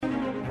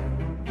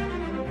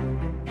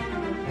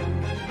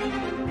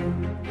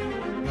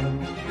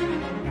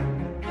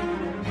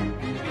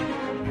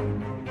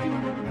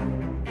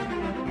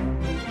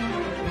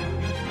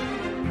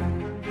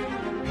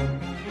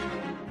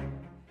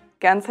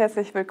Ganz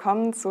herzlich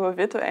willkommen zur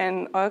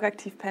virtuellen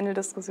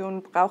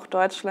Euraktiv-Panel-Diskussion Braucht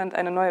Deutschland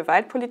eine neue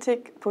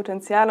Waldpolitik?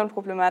 Potenzial und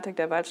Problematik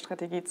der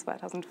Waldstrategie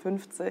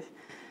 2050.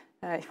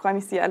 Ich freue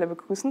mich, Sie alle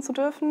begrüßen zu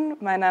dürfen.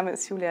 Mein Name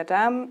ist Julia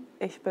Dahm.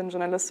 Ich bin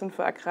Journalistin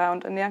für Agrar-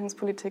 und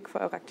Ernährungspolitik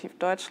für Euraktiv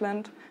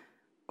Deutschland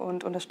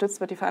und unterstützt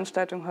wird die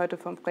Veranstaltung heute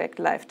vom Projekt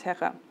Live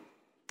Terra.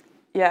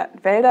 Ja,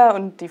 Wälder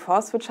und die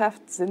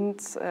Forstwirtschaft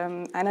sind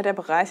einer der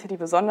Bereiche, die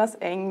besonders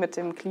eng mit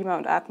dem Klima-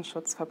 und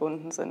Artenschutz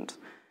verbunden sind.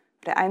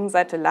 Auf der einen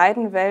Seite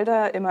leiden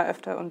Wälder immer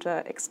öfter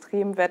unter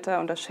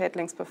Extremwetter, unter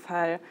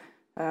Schädlingsbefall.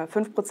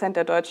 5%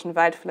 der deutschen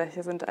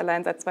Waldfläche sind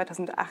allein seit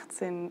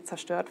 2018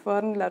 zerstört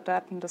worden, laut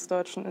Daten des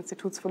Deutschen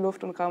Instituts für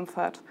Luft- und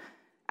Raumfahrt.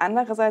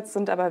 Andererseits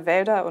sind aber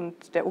Wälder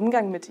und der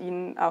Umgang mit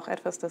ihnen auch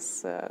etwas,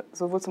 das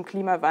sowohl zum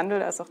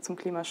Klimawandel als auch zum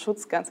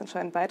Klimaschutz ganz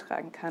entscheidend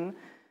beitragen kann,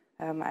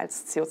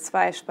 als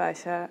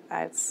CO2-Speicher,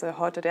 als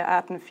Horte der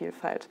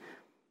Artenvielfalt.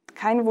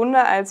 Kein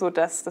Wunder also,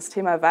 dass das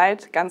Thema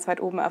Wald ganz weit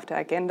oben auf der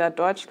Agenda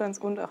Deutschlands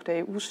und auch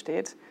der EU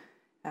steht.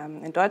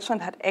 In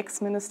Deutschland hat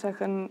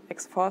Ex-Ministerin,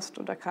 Ex-Forst-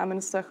 und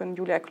Agrarministerin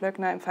Julia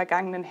Klöckner im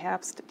vergangenen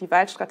Herbst die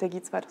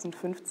Waldstrategie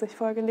 2050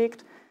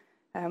 vorgelegt.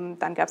 Dann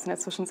gab es in der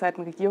Zwischenzeit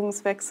einen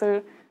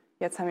Regierungswechsel.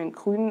 Jetzt haben wir einen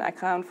grünen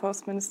Agrar- und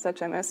Forstminister,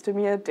 Cem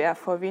Özdemir, der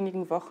vor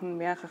wenigen Wochen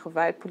mehrere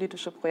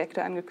waldpolitische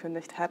Projekte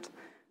angekündigt hat.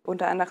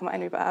 Unter anderem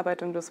eine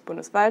Überarbeitung des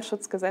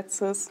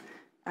Bundeswaldschutzgesetzes,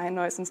 ein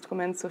neues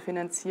Instrument zur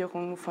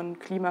Finanzierung von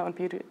Klima- und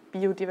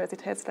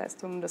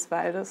Biodiversitätsleistungen des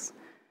Waldes.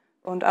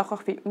 Und auch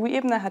auf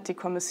EU-Ebene hat die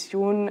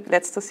Kommission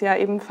letztes Jahr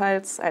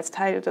ebenfalls als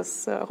Teil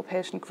des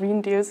europäischen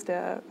Green Deals,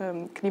 der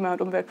klima-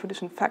 und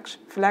umweltpolitischen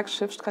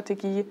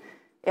Flaggschiffstrategie,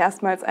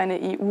 erstmals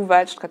eine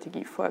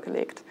EU-Waldstrategie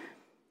vorgelegt.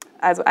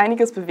 Also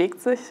einiges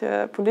bewegt sich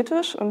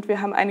politisch und wir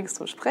haben einiges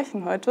zu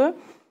besprechen heute.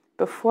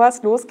 Bevor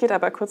es losgeht,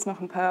 aber kurz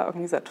noch ein paar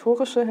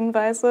organisatorische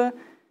Hinweise.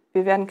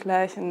 Wir werden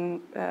gleich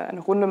eine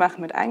Runde machen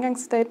mit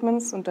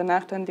Eingangsstatements und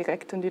danach dann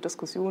direkt in die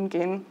Diskussion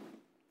gehen.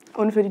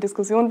 Und für die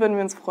Diskussion würden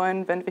wir uns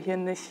freuen, wenn wir hier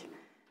nicht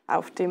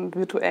auf dem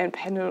virtuellen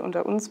Panel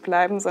unter uns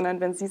bleiben, sondern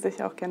wenn Sie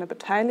sich auch gerne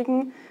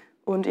beteiligen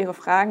und Ihre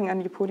Fragen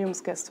an die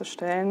Podiumsgäste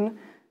stellen.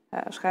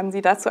 Schreiben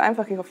Sie dazu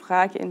einfach Ihre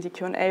Frage in die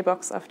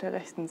Q&A-Box auf der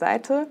rechten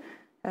Seite.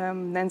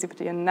 Nennen Sie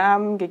bitte Ihren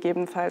Namen,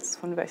 gegebenenfalls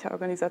von welcher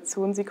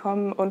Organisation Sie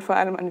kommen und vor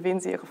allem, an wen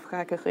Sie Ihre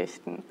Frage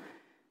richten.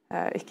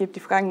 Ich gebe die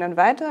Fragen dann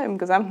weiter im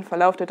gesamten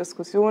Verlauf der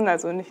Diskussion,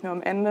 also nicht nur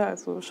am Ende.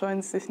 Also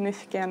scheuen Sie sich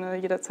nicht, gerne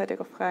jederzeit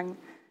Ihre Fragen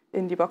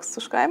in die Box zu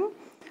schreiben.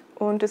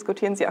 Und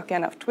diskutieren Sie auch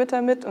gerne auf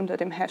Twitter mit unter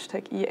dem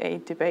Hashtag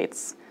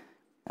EA-Debates.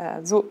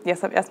 So,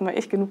 jetzt habe erstmal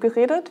ich genug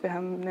geredet. Wir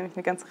haben nämlich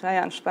eine ganze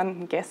Reihe an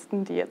spannenden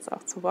Gästen, die jetzt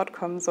auch zu Wort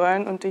kommen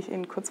sollen und die ich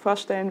Ihnen kurz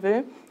vorstellen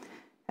will.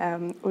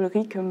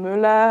 Ulrike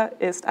Müller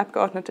ist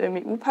Abgeordnete im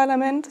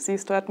EU-Parlament. Sie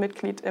ist dort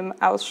Mitglied im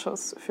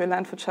Ausschuss für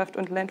Landwirtschaft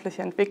und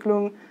ländliche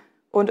Entwicklung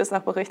und ist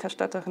auch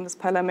Berichterstatterin des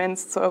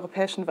Parlaments zur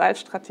europäischen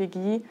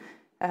Waldstrategie.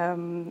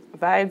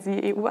 Weil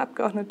sie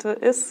EU-Abgeordnete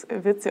ist,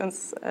 wird sie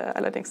uns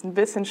allerdings ein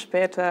bisschen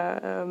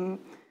später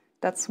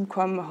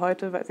dazukommen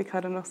heute, weil sie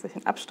gerade noch sich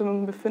in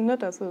Abstimmungen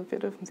befindet. Also wir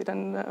dürfen sie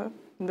dann ein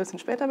bisschen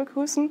später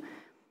begrüßen.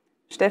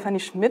 Stefanie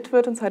Schmidt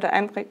wird uns heute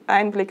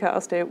Einblicke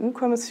aus der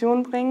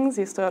EU-Kommission bringen.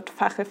 Sie ist dort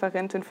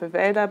Fachreferentin für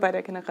Wälder bei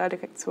der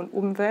Generaldirektion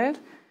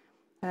Umwelt.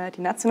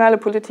 Die nationale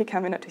Politik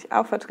haben wir natürlich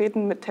auch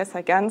vertreten mit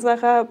Tessa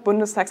Ganserer,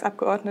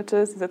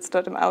 Bundestagsabgeordnete. Sie sitzt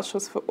dort im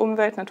Ausschuss für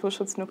Umwelt,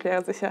 Naturschutz,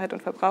 nukleare Sicherheit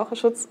und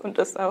Verbraucherschutz und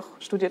ist auch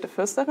studierte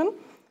Försterin.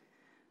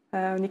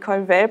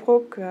 Nicole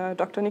Wellbruck,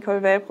 Dr.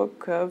 Nicole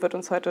Wellbruck wird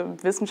uns heute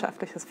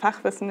wissenschaftliches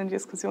Fachwissen in die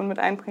Diskussion mit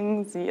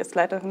einbringen. Sie ist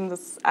Leiterin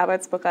des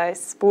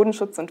Arbeitsbereichs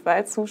Bodenschutz und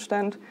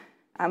Waldzustand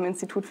am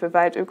Institut für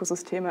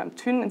Waldökosysteme am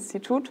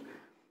Thünen-Institut.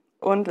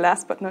 Und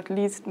last but not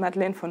least,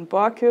 Madeleine von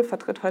Borke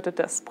vertritt heute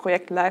das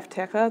Projekt Live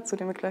Terra, zu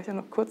dem wir gleich auch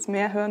noch kurz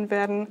mehr hören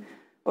werden,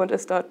 und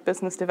ist dort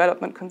Business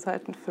Development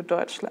Consultant für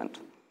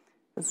Deutschland.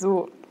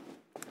 So,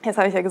 jetzt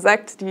habe ich ja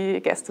gesagt, die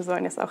Gäste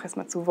sollen jetzt auch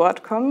erstmal zu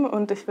Wort kommen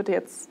und ich würde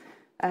jetzt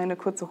eine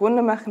kurze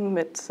Runde machen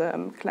mit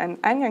kleinen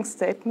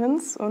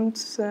Eingangsstatements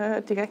und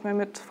direkt mal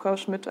mit Frau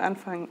Schmidt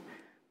anfangen.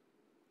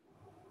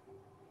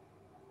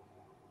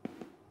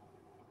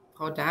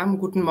 Frau Dahm,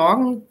 guten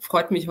Morgen.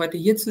 Freut mich, heute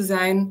hier zu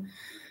sein.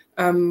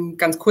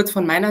 Ganz kurz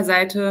von meiner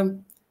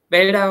Seite.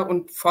 Wälder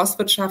und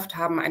Forstwirtschaft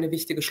haben eine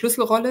wichtige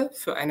Schlüsselrolle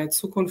für eine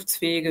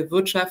zukunftsfähige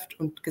Wirtschaft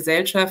und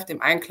Gesellschaft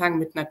im Einklang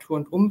mit Natur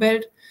und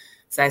Umwelt,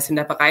 sei es in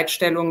der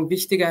Bereitstellung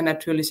wichtiger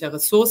natürlicher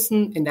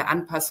Ressourcen, in der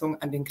Anpassung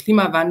an den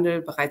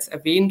Klimawandel, bereits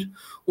erwähnt,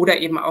 oder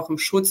eben auch im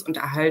Schutz und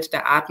Erhalt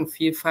der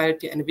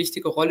Artenvielfalt, die eine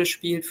wichtige Rolle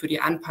spielt für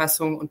die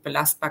Anpassung und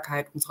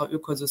Belastbarkeit unserer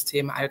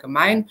Ökosysteme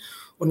allgemein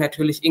und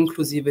natürlich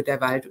inklusive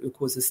der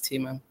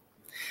Waldökosysteme.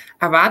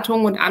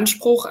 Erwartungen und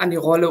Anspruch an die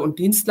Rolle und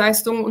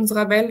Dienstleistungen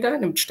unserer Wälder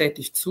nimmt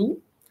stetig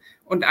zu.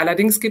 Und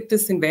allerdings gibt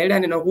es den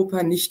Wäldern in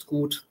Europa nicht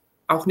gut,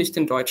 auch nicht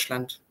in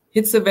Deutschland.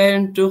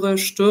 Hitzewellen, Dürre,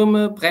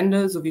 Stürme,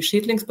 Brände sowie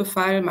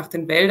Schädlingsbefall macht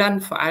den Wäldern,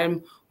 vor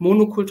allem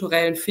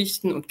monokulturellen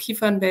Fichten- und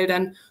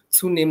Kiefernwäldern,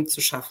 zunehmend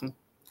zu schaffen.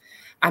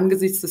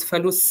 Angesichts des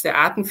Verlusts der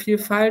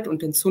Artenvielfalt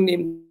und den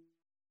zunehmenden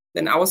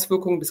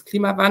Auswirkungen des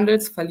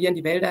Klimawandels verlieren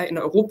die Wälder in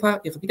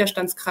Europa ihre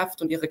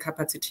Widerstandskraft und ihre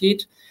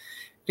Kapazität,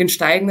 den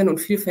steigenden und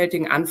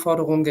vielfältigen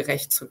Anforderungen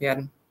gerecht zu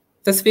werden.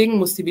 Deswegen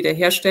muss die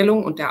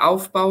Wiederherstellung und der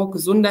Aufbau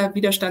gesunder,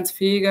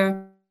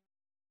 widerstandsfähiger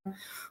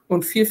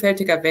und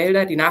vielfältiger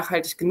Wälder, die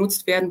nachhaltig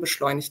genutzt werden,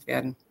 beschleunigt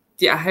werden.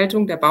 Die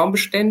Erhaltung der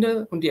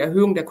Baumbestände und die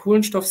Erhöhung der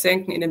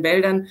Kohlenstoffsenken in den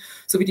Wäldern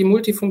sowie die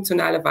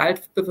multifunktionale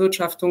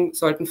Waldbewirtschaftung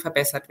sollten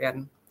verbessert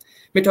werden.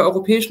 Mit der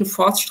Europäischen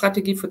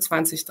Forststrategie für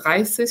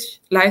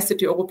 2030 leistet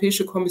die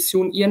Europäische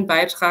Kommission ihren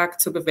Beitrag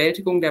zur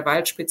Bewältigung der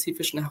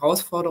waldspezifischen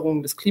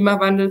Herausforderungen des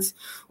Klimawandels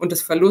und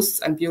des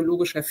Verlusts an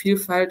biologischer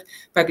Vielfalt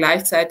bei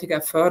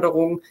gleichzeitiger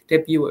Förderung der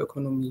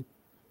Bioökonomie.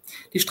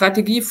 Die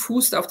Strategie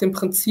fußt auf dem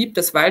Prinzip,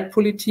 dass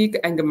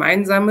Waldpolitik ein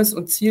gemeinsames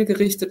und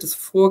zielgerichtetes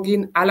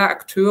Vorgehen aller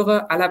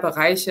Akteure, aller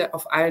Bereiche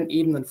auf allen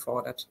Ebenen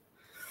fordert.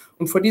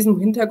 Und vor diesem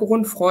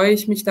Hintergrund freue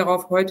ich mich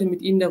darauf, heute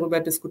mit Ihnen darüber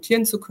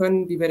diskutieren zu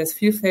können, wie wir das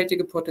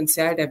vielfältige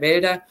Potenzial der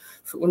Wälder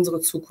für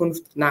unsere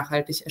Zukunft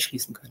nachhaltig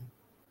erschließen können.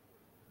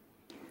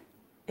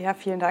 Ja,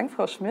 vielen Dank,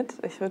 Frau Schmidt.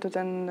 Ich würde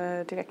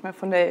dann direkt mal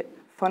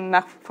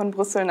von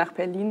Brüssel nach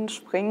Berlin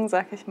springen,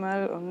 sag ich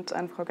mal, und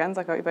an Frau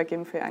Gansacker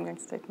übergeben für Ihr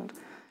Eingangsstatement.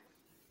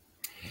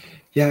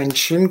 Ja, einen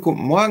schönen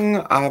guten Morgen,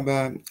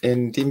 aber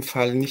in dem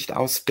Fall nicht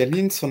aus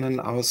Berlin, sondern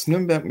aus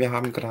Nürnberg. Wir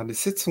haben gerade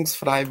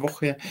sitzungsfreie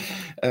Woche,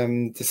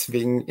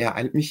 deswegen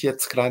ereilt mich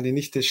jetzt gerade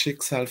nicht das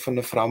Schicksal von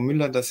der Frau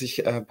Müller, dass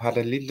ich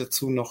parallel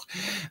dazu noch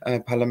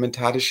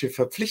parlamentarische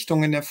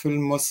Verpflichtungen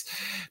erfüllen muss.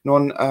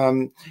 Nun,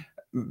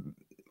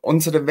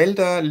 unsere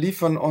Wälder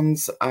liefern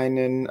uns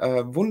einen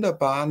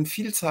wunderbaren,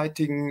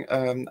 vielseitigen,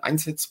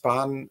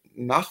 einsetzbaren,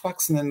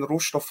 nachwachsenden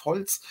Rohstoff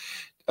Holz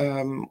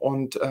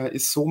und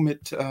ist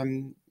somit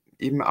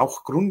eben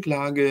auch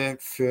Grundlage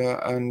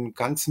für einen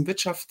ganzen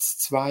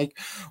Wirtschaftszweig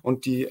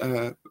und die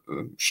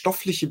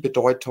stoffliche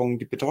Bedeutung,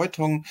 die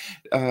Bedeutung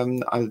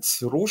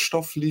als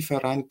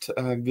Rohstofflieferant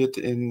wird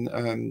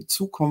in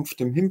Zukunft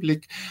im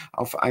Hinblick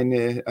auf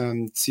eine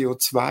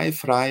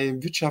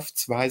CO2-freie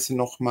Wirtschaftsweise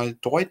nochmal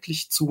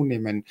deutlich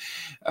zunehmen.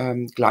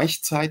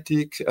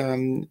 Gleichzeitig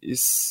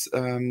ist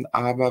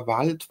aber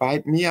Wald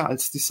weit mehr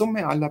als die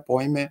Summe aller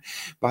Bäume.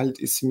 Wald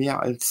ist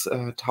mehr als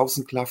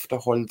 1000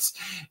 Klafter Holz.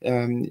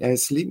 Er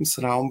ist Lebensraum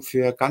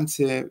für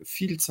ganze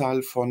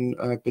Vielzahl von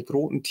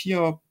bedrohten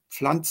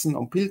Pflanzen-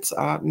 und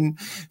Pilzarten,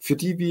 für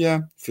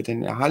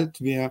den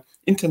Erhalt wir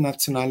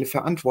internationale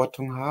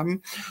Verantwortung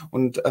haben.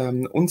 Und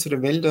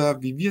unsere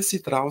Wälder, wie wir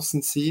sie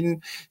draußen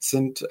sehen,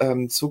 sind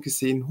so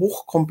gesehen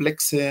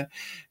hochkomplexe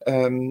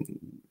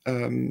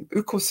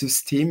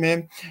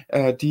Ökosysteme,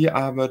 die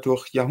aber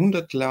durch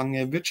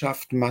jahrhundertelange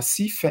Wirtschaft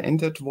massiv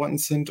verändert worden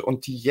sind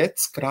und die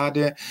jetzt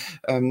gerade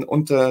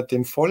unter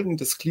den Folgen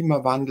des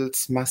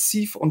Klimawandels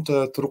massiv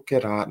unter Druck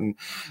geraten.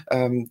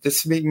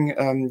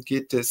 Deswegen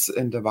geht es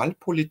in der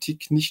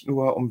Waldpolitik nicht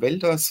nur um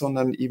Wälder,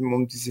 sondern eben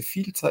um diese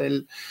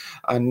Vielzahl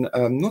an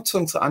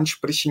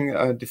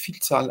Nutzungsansprüchen, die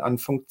Vielzahl an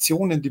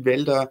Funktionen, die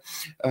Wälder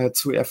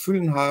zu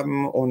erfüllen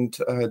haben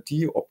und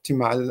die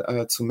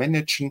optimal zu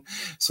managen,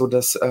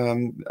 sodass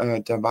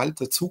der Wald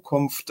der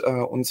Zukunft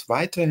uns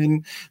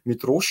weiterhin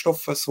mit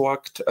Rohstoff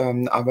versorgt,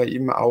 aber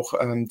eben auch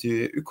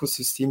die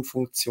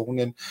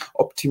Ökosystemfunktionen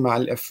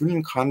optimal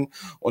erfüllen kann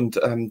und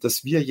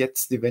dass wir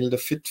jetzt die Wälder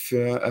fit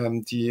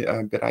für die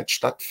bereits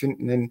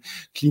stattfindenden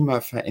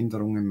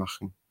Klimaveränderungen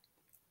machen.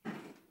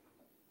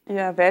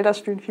 Ja, Wälder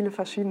spielen viele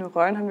verschiedene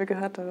Rollen, haben wir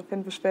gehört. Darauf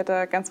werden wir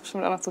später ganz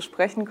bestimmt auch noch zu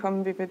sprechen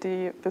kommen, wie wir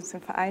die ein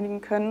bisschen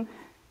vereinigen können.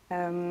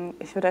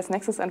 Ich würde als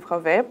nächstes an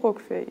Frau Wellbrock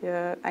für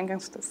ihr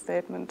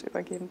Eingangsstatement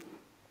übergeben.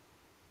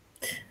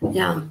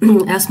 Ja,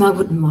 erstmal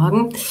guten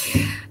Morgen.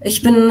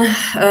 Ich bin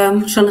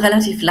schon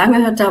relativ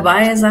lange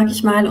dabei, sag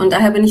ich mal, und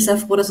daher bin ich sehr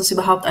froh, dass es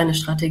überhaupt eine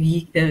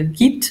Strategie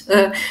gibt,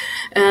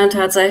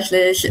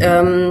 tatsächlich,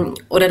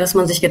 oder dass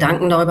man sich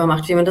Gedanken darüber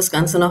macht, wie man das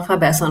Ganze noch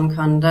verbessern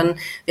kann. Denn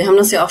wir haben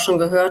das ja auch schon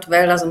gehört,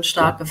 Wälder sind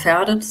stark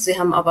gefährdet, sie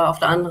haben aber auf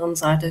der anderen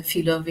Seite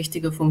viele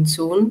wichtige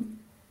Funktionen.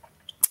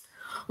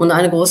 Und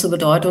eine große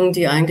Bedeutung,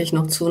 die eigentlich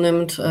noch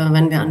zunimmt,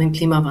 wenn wir an den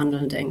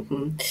Klimawandel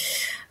denken.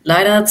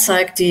 Leider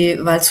zeigt die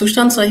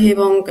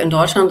Waldzustandserhebung in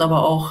Deutschland,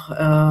 aber auch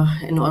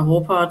in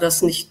Europa,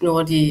 dass nicht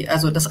nur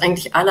dass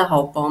eigentlich alle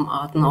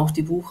Hauptbaumarten, auch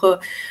die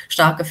Buche,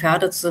 stark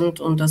gefährdet sind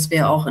und dass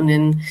wir auch in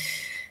den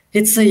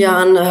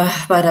Hitzejahren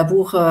bei der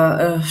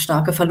Buche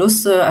starke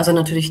Verluste, also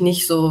natürlich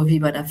nicht so wie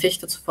bei der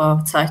Fichte zu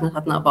verzeichnen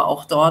hatten, aber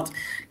auch dort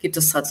gibt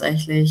es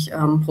tatsächlich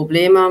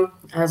Probleme.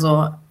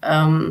 Also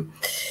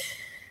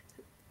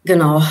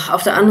genau,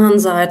 auf der anderen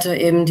Seite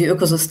eben die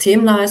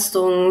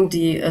Ökosystemleistungen,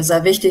 die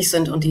sehr wichtig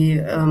sind und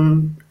die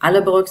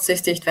alle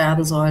berücksichtigt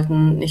werden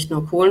sollten, nicht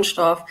nur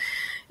Kohlenstoff.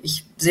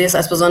 Ich sehe es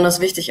als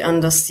besonders wichtig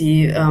an, dass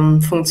die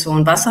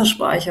Funktion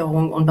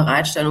Wasserspeicherung und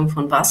Bereitstellung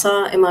von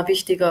Wasser immer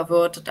wichtiger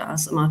wird, da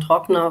es immer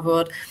trockener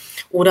wird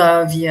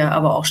oder wir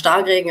aber auch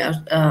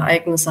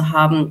Starkregenereignisse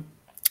haben.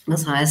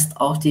 Das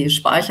heißt, auch die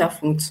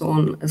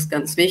Speicherfunktion ist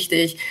ganz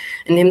wichtig.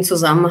 In dem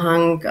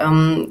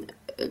Zusammenhang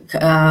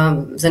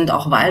sind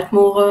auch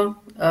Waldmoore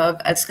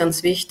als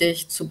ganz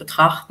wichtig zu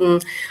betrachten.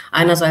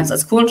 Einerseits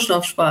als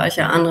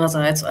Kohlenstoffspeicher,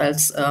 andererseits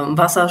als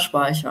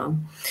Wasserspeicher.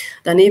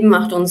 Daneben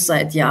macht uns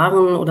seit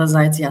Jahren oder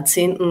seit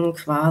Jahrzehnten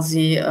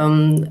quasi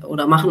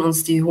oder machen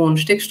uns die hohen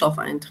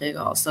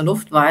Stickstoffeinträge aus der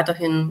Luft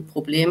weiterhin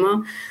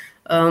Probleme.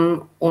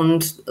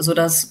 Und so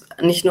dass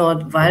nicht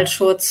nur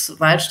Waldschutz,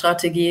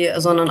 Waldstrategie,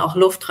 sondern auch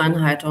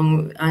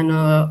Luftreinhaltung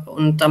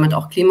und damit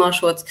auch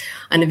Klimaschutz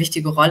eine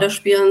wichtige Rolle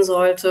spielen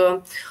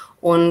sollte.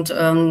 Und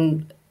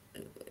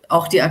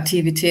auch die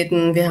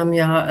Aktivitäten, wir haben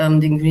ja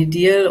den Green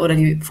Deal oder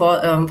die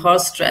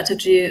Forest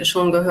Strategy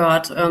schon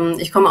gehört.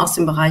 Ich komme aus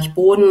dem Bereich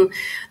Boden.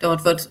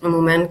 Dort wird im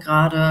Moment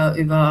gerade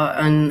über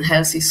ein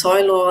Healthy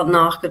Soil Law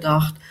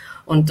nachgedacht.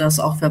 Und das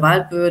auch für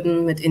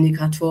Waldböden mit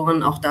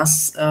Indikatoren, auch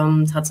das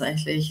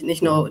tatsächlich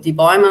nicht nur die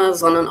Bäume,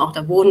 sondern auch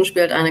der Boden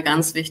spielt eine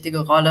ganz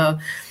wichtige Rolle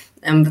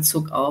in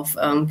Bezug auf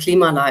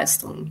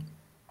Klimaleistung.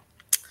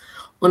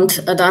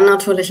 Und dann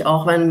natürlich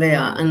auch, wenn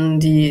wir an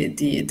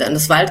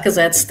das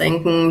Waldgesetz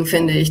denken,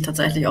 finde ich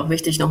tatsächlich auch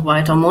wichtig, noch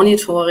weiter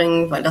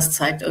Monitoring, weil das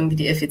zeigt irgendwie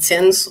die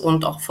Effizienz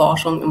und auch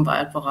Forschung im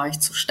Waldbereich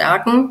zu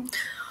stärken.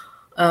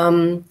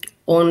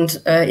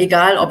 Und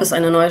egal, ob es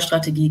eine neue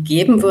Strategie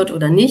geben wird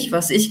oder nicht,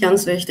 was ich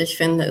ganz wichtig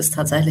finde, ist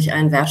tatsächlich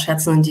einen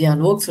wertschätzenden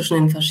Dialog zwischen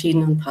den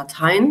verschiedenen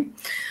Parteien,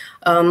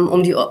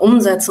 um die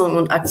Umsetzung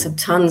und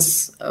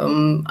Akzeptanz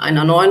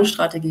einer neuen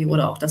Strategie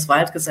oder auch des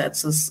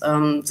Waldgesetzes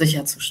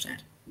sicherzustellen.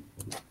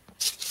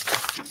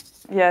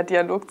 Ja,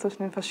 Dialog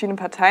zwischen den verschiedenen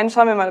Parteien.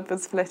 Schauen wir mal, ob wir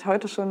es vielleicht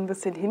heute schon ein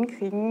bisschen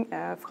hinkriegen.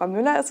 Frau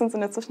Müller ist uns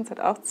in der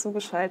Zwischenzeit auch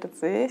zugeschaltet,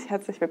 sehe ich.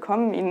 Herzlich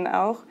willkommen Ihnen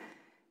auch.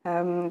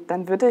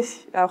 Dann würde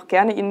ich auch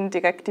gerne Ihnen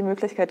direkt die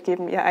Möglichkeit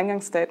geben, Ihr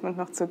Eingangsstatement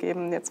noch zu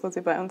geben, jetzt wo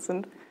Sie bei uns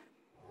sind.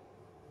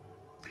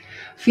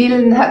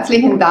 Vielen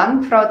herzlichen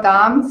Dank, Frau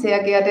Dahm,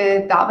 sehr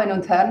geehrte Damen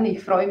und Herren.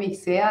 Ich freue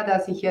mich sehr,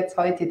 dass ich jetzt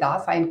heute da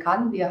sein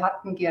kann. Wir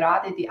hatten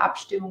gerade die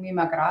Abstimmung im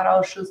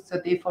Agrarausschuss zur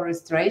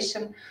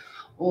Deforestation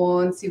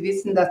und Sie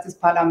wissen, dass das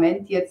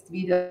Parlament jetzt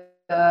wieder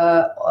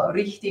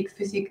richtig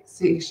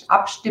physisch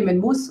abstimmen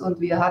muss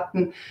und wir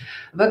hatten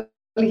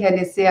wirklich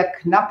eine sehr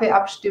knappe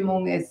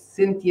Abstimmung. Dieser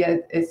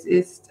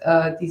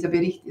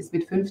Bericht ist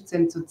mit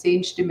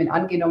 15:10 Stimmen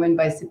angenommen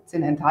bei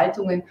 17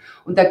 Enthaltungen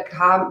und da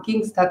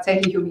ging es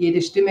tatsächlich um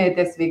jede Stimme,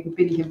 deswegen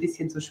bin ich ein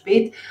bisschen zu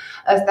spät.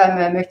 Erst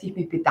einmal möchte ich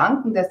mich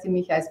bedanken, dass Sie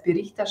mich als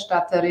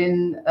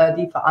Berichterstatterin,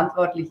 die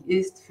verantwortlich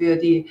ist für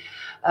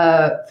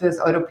das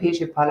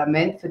Europäische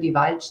Parlament, für die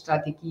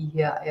Waldstrategie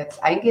hier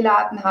jetzt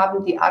eingeladen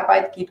haben. Die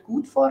Arbeit geht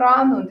gut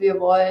voran und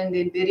wir wollen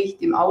den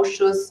Bericht im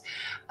Ausschuss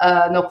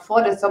noch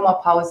vor der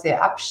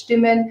Sommerpause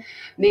abstimmen.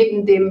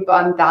 Neben dem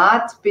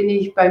Mandat bin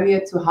ich bei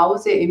mir zu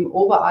Hause im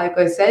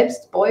Oberallgäu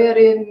selbst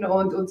Bäuerin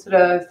und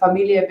unsere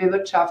Familie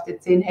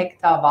bewirtschaftet 10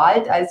 Hektar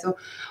Wald. Also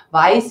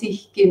weiß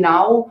ich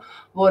genau,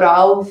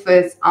 worauf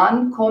es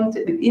ankommt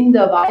in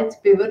der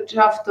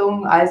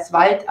Waldbewirtschaftung als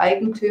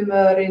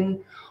Waldeigentümerin.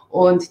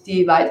 Und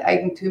die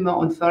Waldeigentümer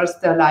und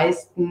Förster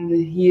leisten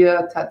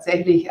hier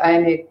tatsächlich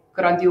eine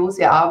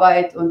grandiose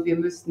Arbeit und wir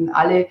müssen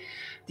alle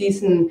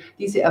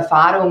diese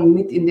Erfahrung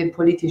mit in den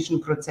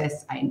politischen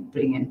Prozess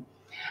einbringen.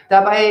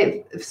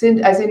 Dabei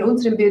also in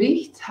unserem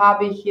Bericht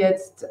habe ich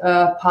jetzt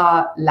ein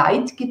paar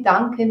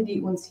Leitgedanken,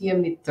 die uns hier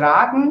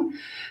mittragen.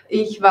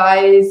 Ich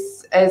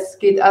weiß, es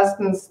geht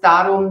erstens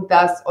darum,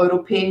 dass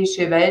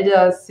europäische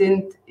Wälder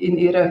sind in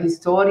ihrer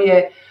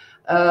Historie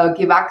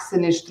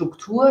gewachsene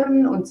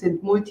Strukturen und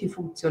sind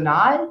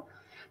multifunktional.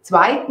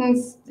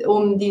 Zweitens,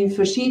 um die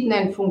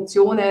verschiedenen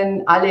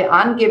Funktionen alle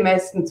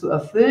angemessen zu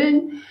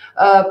erfüllen,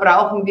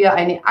 brauchen wir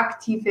eine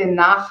aktive,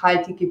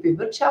 nachhaltige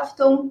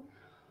Bewirtschaftung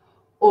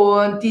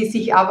und die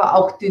sich aber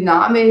auch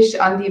dynamisch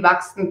an die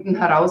wachsenden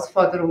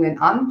Herausforderungen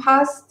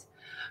anpasst.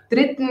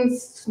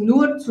 Drittens,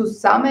 nur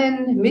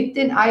zusammen mit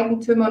den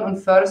Eigentümern und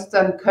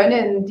Förstern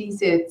können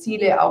diese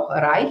Ziele auch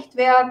erreicht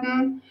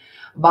werden.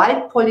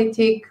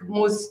 Waldpolitik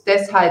muss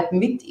deshalb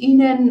mit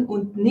ihnen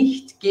und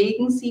nicht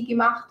gegen sie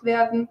gemacht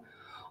werden.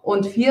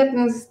 Und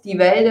viertens, die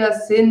Wälder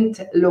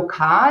sind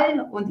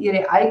lokal und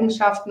ihre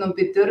Eigenschaften und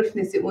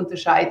Bedürfnisse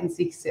unterscheiden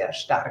sich sehr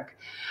stark.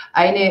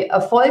 Eine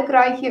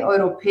erfolgreiche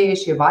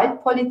europäische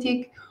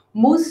Waldpolitik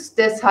muss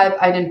deshalb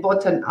einen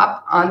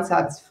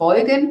Bottom-up-Ansatz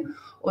folgen.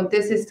 Und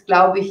das ist,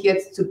 glaube ich,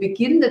 jetzt zu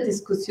Beginn der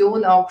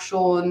Diskussion auch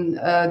schon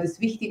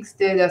das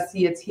Wichtigste, dass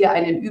Sie jetzt hier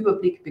einen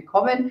Überblick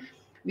bekommen.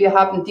 Wir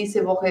haben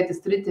diese Woche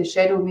das 3.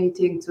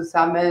 Shadow-Meeting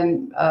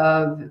zusammen,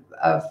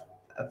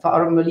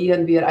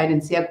 formulieren wir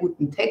einen sehr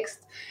guten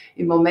Text.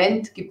 Im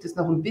Moment gibt es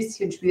noch ein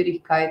bisschen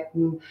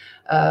Schwierigkeiten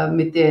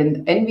mit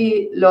den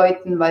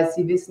Envi-Leuten, weil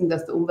sie wissen,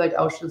 dass der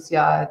Umweltausschuss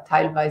ja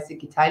teilweise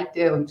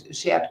geteilte und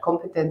Shared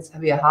Competence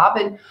wir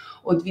haben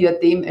und wir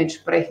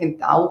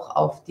dementsprechend auch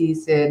auf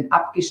diese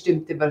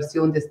abgestimmte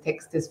Version des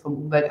Textes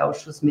vom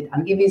Umweltausschuss mit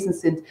angewiesen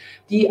sind.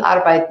 Die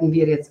arbeiten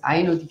wir jetzt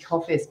ein und ich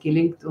hoffe, es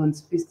gelingt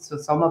uns bis zur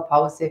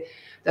Sommerpause,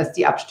 dass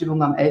die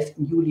Abstimmung am 11.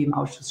 Juli im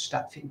Ausschuss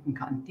stattfinden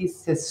kann.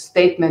 Dieses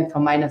Statement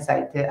von meiner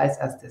Seite als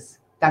erstes.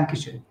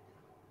 Dankeschön.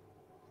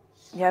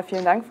 Ja,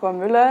 vielen Dank, Frau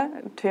Müller.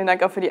 Vielen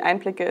Dank auch für die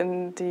Einblicke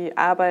in die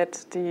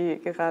Arbeit,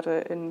 die gerade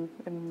in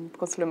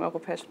Brüssel im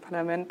Europäischen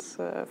Parlament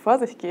vor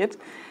sich geht.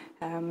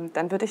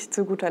 Dann würde ich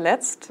zu guter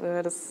Letzt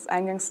das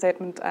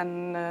Eingangsstatement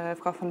an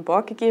Frau von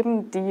Bork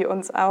geben, die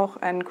uns auch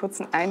einen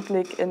kurzen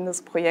Einblick in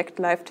das Projekt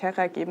Live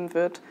Terra geben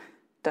wird,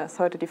 das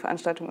heute die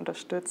Veranstaltung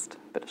unterstützt.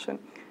 Bitte schön.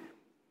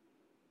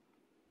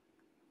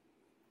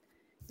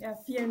 Ja,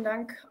 vielen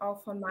Dank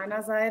auch von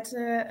meiner Seite.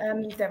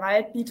 Der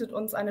Wald bietet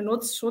uns eine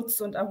Nutz-,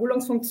 Schutz- und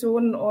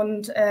Erholungsfunktion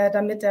und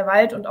damit der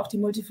Wald und auch die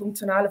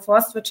multifunktionale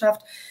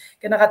Forstwirtschaft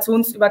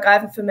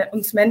generationsübergreifend für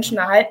uns Menschen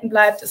erhalten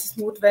bleibt, ist es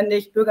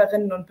notwendig,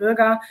 Bürgerinnen und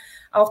Bürger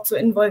auch zu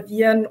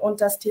involvieren und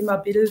das Thema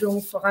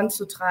Bildung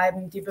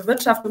voranzutreiben. Die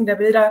Bewirtschaftung der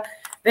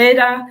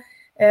Wälder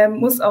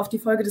muss auf die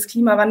Folge des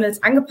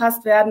Klimawandels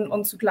angepasst werden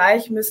und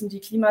zugleich müssen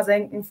die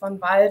Klimasenken von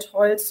Wald,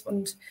 Holz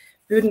und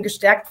Böden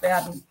gestärkt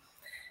werden.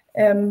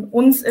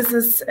 Uns ist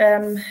es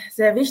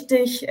sehr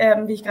wichtig,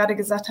 wie ich gerade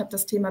gesagt habe,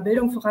 das Thema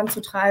Bildung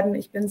voranzutreiben.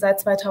 Ich bin seit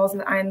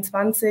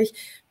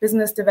 2021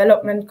 Business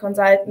Development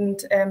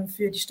Consultant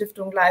für die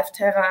Stiftung Live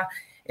Terra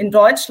in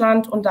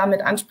Deutschland und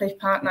damit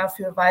Ansprechpartner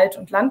für Wald-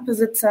 und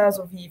Landbesitzer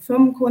sowie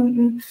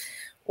Firmenkunden.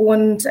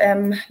 Und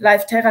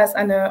Live Terra ist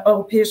eine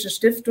europäische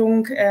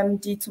Stiftung,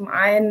 die zum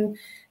einen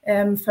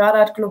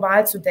fördert,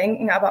 global zu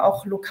denken, aber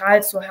auch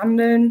lokal zu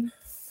handeln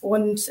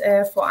und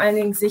vor allen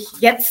Dingen sich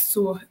jetzt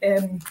zu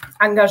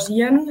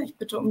engagieren. Ich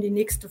bitte um die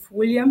nächste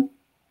Folie.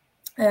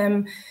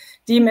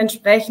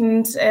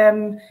 Dementsprechend,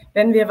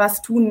 wenn wir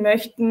was tun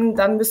möchten,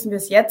 dann müssen wir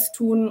es jetzt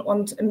tun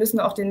und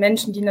müssen auch den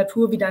Menschen die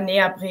Natur wieder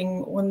näher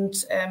bringen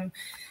und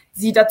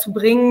sie dazu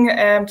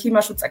bringen,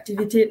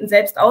 Klimaschutzaktivitäten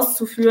selbst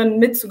auszuführen,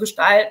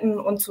 mitzugestalten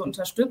und zu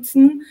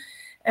unterstützen.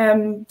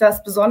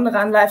 Das Besondere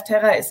an Live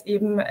Terra ist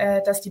eben,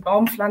 dass die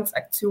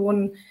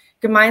Baumpflanzaktionen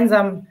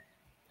gemeinsam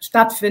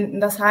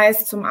stattfinden. Das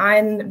heißt zum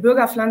einen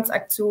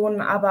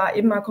Bürgerpflanzaktionen, aber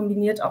immer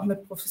kombiniert auch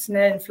mit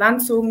professionellen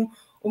Pflanzungen,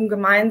 um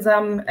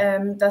gemeinsam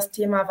das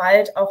Thema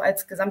Wald auch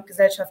als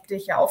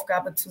gesamtgesellschaftliche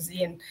Aufgabe zu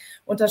sehen.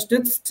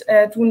 Unterstützt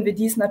tun wir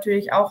dies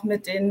natürlich auch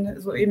mit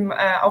den soeben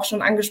auch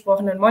schon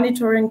angesprochenen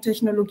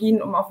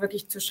Monitoring-Technologien, um auch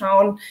wirklich zu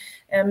schauen,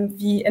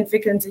 wie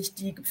entwickeln sich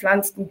die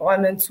gepflanzten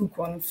Bäume in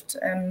Zukunft.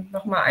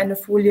 Nochmal eine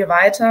Folie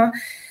weiter.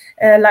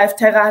 Live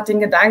Terra hat den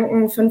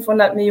Gedanken,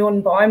 500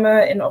 Millionen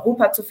Bäume in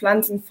Europa zu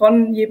pflanzen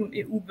von jedem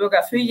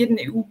EU-Bürger für jeden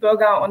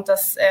EU-Bürger und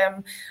das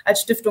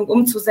als Stiftung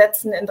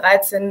umzusetzen in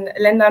 13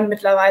 Ländern.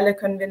 Mittlerweile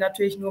können wir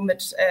natürlich nur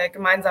mit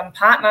gemeinsamen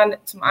Partnern,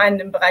 zum einen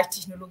im Bereich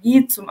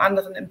Technologie, zum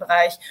anderen im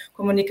Bereich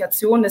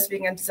Kommunikation.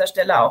 Deswegen an dieser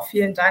Stelle auch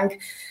vielen Dank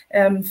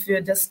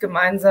für die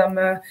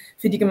gemeinsame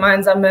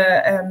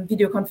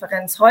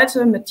Videokonferenz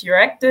heute mit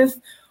Euractiv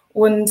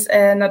und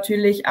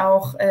natürlich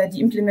auch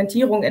die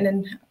Implementierung in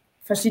den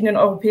verschiedenen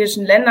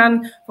europäischen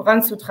Ländern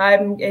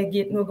voranzutreiben,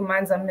 geht nur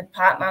gemeinsam mit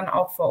Partnern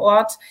auch vor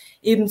Ort.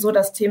 Ebenso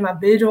das Thema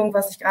Bildung,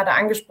 was ich gerade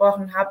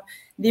angesprochen habe.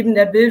 Neben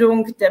der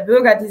Bildung der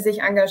Bürger, die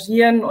sich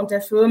engagieren und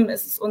der Firmen,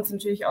 ist es uns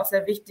natürlich auch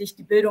sehr wichtig,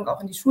 die Bildung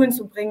auch in die Schulen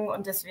zu bringen.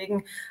 Und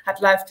deswegen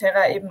hat Live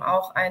Terra eben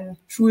auch ein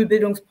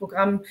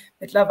Schulbildungsprogramm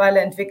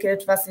mittlerweile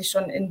entwickelt, was sich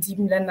schon in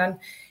 7 Ländern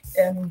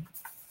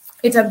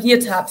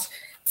etabliert hat.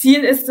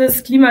 Ziel ist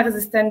es,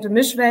 klimaresistente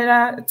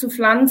Mischwälder zu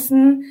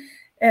pflanzen.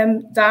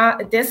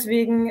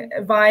 Deswegen,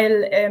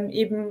 weil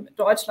eben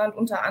Deutschland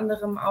unter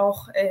anderem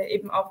auch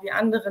eben auch wie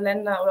andere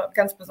Länder oder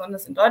ganz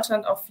besonders in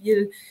Deutschland auch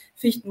viel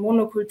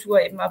Fichtenmonokultur,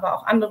 eben aber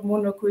auch andere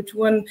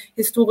Monokulturen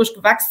historisch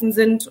gewachsen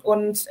sind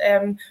und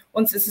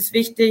uns ist es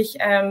wichtig,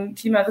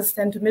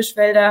 klimaresistente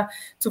Mischwälder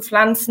zu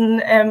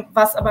pflanzen,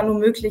 was aber nur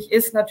möglich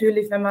ist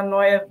natürlich, wenn man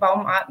neue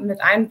Baumarten mit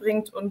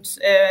einbringt und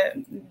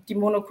die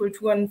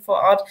Monokulturen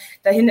vor Ort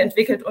dahin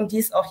entwickelt und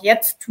dies auch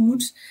jetzt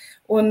tut.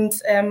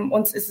 Und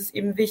uns ist es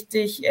eben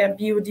wichtig,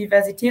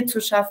 Biodiversität zu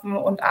schaffen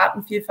und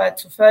Artenvielfalt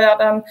zu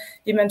fördern.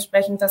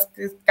 Dementsprechend, das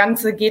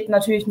Ganze geht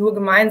natürlich nur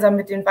gemeinsam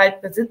mit den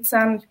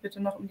Waldbesitzern. Ich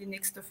bitte noch um die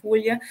nächste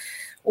Folie.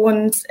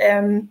 Und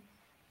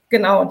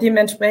genau,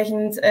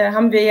 dementsprechend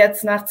haben wir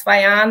jetzt nach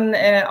 2 Jahren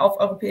auf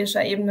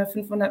europäischer Ebene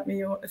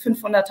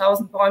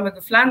 500.000 Bäume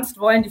gepflanzt,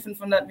 wollen die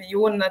 500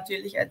 Millionen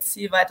natürlich als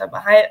Ziel weiter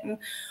behalten.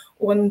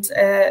 Und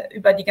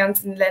über die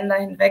ganzen Länder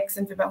hinweg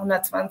sind wir bei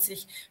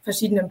 120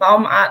 verschiedenen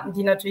Baumarten,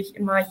 die natürlich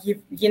immer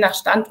je nach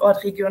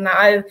Standort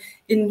regional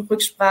in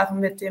Rücksprache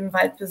mit dem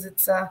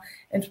Waldbesitzer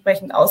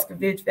entsprechend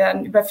ausgewählt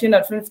werden. Über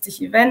 450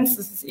 Events.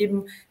 Es ist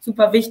eben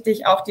super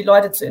wichtig, auch die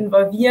Leute zu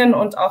involvieren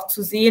und auch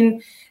zu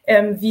sehen,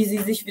 wie sie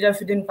sich wieder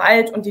für den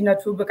Wald und die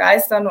Natur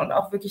begeistern und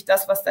auch wirklich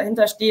das, was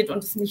dahinter steht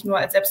und es nicht nur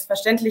als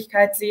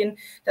Selbstverständlichkeit sehen,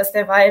 dass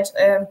der Wald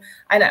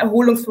eine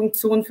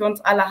Erholungsfunktion für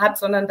uns alle hat,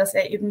 sondern dass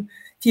er eben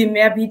viel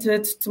mehr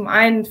bietet, zum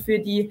einen für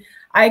die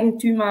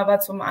Eigentümer, aber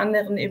zum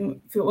anderen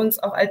eben für uns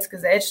auch als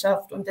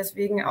Gesellschaft und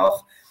deswegen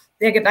auch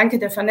der Gedanke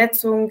der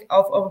Vernetzung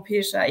auf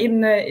europäischer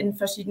Ebene in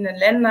verschiedenen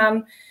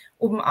Ländern,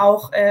 um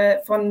auch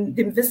von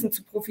dem Wissen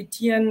zu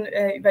profitieren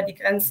über die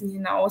Grenzen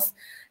hinaus,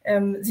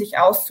 sich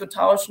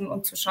auszutauschen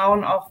und zu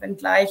schauen, auch wenn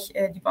gleich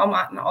die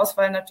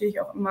Baumartenauswahl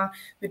natürlich auch immer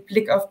mit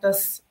Blick auf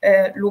das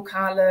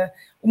lokale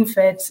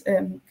Umfeld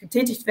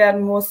getätigt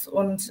werden muss.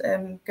 Und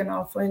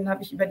genau, vorhin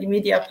habe ich über die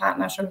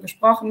Mediapartner schon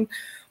gesprochen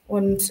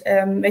und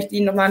möchte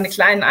Ihnen nochmal einen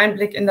kleinen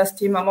Einblick in das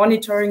Thema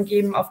Monitoring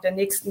geben auf der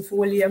nächsten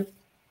Folie.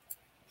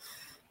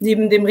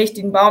 Neben dem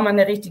richtigen Baum an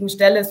der richtigen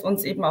Stelle ist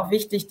uns eben auch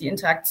wichtig die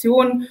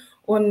Interaktion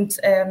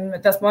und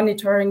das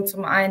Monitoring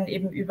zum einen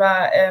eben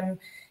über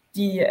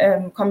die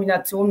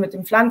Kombination mit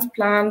dem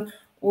Pflanzplan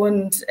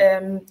und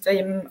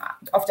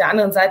auf der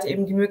anderen Seite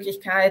eben die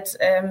Möglichkeit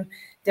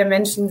der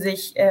Menschen,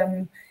 sich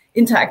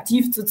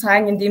interaktiv zu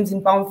zeigen, indem sie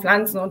einen Baum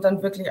pflanzen und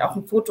dann wirklich auch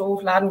ein Foto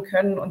hochladen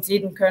können und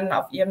sehen können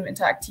auf ihrem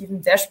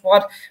interaktiven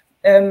Dashboard,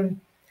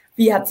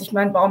 wie hat sich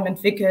mein Baum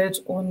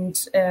entwickelt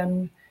und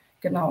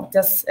genau,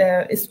 das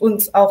ist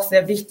uns auch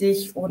sehr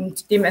wichtig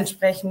und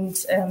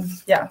dementsprechend,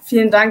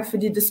 vielen Dank für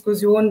die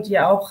Diskussion, die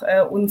auch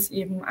uns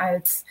eben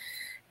als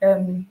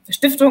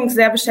Stiftung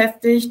sehr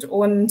beschäftigt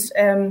und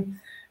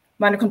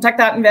meine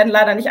Kontaktdaten werden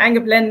leider nicht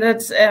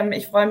eingeblendet.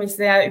 Ich freue mich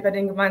sehr über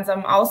den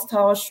gemeinsamen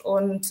Austausch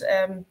und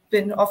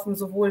bin offen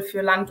sowohl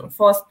für Land- und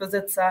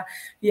Forstbesitzer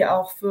wie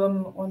auch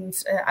Firmen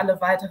und alle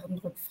weiteren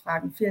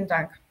Rückfragen. Vielen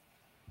Dank.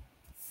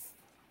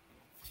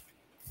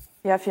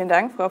 Ja, vielen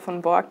Dank, Frau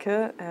von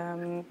Borke.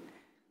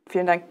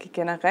 Vielen Dank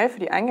generell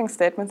für die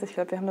Eingangsstatements. Ich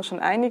glaube, wir haben da schon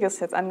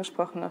einiges jetzt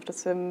angesprochen, auf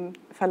das wir im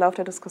Verlauf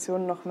der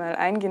Diskussion noch mal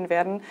eingehen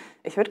werden.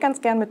 Ich würde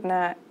ganz gern mit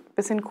einer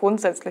bisschen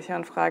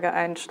grundsätzlicheren Frage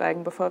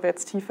einsteigen, bevor wir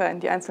jetzt tiefer in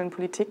die einzelnen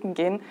Politiken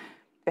gehen.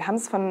 Wir haben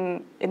es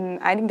in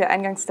einigen der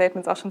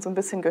Eingangsstatements auch schon so ein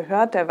bisschen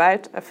gehört. Der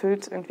Wald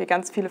erfüllt irgendwie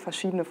ganz viele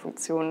verschiedene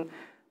Funktionen.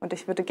 Und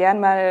ich würde gern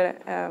mal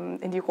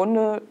in die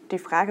Runde die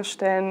Frage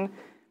stellen,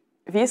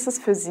 wie ist es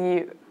für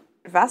Sie?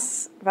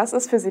 Was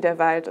ist für Sie der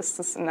Wald? Ist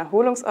das ein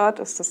Erholungsort?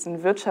 Ist das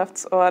ein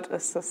Wirtschaftsort?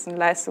 Ist das ein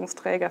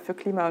Leistungsträger für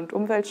Klima- und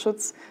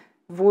Umweltschutz?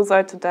 Wo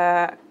sollte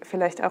da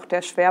vielleicht auch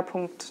der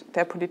Schwerpunkt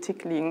der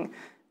Politik liegen?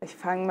 Ich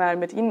fange mal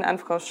mit Ihnen an,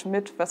 Frau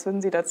Schmidt. Was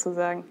würden Sie dazu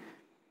sagen?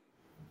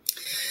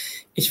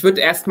 Ich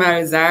würde erst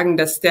mal sagen,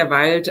 dass der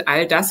Wald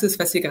all das ist,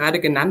 was Sie gerade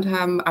genannt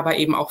haben, aber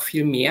eben auch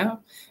viel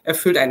mehr. Er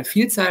erfüllt eine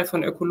Vielzahl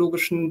von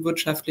ökologischen,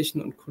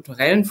 wirtschaftlichen und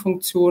kulturellen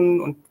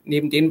Funktionen. Und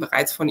neben den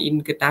bereits von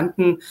Ihnen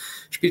genannten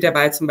spielt der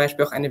Wald zum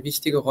Beispiel auch eine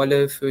wichtige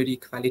Rolle für die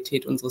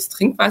Qualität unseres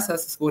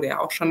Trinkwassers. Das wurde ja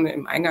auch schon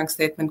im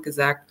Eingangsstatement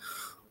gesagt.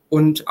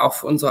 Und auch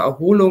für unsere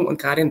Erholung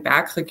und gerade in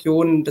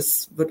Bergregionen,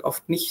 das wird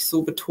oft nicht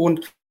so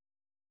betont,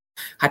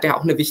 hat er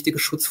auch eine wichtige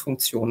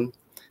Schutzfunktion.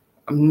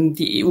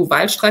 Die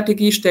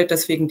EU-Waldstrategie stellt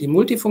deswegen die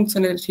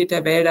Multifunktionalität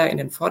der Wälder in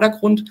den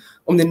Vordergrund,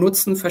 um den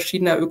Nutzen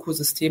verschiedener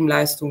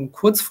Ökosystemleistungen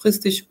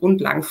kurzfristig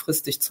und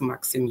langfristig zu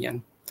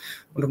maximieren.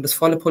 Und um das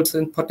volle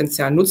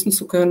Potenzial nutzen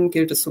zu können,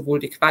 gilt es sowohl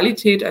die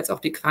Qualität als auch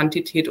die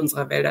Quantität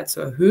unserer Wälder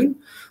zu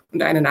erhöhen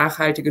und eine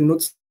nachhaltige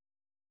Nutzung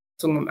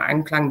im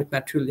Einklang mit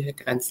natürlichen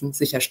Grenzen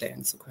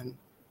sicherstellen zu können.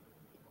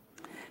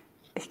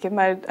 Ich gebe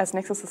mal als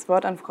nächstes das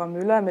Wort an Frau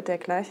Müller mit der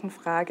gleichen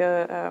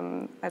Frage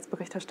als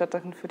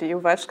Berichterstatterin für die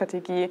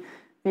EU-Waldstrategie.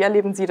 Wie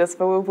erleben Sie das?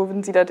 Wo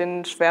würden Sie da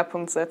den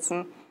Schwerpunkt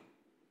setzen?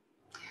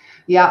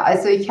 Ja,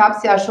 also ich habe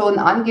es ja schon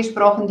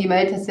angesprochen, die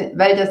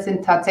Wälder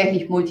sind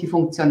tatsächlich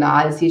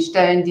multifunktional. Sie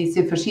stellen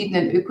diese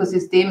verschiedenen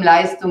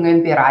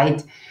Ökosystemleistungen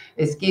bereit.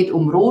 Es geht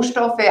um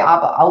Rohstoffe,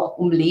 aber auch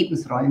um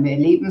Lebensräume.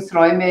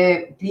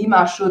 Lebensräume,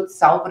 Klimaschutz,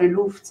 saubere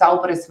Luft,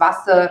 sauberes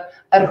Wasser.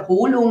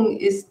 Erholung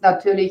ist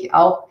natürlich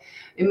auch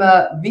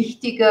immer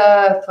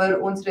wichtiger für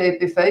unsere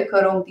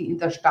Bevölkerung, die in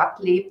der Stadt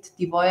lebt.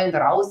 Die wollen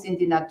raus in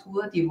die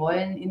Natur, die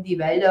wollen in die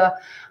Wälder.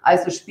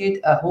 Also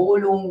spielt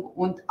Erholung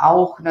und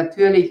auch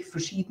natürlich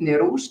verschiedene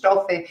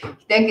Rohstoffe.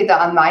 Ich denke da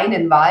an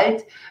meinen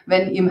Wald,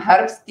 wenn im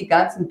Herbst die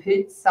ganzen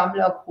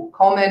Pilzsammler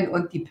kommen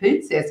und die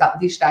Pilze,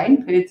 die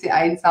Steinpilze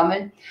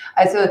einsammeln.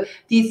 Also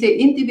diese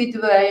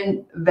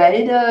individuellen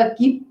Wälder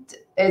gibt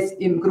es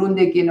im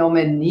Grunde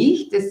genommen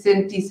nicht. Es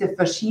sind diese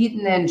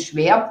verschiedenen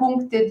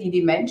Schwerpunkte, die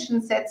die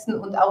Menschen setzen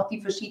und auch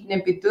die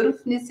verschiedenen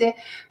Bedürfnisse,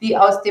 die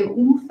aus dem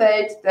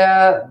Umfeld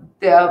der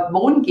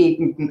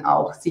Wohngegenden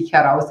auch sich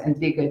heraus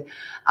entwickelt.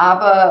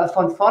 Aber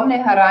von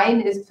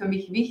vornherein ist für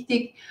mich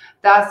wichtig,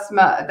 dass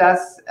wir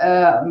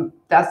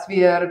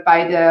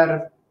bei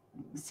der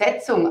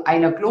Setzung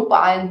einer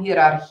globalen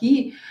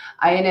Hierarchie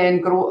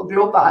einen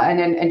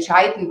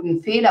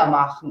entscheidenden Fehler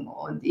machen.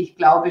 Und ich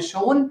glaube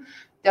schon,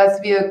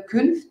 dass wir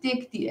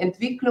künftig die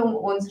Entwicklung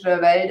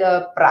unserer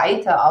Wälder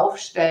breiter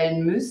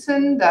aufstellen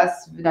müssen,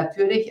 dass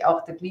natürlich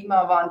auch der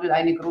Klimawandel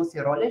eine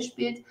große Rolle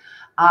spielt.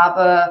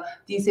 Aber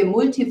diese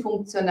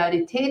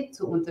Multifunktionalität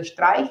zu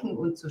unterstreichen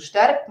und zu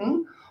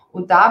stärken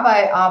und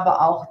dabei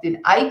aber auch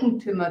den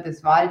Eigentümer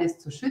des Waldes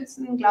zu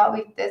schützen, glaube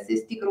ich, das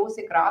ist die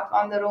große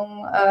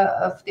Gratwanderung,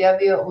 auf der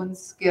wir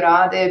uns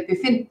gerade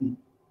befinden.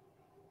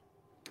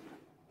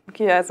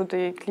 Okay, also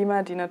die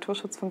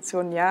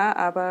Naturschutzfunktion ja,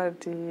 aber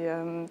die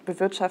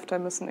Bewirtschafter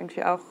müssen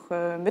irgendwie auch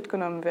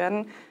mitgenommen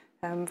werden.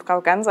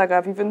 Frau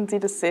Gansager, wie würden Sie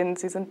das sehen?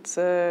 Sie sind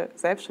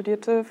selbst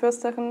studierte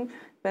Försterin,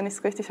 wenn ich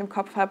es richtig im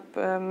Kopf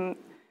habe.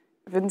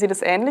 Würden Sie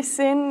das ähnlich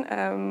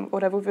sehen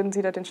oder wo würden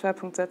Sie da den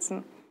Schwerpunkt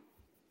setzen?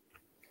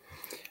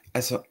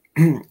 Also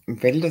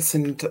Wälder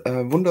sind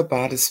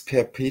wunderbares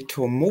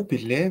Perpetuum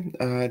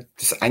mobile,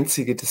 das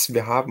einzige, das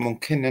wir haben und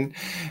kennen,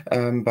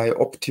 bei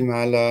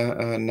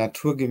optimaler,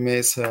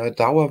 naturgemäßer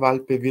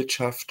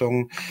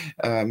Dauerwaldbewirtschaftung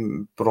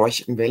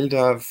bräuchten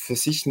Wälder für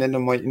sich nicht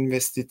einmal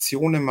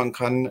Investitionen. Man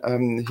kann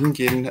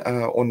hingehen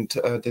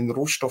und den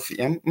Rohstoff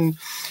ernten.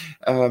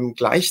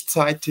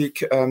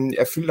 Gleichzeitig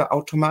erfüllt er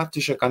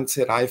automatisch eine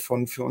ganze Reihe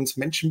von für uns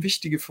Menschen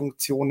wichtige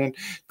Funktionen: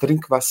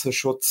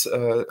 Trinkwasserschutz,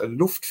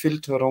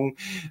 Luftfilterung.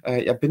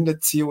 Er bindet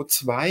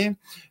CO2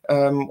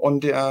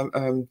 und er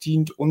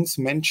dient uns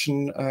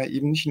Menschen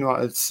eben nicht nur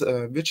als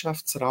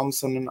Wirtschaftsraum,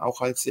 sondern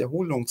auch als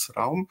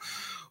Erholungsraum.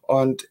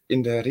 Und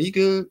in der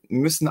Regel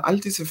müssen all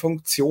diese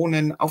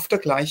Funktionen auf der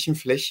gleichen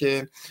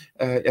Fläche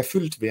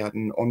erfüllt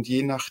werden. Und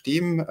je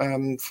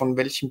nachdem, von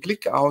welchem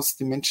Blick aus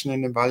die Menschen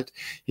in den Wald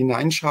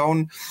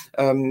hineinschauen,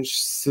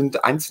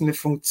 sind einzelne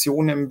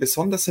Funktionen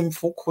besonders im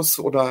Fokus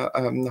oder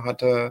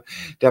hat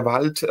der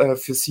Wald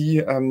für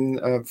sie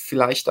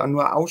vielleicht auch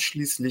nur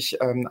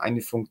ausschließlich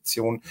eine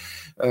Funktion.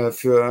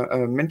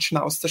 Für Menschen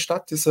aus der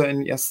Stadt ist er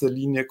in erster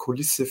Linie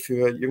Kulisse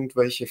für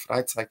irgendwelche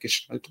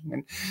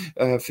Freizeitgestaltungen.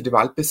 Für die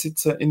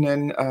WaldbesitzerInnen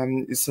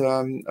ist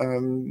er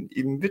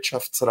eben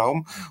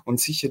Wirtschaftsraum und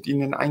sichert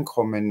ihnen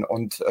Einkommen.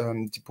 Und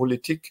die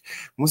Politik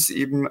muss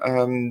eben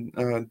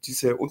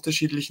diese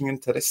unterschiedlichen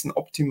Interessen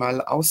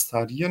optimal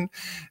austarieren,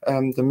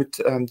 damit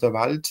der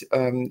Wald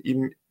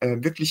eben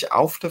wirklich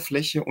auf der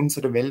Fläche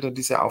unsere Wälder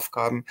diese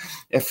Aufgaben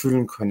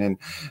erfüllen können.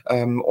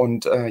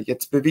 Und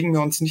jetzt bewegen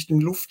wir uns nicht im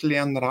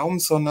luftleeren Raum,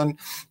 sondern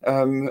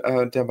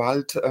der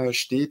Wald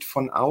steht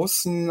von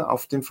außen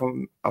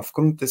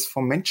aufgrund des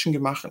vom Menschen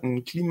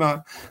gemachten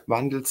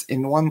Klimawandels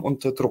enorm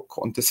unter Druck.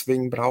 Und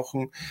deswegen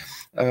brauchen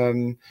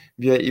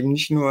wir eben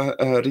nicht nur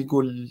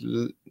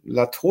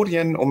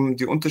Regulatorien, um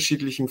die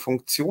unterschiedlichen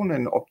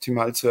Funktionen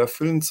optimal zu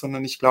erfüllen,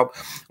 sondern ich glaube,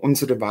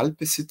 unsere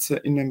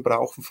WaldbesitzerInnen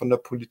brauchen von der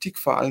Politik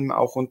vor allem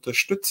auch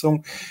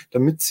Unterstützung,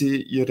 damit sie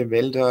ihre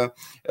Wälder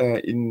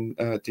in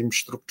dem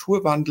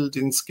Strukturwandel,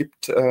 den es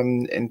gibt,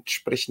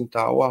 entsprechend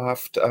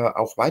dauerhaft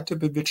auch weiter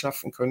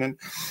bewirtschaften können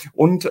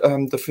und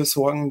dafür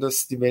sorgen,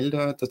 dass die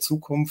Wälder der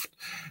Zukunft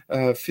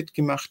fit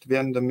gemacht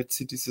werden, damit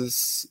sie diese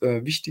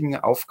wichtigen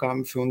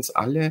Aufgaben für uns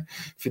alle,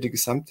 für die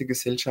gesamte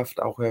Gesellschaft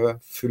auch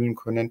erfüllen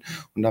können.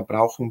 Und da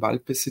brauchen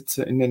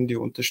WaldbesitzerInnen die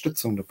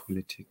Unterstützung der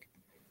Politik.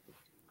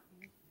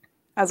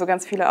 Also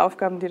ganz viele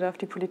Aufgaben, die da auf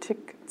die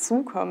Politik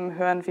zukommen,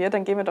 hören wir.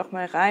 Dann gehen wir doch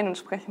mal rein und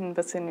sprechen ein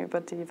bisschen über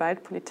die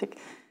Waldpolitik.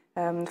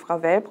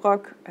 Frau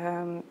Wellbrock,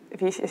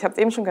 ich habe es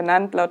eben schon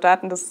genannt, laut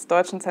Daten des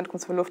Deutschen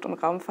Zentrums für Luft-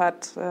 und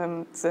Raumfahrt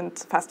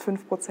sind fast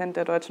 5%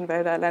 der deutschen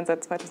Wälder allein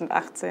seit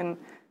 2018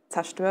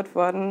 zerstört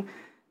worden.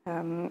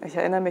 Ich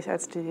erinnere mich,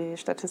 als die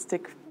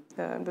Statistik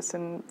ein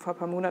bisschen vor ein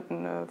paar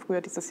Monaten, früher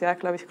dieses Jahr,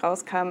 glaube ich,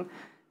 rauskam,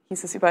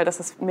 hieß es überall, das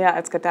ist mehr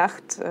als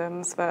gedacht.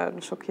 Es war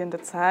eine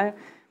schockierende Zahl.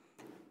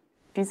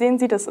 Wie sehen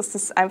Sie das? Ist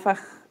es einfach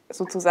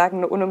sozusagen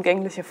eine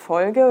unumgängliche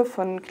Folge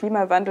von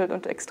Klimawandel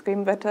und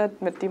Extremwetter,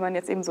 mit die man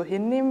jetzt eben so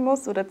hinnehmen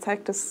muss? Oder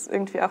zeigt es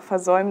irgendwie auch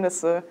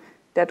Versäumnisse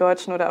der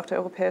deutschen oder auch der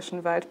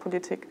europäischen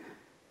Waldpolitik?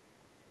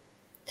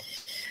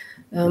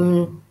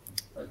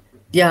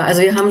 Ja,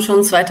 also wir haben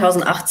schon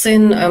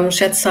 2018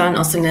 Schätzzahlen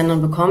aus den Ländern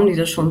bekommen, die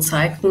das schon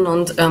zeigten.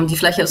 Und die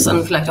Fläche ist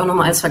dann vielleicht auch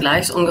nochmal als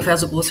Vergleich ungefähr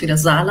so groß wie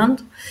das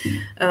Saarland.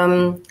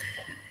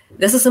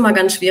 Das ist immer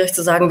ganz schwierig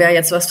zu sagen, wer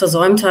jetzt was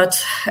versäumt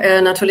hat.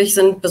 Natürlich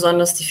sind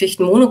besonders die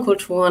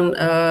Fichtenmonokulturen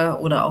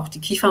oder auch die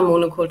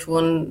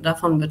Kiefernmonokulturen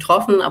davon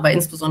betroffen, aber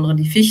insbesondere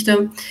die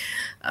Fichte,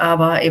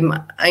 aber eben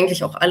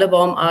eigentlich auch alle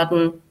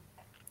Baumarten.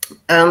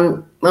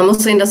 Man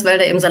muss sehen, dass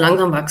Wälder eben sehr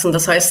langsam wachsen.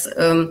 Das heißt,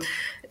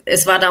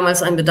 es war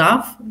damals ein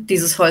Bedarf,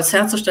 dieses Holz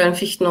herzustellen.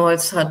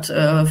 Fichtenholz hat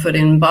für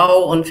den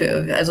Bau und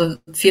für also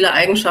viele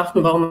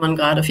Eigenschaften, warum man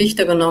gerade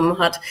Fichte genommen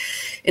hat.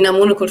 In der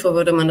Monokultur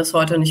würde man das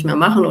heute nicht mehr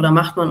machen oder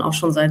macht man auch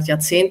schon seit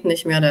Jahrzehnten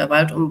nicht mehr. Der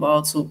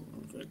Waldumbau zu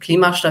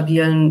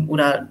klimastabilen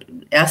oder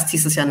erst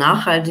hieß es ja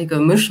nachhaltige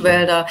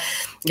Mischwälder.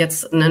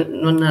 Jetzt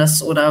nennt man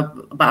das oder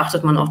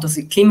beachtet man auch, dass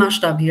sie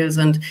klimastabil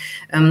sind,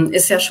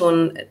 ist ja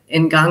schon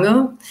in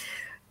Gange.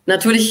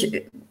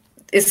 Natürlich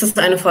ist es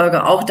eine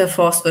Folge auch der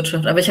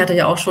Forstwirtschaft. Aber ich hatte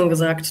ja auch schon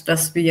gesagt,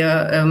 dass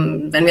wir,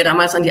 wenn wir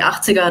damals an die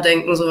 80er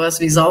denken, sowas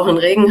wie sauren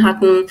Regen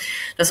hatten,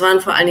 das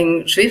waren vor allen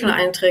Dingen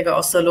Schwefeleinträge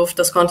aus der Luft.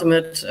 Das konnte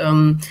mit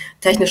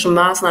technischen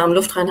Maßnahmen,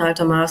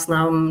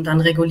 Luftreinhaltemaßnahmen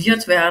dann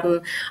reguliert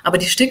werden. Aber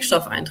die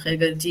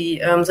Stickstoffeinträge, die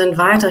sind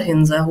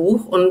weiterhin sehr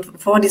hoch. Und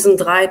vor diesen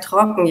 3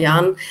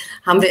 Trockenjahren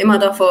haben wir immer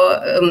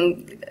davor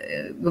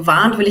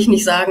gewarnt, will ich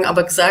nicht sagen,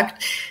 aber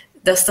gesagt,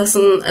 dass das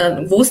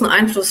einen großen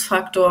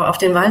Einflussfaktor auf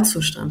den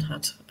Waldzustand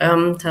hat,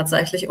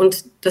 tatsächlich.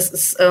 Und das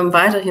ist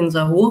weiterhin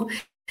sehr hoch.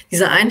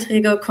 Diese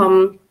Einträge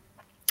kommen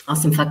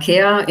aus dem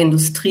Verkehr,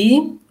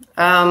 Industrie,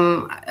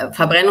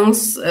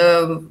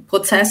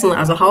 Verbrennungsprozessen,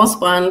 also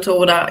Hausbrand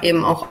oder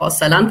eben auch aus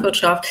der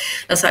Landwirtschaft.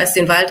 Das heißt,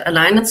 den Wald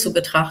alleine zu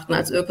betrachten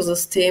als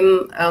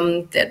Ökosystem,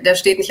 der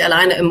steht nicht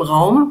alleine im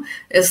Raum,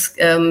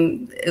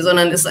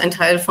 sondern ist ein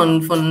Teil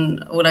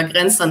von oder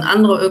grenzt an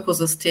andere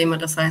Ökosysteme.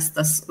 Das heißt,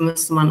 das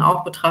müsste man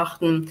auch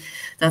betrachten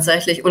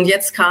tatsächlich. Und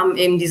jetzt kamen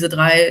eben diese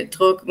 3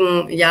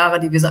 Trockenjahre,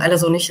 die wir alle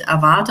so nicht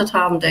erwartet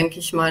haben, denke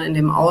ich mal, in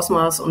dem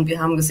Ausmaß. Und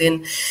wir haben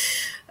gesehen,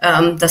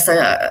 dass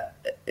der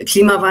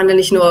Klimawandel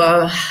nicht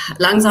nur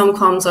langsam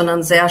kommt,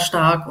 sondern sehr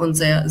stark und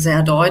sehr,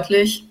 sehr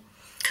deutlich.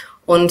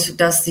 Und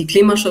dass die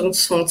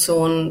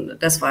Klimaschutzfunktion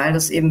des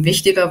Waldes eben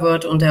wichtiger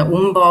wird und der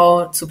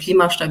Umbau zu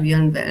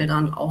klimastabilen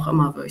Wäldern auch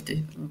immer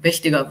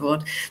wichtiger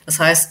wird. Das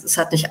heißt, es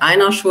hat nicht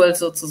einer Schuld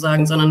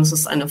sozusagen, sondern es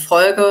ist eine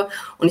Folge.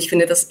 Und ich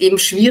finde das eben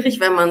schwierig,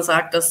 wenn man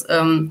sagt, dass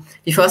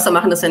die Förster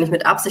machen das ja nicht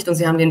mit Absicht und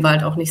sie haben den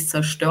Wald auch nicht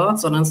zerstört,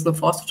 sondern es ist eine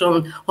Forstwirtschaft.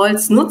 Und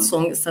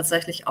Holznutzung ist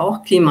tatsächlich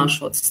auch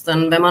Klimaschutz.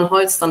 Denn wenn man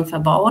Holz dann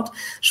verbaut,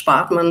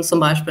 spart man zum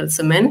Beispiel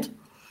Zement.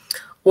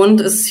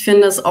 Und ich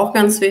finde es auch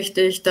ganz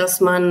wichtig,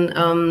 dass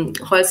man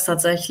Holz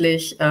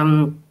tatsächlich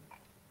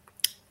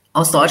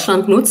aus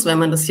Deutschland nutzt, wenn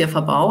man das hier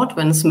verbaut,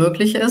 wenn es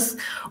möglich ist,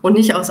 und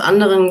nicht aus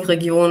anderen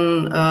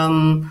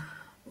Regionen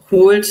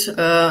holt,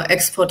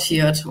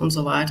 exportiert und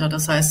so weiter.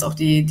 Das heißt, auch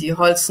die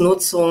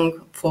Holznutzung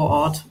vor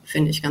Ort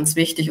finde ich ganz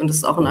wichtig und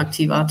ist auch ein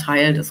aktiver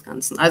Teil des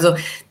Ganzen. Also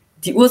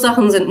die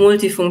Ursachen sind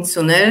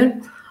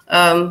multifunktionell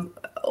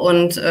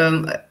und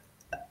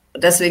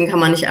deswegen kann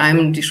man nicht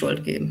einem die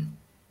Schuld geben.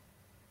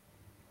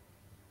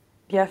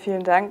 Ja,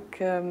 vielen Dank,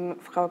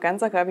 Frau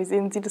Gansacker. Wie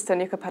sehen Sie das denn?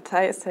 Ihre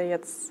Partei ist ja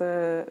jetzt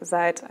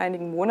seit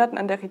einigen Monaten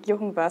an der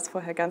Regierung, war es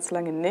vorher ganz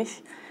lange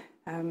nicht.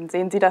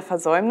 Sehen Sie da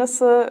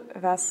Versäumnisse,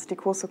 was die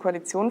Große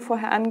Koalition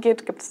vorher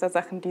angeht? Gibt es da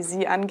Sachen, die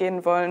Sie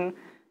angehen wollen,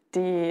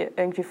 die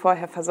irgendwie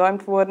vorher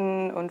versäumt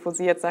wurden und wo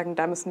Sie jetzt sagen,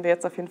 da müssen wir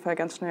jetzt auf jeden Fall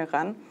ganz schnell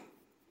ran?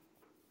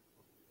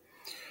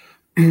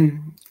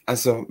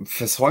 Also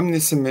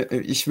Versäumnisse,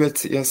 ich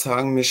würde eher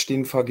sagen, wir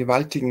stehen vor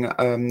gewaltigen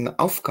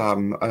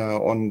Aufgaben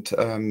und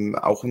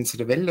auch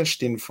unsere Wälder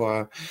stehen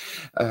vor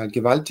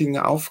gewaltigen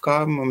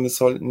Aufgaben und wir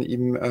sollten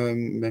eben,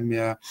 wenn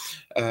wir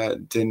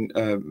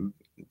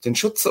den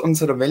Schutz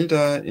unserer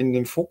Wälder in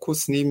den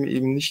Fokus nehmen,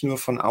 eben nicht nur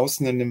von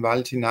außen in den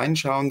Wald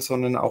hineinschauen,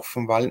 sondern auch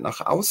vom Wald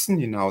nach außen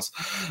hinaus.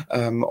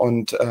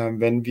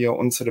 Wenn wir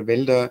unsere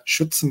Wälder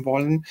schützen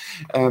wollen,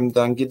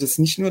 dann geht es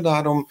nicht nur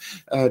darum,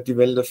 die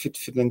Wälder fit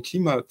für den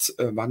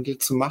Klimawandel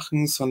zu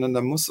machen, sondern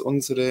da muss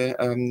unsere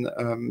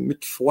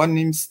mit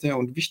vornehmste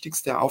und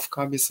wichtigste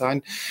Aufgabe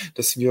sein,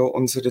 dass wir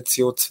unsere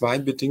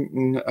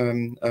CO2-bedingten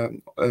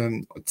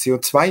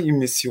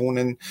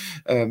CO2-Emissionen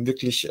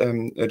wirklich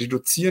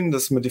reduzieren,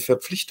 dass wir die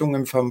Verpflichtungen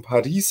von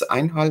Paris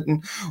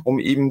einhalten, um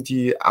eben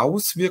die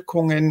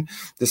Auswirkungen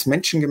des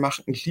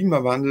menschengemachten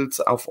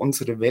Klimawandels auf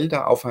unsere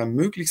Wälder auf ein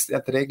möglichst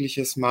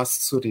erträgliches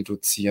Maß zu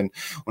reduzieren.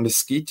 Und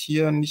es geht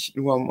hier nicht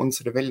nur um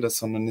unsere Wälder,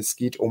 sondern es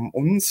geht um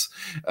uns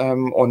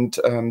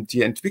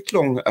die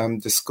Entwicklung,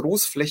 das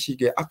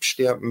großflächige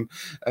Absterben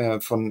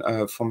von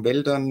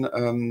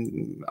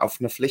Wäldern auf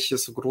einer Fläche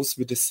so groß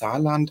wie das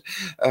Saarland.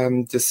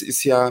 Das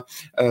ist ja,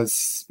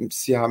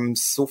 Sie haben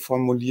es so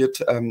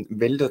formuliert,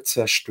 Wälder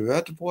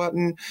zerstört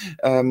worden.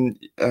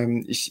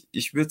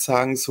 Ich würde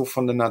sagen, so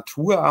von der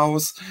Natur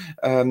aus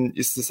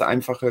ist es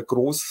einfach ein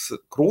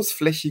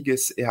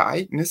großflächiges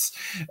Ereignis,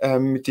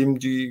 mit dem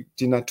die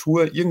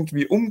Natur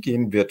irgendwie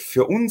umgehen wird.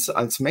 Für uns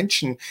als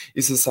Menschen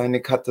ist es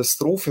eine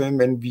Katastrophe,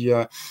 wenn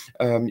wir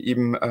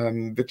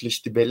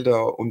wirklich die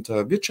Wälder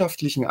unter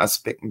wirtschaftlichen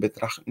Aspekten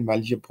betrachten, weil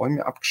hier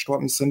Bäume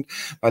abgestorben sind,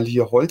 weil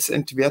hier Holz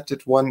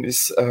entwertet worden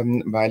ist,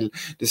 weil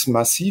das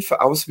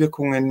massive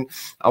Auswirkungen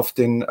auf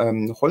den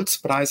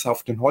Holzpreis,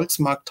 auf den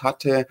Holzmarkt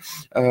hatte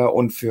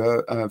und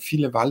für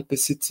viele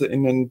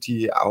WaldbesitzerInnen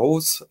die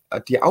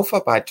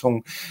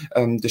Aufarbeitung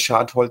des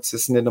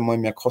Schadholzes nicht einmal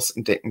mehr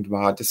kostendeckend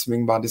war.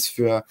 Deswegen war das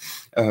für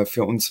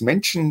uns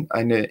Menschen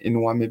eine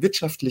enorme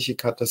wirtschaftliche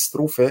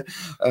Katastrophe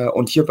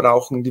und hier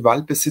brauchen die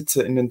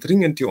WaldbesitzerInnen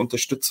dringend die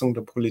Unterstützung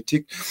der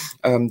Politik,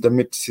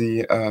 damit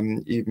sie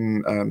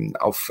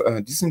auf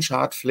diesen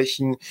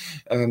Schadflächen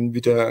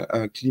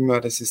wieder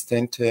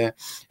klimaresistente,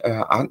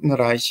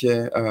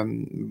 artenreiche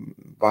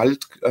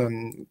Wald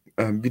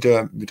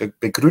wieder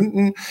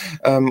begründen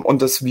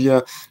und dass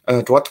wir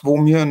dort,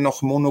 wo wir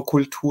noch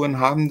Monokulturen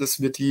haben,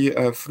 dass wir die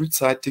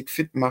frühzeitig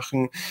fit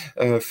machen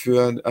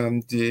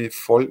für die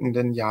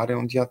folgenden Jahre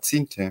und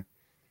Jahrzehnte.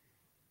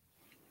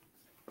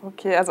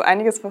 Okay, also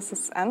einiges, was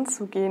es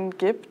anzugehen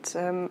gibt.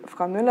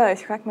 Frau Müller,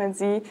 ich frage mal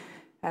Sie,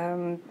 ich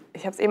habe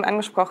es eben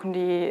angesprochen,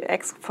 die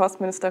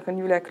Ex-Forstministerin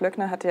Julia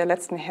Klöckner hatte ja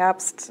letzten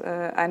Herbst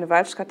eine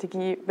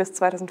Waldstrategie bis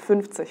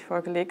 2050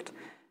 vorgelegt.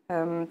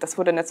 Das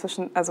wurde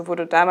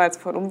wurde damals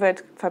von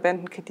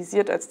Umweltverbänden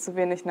kritisiert als zu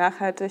wenig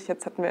nachhaltig.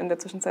 Jetzt hatten wir in der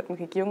Zwischenzeit einen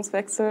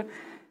Regierungswechsel.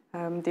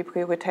 Die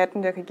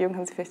Prioritäten der Regierung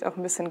haben sich vielleicht auch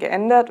ein bisschen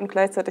geändert und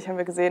gleichzeitig haben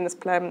wir gesehen, es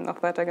bleiben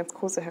auch weiter ganz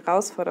große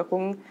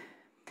Herausforderungen.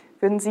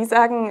 Würden Sie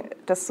sagen,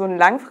 dass so ein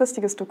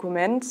langfristiges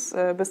Dokument,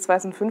 bis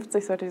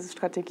 2050 sollte diese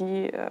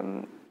Strategie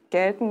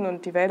gelten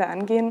und die Wälder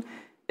angehen,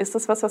 Ist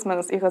das was man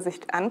aus Ihrer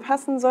Sicht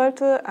anpassen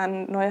sollte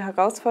an neue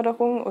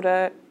Herausforderungen?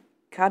 Oder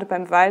gerade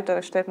beim Wald,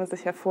 da stellt man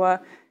sich ja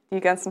vor, die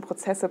ganzen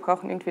Prozesse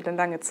brauchen irgendwie eine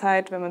lange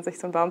Zeit, wenn man sich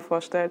so einen Baum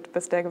vorstellt,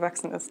 bis der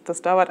gewachsen ist.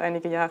 Das dauert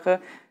einige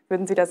Jahre.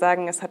 Würden Sie da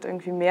sagen, es hat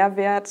irgendwie mehr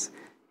Wert,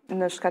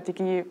 eine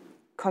Strategie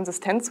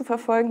konsistent zu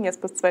verfolgen,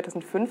 jetzt bis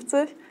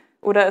 2050?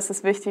 Oder ist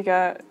es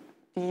wichtiger,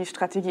 die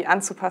Strategie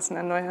anzupassen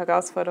an neue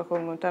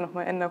Herausforderungen und da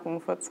nochmal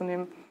Änderungen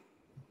vorzunehmen?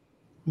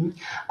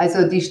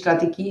 Also die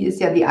Strategie ist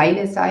ja die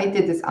eine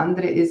Seite, das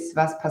andere ist,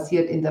 was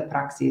passiert in der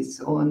Praxis.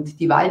 Und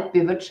die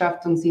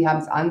Waldbewirtschaftung, Sie haben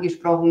es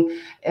angesprochen,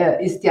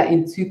 ist ja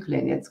in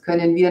Zyklen. Jetzt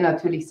können wir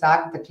natürlich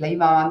sagen, der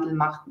Klimawandel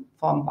macht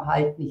vom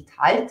Wald nicht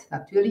Halt,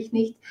 natürlich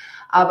nicht.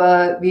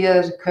 Aber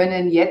wir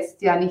können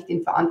jetzt ja nicht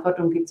in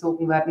Verantwortung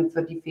gezogen werden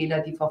für die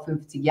Fehler, die vor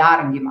 50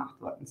 Jahren gemacht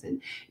worden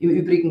sind. Im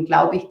Übrigen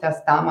glaube ich,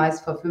 dass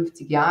damals vor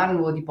 50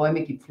 Jahren, wo die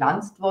Bäume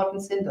gepflanzt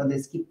worden sind, und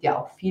es gibt ja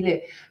auch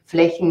viele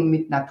Flächen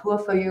mit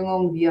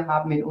Naturverjüngung. Wir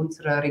haben in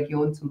unserer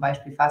Region zum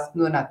Beispiel fast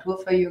nur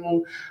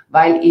Naturverjüngung,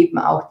 weil eben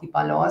auch die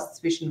Balance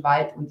zwischen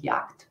Wald und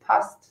Jagd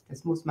passt.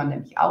 Das muss man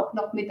nämlich auch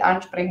noch mit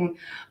ansprechen.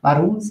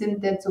 Warum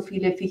sind denn so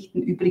viele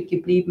Fichten übrig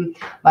geblieben?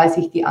 Weil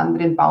sich die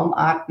anderen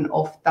Baumarten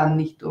oft dann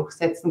nicht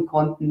durchsetzen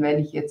konnten. Wenn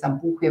ich jetzt an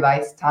Buche,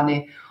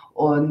 Weißtanne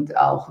und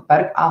auch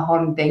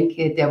Bergahorn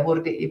denke, der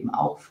wurde eben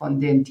auch von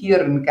den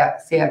Tieren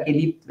sehr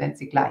geliebt, wenn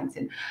sie klein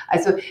sind.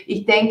 Also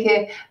ich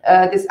denke,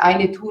 das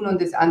eine tun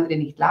und das andere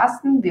nicht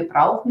lassen. Wir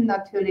brauchen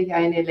natürlich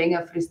eine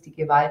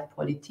längerfristige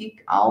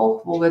Waldpolitik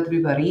auch, wo wir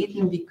darüber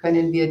reden, wie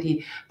können wir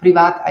die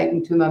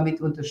Privateigentümer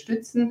mit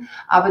unterstützen.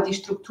 Aber die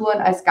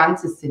Strukturen als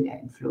Ganzes sind ja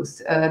im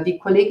Fluss. Die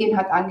Kollegin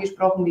hat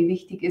angesprochen, wie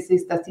wichtig es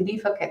ist, dass die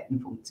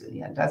Lieferketten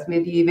funktionieren, dass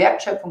wir die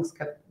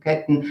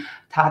Wertschöpfungsketten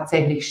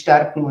tatsächlich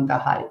stärken und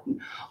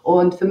erhalten.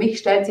 Und für mich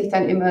stellt sich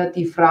dann immer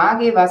die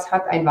Frage, was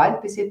hat ein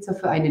Waldbesitzer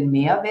für einen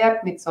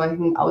Mehrwert mit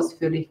solchen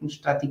ausführlichen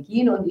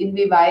Strategien und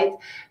inwieweit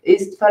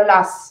ist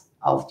Verlass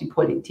auf die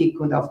Politik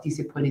und auf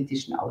diese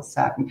politischen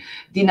Aussagen.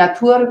 Die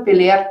Natur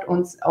belehrt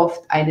uns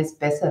oft eines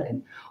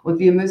Besseren. Und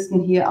wir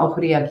müssen hier auch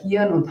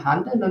reagieren und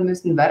handeln und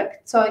müssen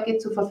Werkzeuge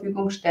zur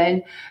Verfügung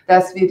stellen,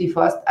 dass wir die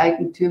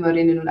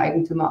Forsteigentümerinnen und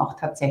Eigentümer auch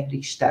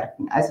tatsächlich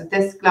stärken. Also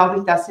das, glaube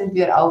ich, das sind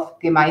wir auf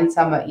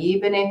gemeinsamer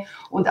Ebene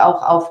und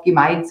auch auf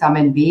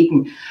gemeinsamen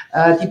Wegen.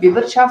 Die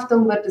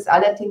Bewirtschaftung wird es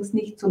allerdings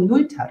nicht zum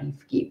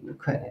Nulltarif geben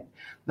können.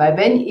 Weil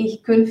wenn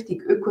ich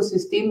künftig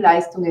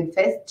Ökosystemleistungen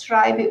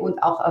festschreibe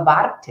und auch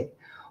erwarte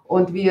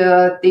und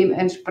wir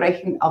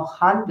dementsprechend auch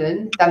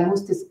handeln, dann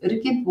muss das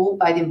irgendwo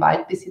bei dem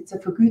Waldbesitzer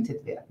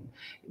vergütet werden.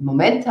 Im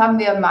Moment haben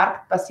wir ein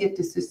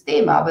marktbasiertes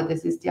System, aber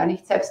das ist ja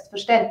nicht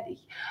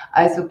selbstverständlich.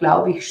 Also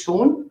glaube ich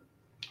schon,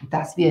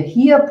 dass wir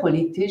hier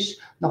politisch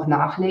noch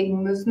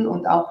nachlegen müssen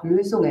und auch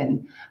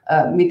Lösungen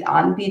mit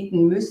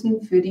anbieten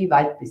müssen für die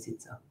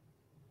Waldbesitzer.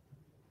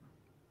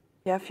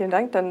 Ja, vielen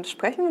Dank. Dann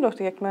sprechen wir doch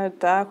direkt mal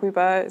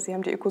darüber. Sie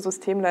haben die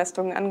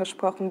Ökosystemleistungen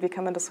angesprochen. Wie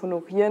kann man das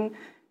honorieren?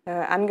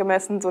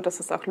 Angemessen, so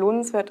dass es auch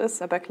lohnenswert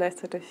ist, aber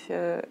gleichzeitig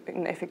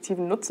einen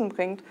effektiven Nutzen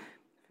bringt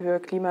für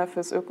Klima,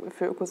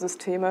 für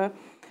Ökosysteme.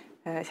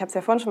 Ich habe es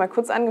ja vorhin schon mal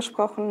kurz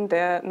angesprochen.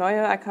 Der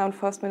neue Agrar- und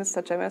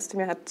Forstminister Cem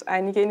Özdemir hat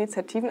einige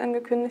Initiativen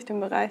angekündigt im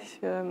Bereich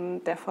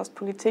der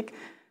Forstpolitik.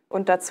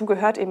 Und dazu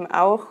gehört eben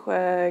auch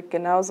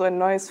genauso ein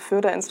neues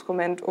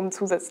Förderinstrument, um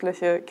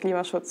zusätzliche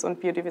Klimaschutz- und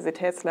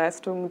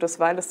Biodiversitätsleistungen des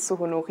Waldes zu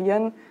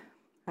honorieren.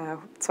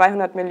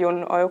 200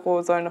 Millionen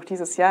Euro sollen noch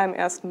dieses Jahr im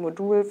ersten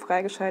Modul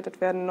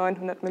freigeschaltet werden,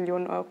 900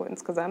 Millionen Euro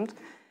insgesamt.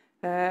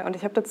 Und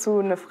ich habe dazu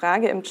eine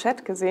Frage im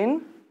Chat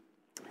gesehen.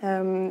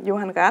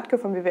 Johann Rathke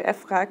vom WWF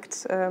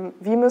fragt,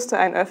 wie müsste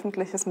ein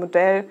öffentliches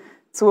Modell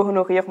zur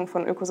Honorierung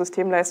von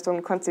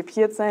Ökosystemleistungen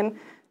konzipiert sein,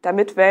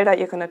 damit Wälder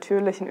ihre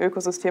natürlichen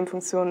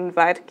Ökosystemfunktionen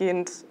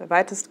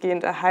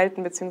weitestgehend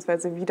erhalten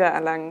bzw.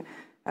 wiedererlangen.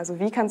 Also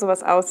wie kann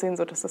sowas aussehen,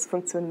 sodass das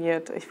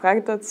funktioniert? Ich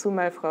frage dazu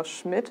mal Frau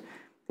Schmidt.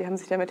 Sie haben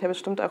sich damit ja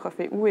bestimmt auch auf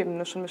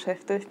EU-Ebene schon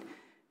beschäftigt.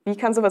 Wie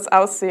kann sowas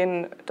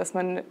aussehen, dass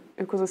man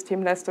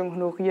Ökosystemleistungen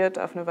honoriert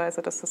auf eine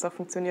Weise, dass das auch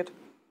funktioniert?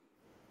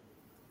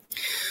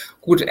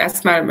 Gut,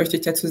 erstmal möchte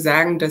ich dazu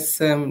sagen, dass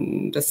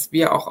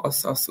wir auch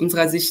aus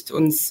unserer Sicht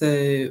uns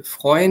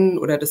freuen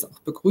oder das auch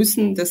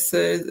begrüßen, dass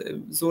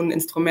so ein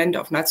Instrument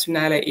auf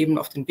nationaler Ebene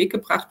auf den Weg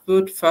gebracht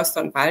wird.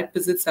 Förster und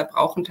Waldbesitzer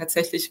brauchen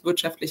tatsächlich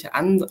wirtschaftliche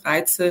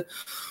Anreize,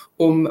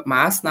 um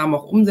Maßnahmen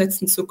auch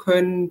umsetzen zu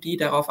können, die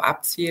darauf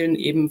abzielen,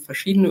 eben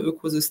verschiedene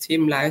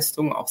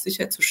Ökosystemleistungen auch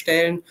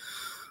sicherzustellen.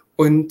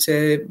 Und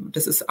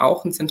das ist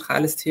auch ein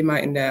zentrales Thema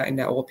in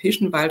der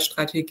europäischen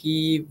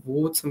Waldstrategie,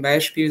 wo zum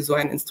Beispiel so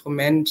ein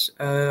Instrument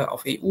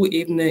auf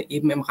EU-Ebene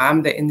eben im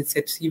Rahmen der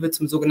Initiative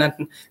zum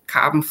sogenannten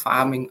Carbon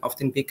Farming auf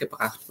den Weg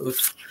gebracht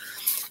wird.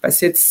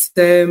 Was jetzt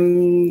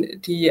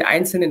die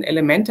einzelnen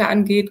Elemente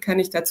angeht, kann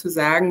ich dazu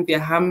sagen,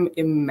 wir haben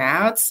im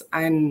März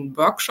einen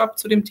Workshop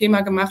zu dem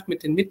Thema gemacht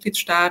mit den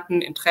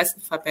Mitgliedstaaten,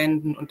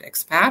 Interessenverbänden und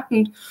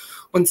Experten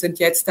und sind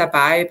jetzt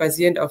dabei,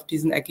 basierend auf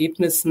diesen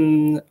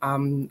Ergebnissen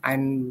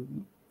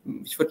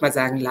ich würde mal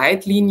sagen,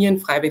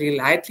 freiwillige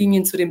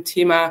Leitlinien zu dem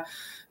Thema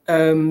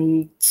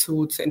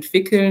zu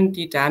entwickeln,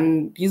 die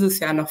dann dieses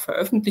Jahr noch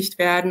veröffentlicht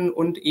werden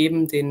und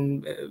eben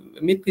den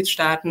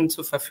Mitgliedstaaten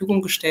zur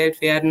Verfügung gestellt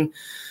werden,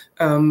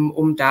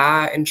 um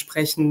da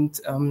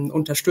entsprechend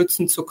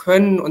unterstützen zu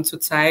können und zu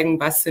zeigen,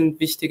 was sind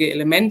wichtige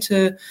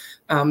Elemente,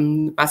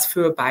 was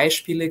für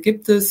Beispiele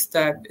gibt es.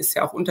 Da ist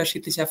ja auch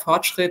unterschiedlicher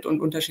Fortschritt und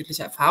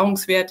unterschiedliche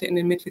Erfahrungswerte in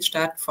den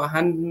Mitgliedstaaten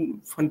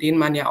vorhanden, von denen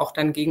man ja auch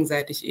dann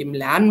gegenseitig eben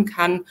lernen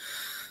kann.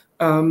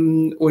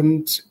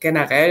 Und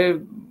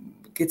generell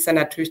geht es dann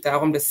natürlich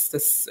darum,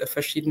 dass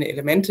verschiedene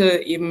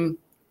Elemente eben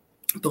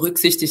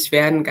berücksichtigt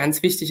werden.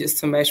 Ganz wichtig ist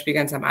zum Beispiel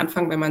ganz am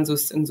Anfang, wenn man so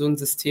in so ein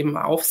System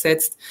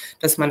aufsetzt,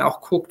 dass man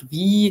auch guckt,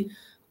 wie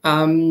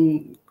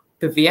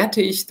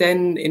bewerte ich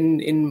denn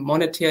in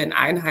monetären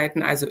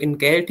Einheiten, also in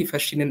Geld, die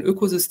verschiedenen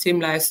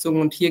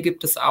Ökosystemleistungen. Und hier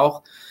gibt es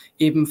auch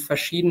eben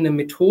verschiedene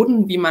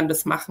Methoden, wie man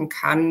das machen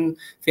kann.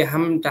 Wir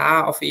haben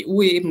da auf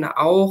EU-Ebene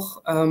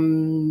auch,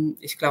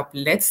 ich glaube,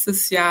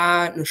 letztes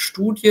Jahr eine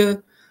Studie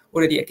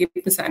oder die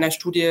Ergebnisse einer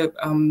Studie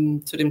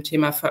zu dem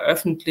Thema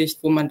veröffentlicht,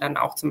 wo man dann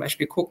auch zum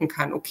Beispiel gucken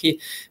kann, okay,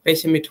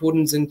 welche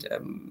Methoden sind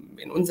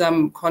in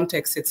unserem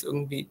Kontext jetzt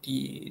irgendwie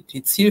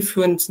die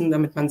zielführendsten,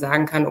 damit man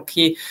sagen kann,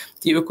 okay,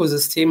 die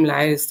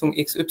Ökosystemleistung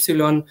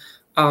XY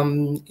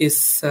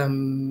ist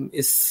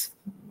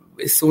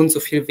so und so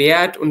viel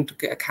wert und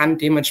kann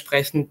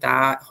dementsprechend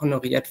da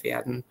honoriert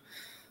werden.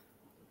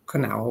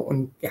 Genau,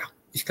 und ja,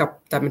 ich glaube,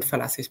 damit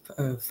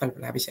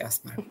bleibe ich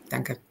erstmal.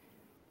 Danke.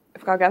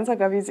 Frau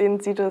Gansager, wie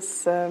sehen Sie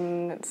das?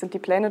 Sind die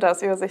Pläne da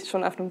aus Ihrer Sicht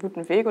schon auf einem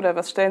guten Weg oder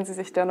was stellen Sie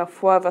sich da noch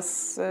vor?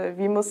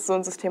 Wie muss so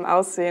ein System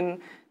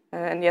aussehen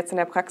jetzt in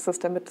der Praxis,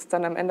 damit es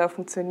dann am Ende auch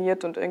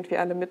funktioniert und irgendwie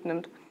alle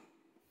mitnimmt?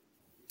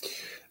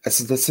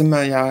 Also da sind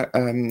wir ja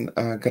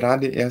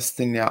gerade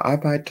erst in der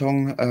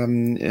Erarbeitung.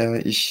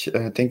 Ich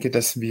denke,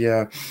 dass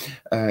wir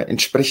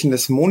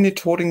entsprechendes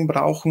Monitoring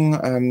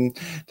brauchen,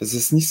 dass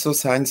es nicht so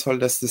sein soll,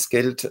 dass das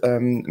Geld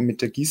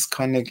mit der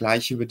Gießkanne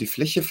gleich über die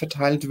Fläche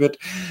verteilt wird,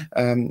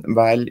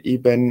 weil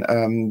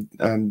eben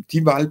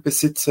die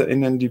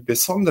WaldbesitzerInnen, die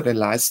besondere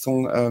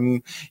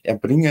Leistung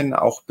erbringen,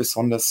 auch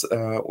besonders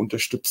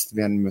unterstützt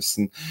werden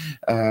müssen.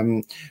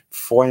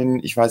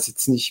 Vorhin, ich weiß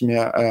jetzt nicht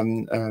mehr,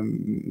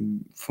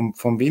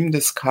 von wem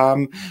das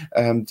kam,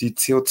 die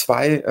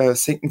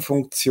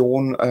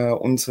CO2-Senkenfunktion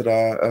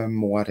unserer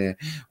Moore.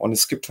 Und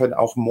es gibt halt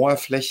auch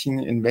Moorflächen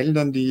in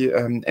Wäldern, die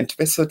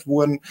entwässert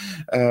wurden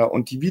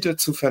und die wieder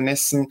zu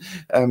vernässen.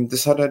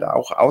 Das hat halt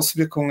auch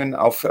Auswirkungen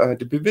auf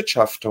die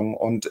Bewirtschaftung.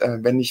 Und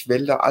wenn ich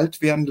Wälder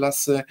alt werden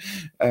lasse,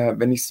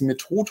 wenn ich sie mit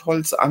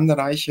Totholz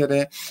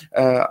anreichere,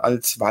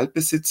 als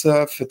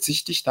Waldbesitzer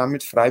verzichte ich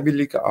damit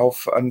freiwillig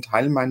auf einen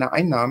Teil meiner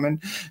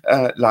Einnahmen,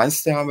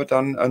 leiste aber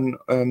dann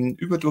einen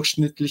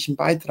überdurchschnittlichen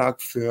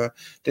Beitrag für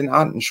den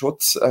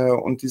Artenschutz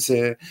und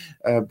diese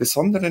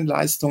besonderen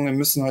Leistungen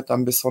müssen halt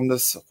dann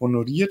besonders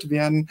honoriert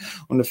werden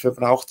und dafür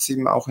braucht es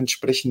eben auch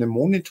entsprechende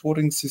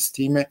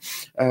Monitoring-Systeme,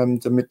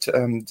 damit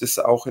das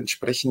auch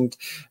entsprechend,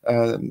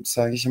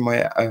 sage ich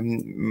mal,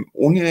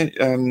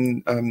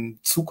 ohne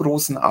zu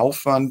großen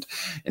Aufwand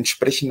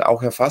entsprechend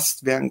auch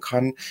erfasst werden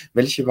kann,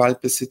 welche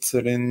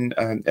Waldbesitzerinnen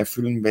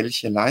erfüllen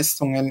welche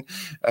Leistungen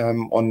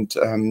und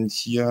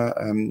hier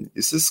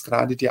ist es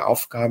gerade die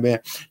Aufgabe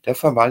der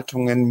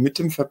Verwaltungen mit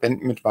den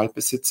Verbänden, mit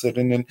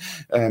Waldbesitzerinnen,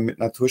 mit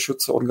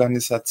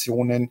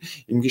Naturschutzorganisationen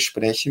im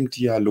Gespräch, im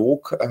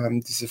Dialog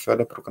diese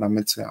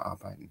Förderprogramme zu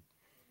erarbeiten.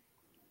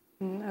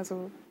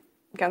 Also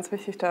ganz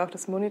wichtig, da auch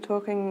das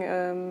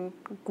Monitoring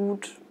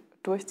gut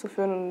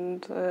durchzuführen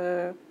und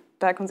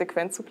da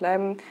konsequent zu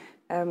bleiben.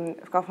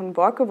 Frau von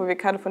Borke, wo wir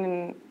gerade von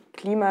den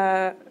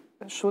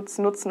Klimaschutz,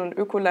 Nutzen und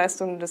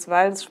Ökoleistungen des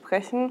Waldes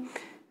sprechen,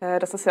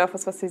 das ist ja auch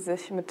was Sie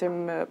sich mit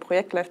dem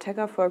Projekt Life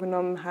Terra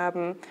vorgenommen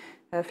haben.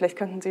 Vielleicht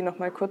könnten Sie noch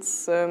mal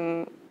kurz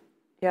in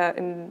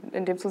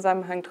dem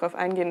Zusammenhang darauf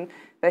eingehen,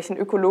 welchen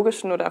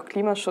ökologischen oder auch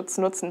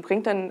Klimaschutznutzen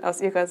bringt denn aus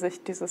Ihrer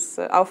Sicht dieses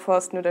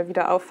Aufforsten oder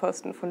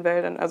Wiederaufforsten von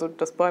Wäldern, also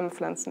das Bäume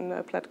pflanzen,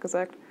 platt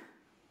gesagt?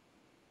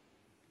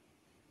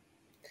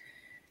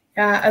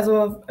 Ja,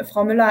 also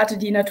Frau Müller hatte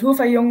die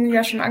Naturverjüngung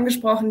ja schon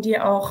angesprochen, die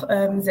auch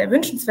sehr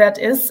wünschenswert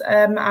ist,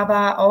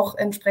 aber auch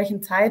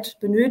entsprechend Zeit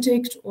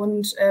benötigt.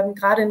 Und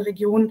gerade in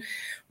Regionen,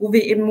 wo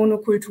wir eben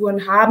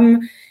Monokulturen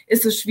haben,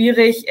 ist es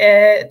schwierig,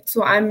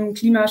 zu einem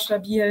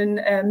klimastabilen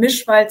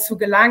Mischwald zu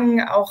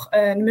gelangen, auch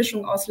eine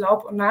Mischung aus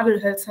Laub- und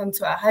Nadelhölzern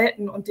zu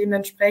erhalten. Und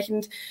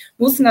dementsprechend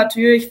muss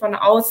natürlich von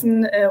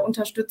außen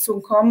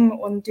Unterstützung kommen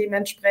und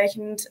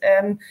dementsprechend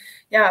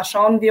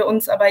schauen wir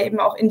uns aber eben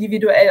auch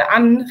individuell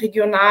an,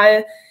 regional,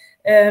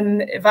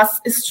 was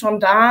ist schon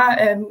da,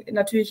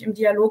 natürlich im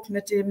Dialog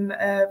mit dem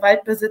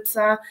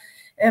Waldbesitzer,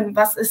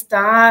 was ist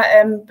da,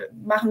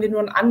 machen wir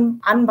nur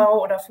einen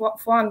Anbau oder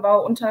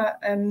Voranbau,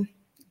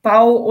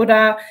 Unterbau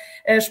oder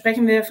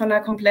sprechen wir von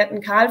einer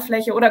kompletten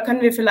Kahlfläche oder können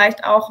wir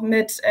vielleicht auch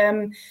mit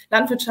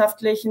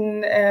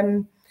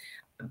landwirtschaftlichen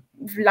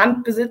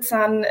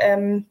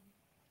Landbesitzern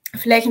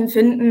Flächen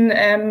finden,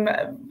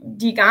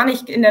 die gar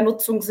nicht in der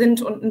Nutzung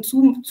sind und einen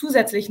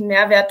zusätzlichen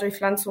Mehrwert durch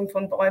Pflanzung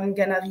von Bäumen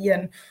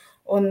generieren.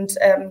 Und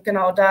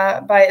genau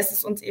dabei ist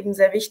es uns eben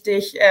sehr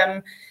wichtig,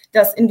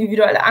 das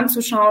individuell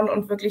anzuschauen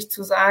und wirklich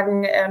zu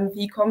sagen,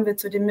 wie kommen wir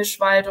zu dem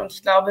Mischwald. Und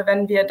ich glaube,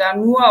 wenn wir da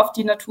nur auf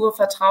die Natur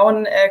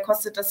vertrauen,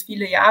 kostet das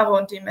viele Jahre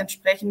und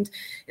dementsprechend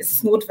ist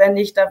es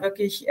notwendig, da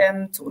wirklich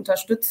zu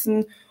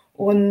unterstützen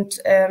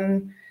und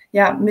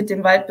mit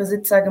dem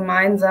Waldbesitzer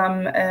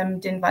gemeinsam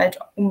den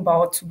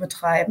Waldumbau zu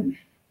betreiben.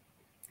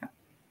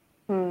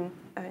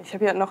 Ich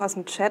habe ja noch aus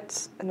dem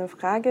Chat eine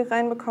Frage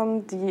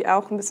reinbekommen, die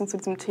auch ein bisschen zu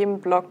diesem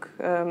Themenblock,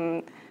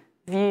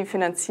 wie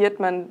finanziert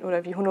man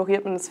oder wie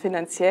honoriert man es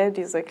finanziell,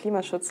 diese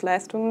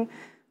Klimaschutzleistungen.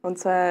 Und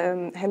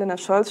zwar Helena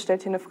Scholz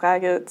stellt hier eine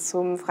Frage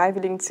zum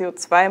freiwilligen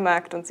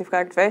CO2-Markt und sie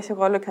fragt, welche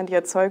Rolle kann die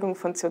Erzeugung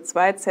von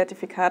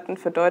CO2-Zertifikaten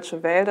für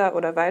deutsche Wälder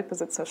oder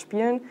Waldbesitzer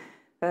spielen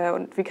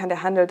und wie kann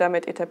der Handel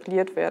damit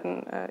etabliert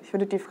werden? Ich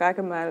würde die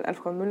Frage mal an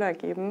Frau Müller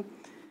geben.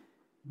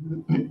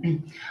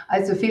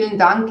 Also vielen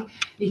Dank.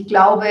 Ich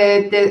glaube,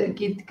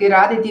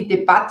 gerade die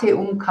Debatte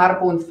um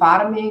Carbon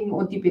Farming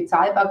und die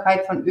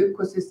Bezahlbarkeit von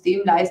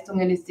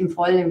Ökosystemleistungen ist im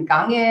vollen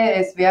Gange.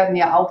 Es werden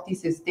ja auch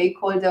diese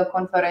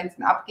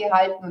Stakeholder-Konferenzen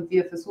abgehalten und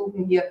wir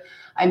versuchen hier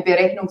ein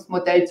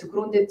Berechnungsmodell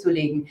zugrunde zu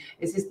legen.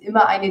 Es ist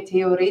immer ein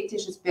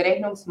theoretisches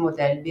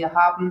Berechnungsmodell. Wir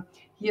haben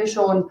hier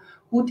schon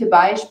gute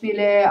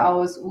Beispiele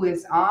aus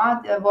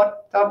USA,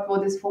 dort wo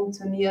das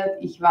funktioniert.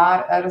 Ich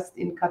war erst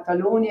in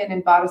Katalonien,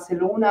 in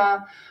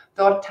Barcelona.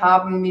 Dort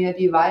haben mir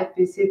die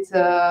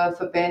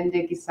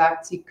Waldbesitzerverbände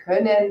gesagt, sie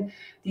können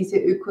diese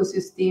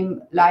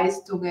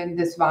Ökosystemleistungen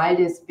des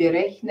Waldes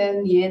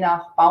berechnen, je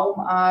nach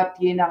Baumart,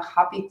 je nach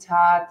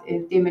Habitat,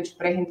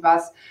 dementsprechend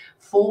was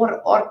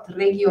vor Ort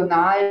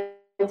regional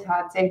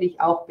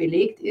tatsächlich auch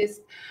belegt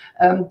ist.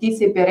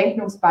 Diese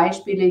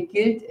Berechnungsbeispiele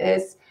gilt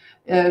es,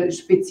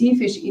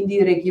 spezifisch in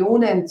die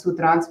Regionen zu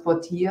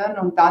transportieren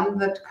und dann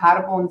wird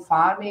Carbon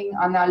Farming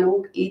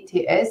analog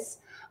ETS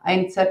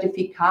ein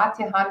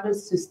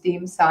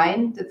Zertifikatehandelssystem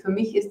sein. Für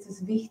mich ist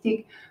es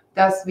wichtig,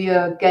 dass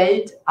wir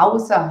Geld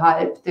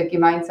außerhalb der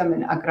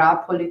gemeinsamen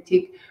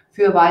Agrarpolitik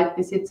für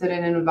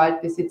Waldbesitzerinnen und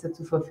Waldbesitzer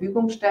zur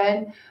Verfügung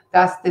stellen,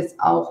 dass das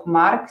auch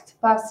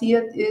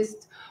marktbasiert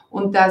ist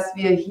und dass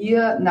wir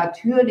hier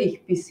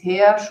natürlich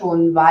bisher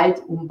schon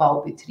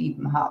Waldumbau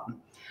betrieben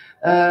haben.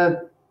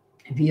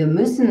 Wir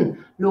müssen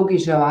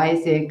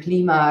logischerweise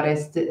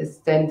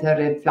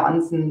klimaresistentere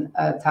Pflanzen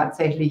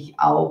tatsächlich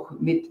auch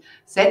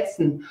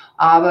mitsetzen.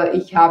 Aber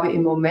ich habe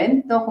im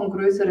Moment noch ein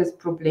größeres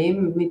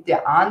Problem mit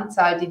der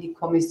Anzahl, die die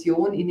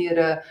Kommission in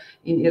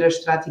ihrer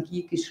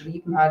Strategie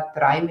geschrieben hat,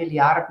 3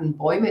 Milliarden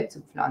Bäume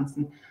zu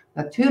pflanzen.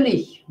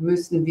 Natürlich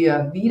müssen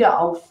wir wieder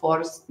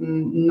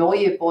aufforsten,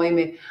 neue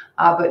Bäume,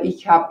 aber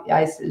ich habe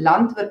als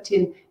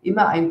Landwirtin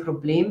immer ein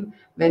Problem,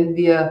 wenn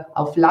wir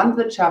auf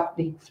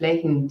landwirtschaftlichen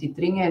Flächen, die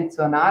dringend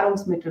zur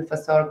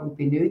Nahrungsmittelversorgung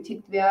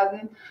benötigt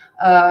werden,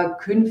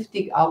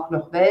 künftig auch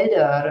noch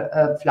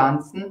Wälder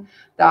pflanzen.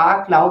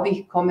 Da, glaube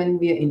ich, kommen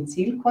wir in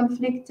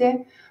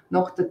Zielkonflikte.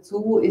 Noch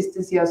dazu ist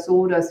es ja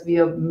so, dass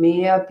wir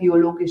mehr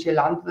biologische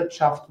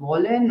Landwirtschaft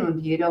wollen und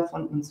jeder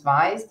von uns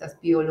weiß, dass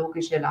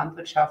biologische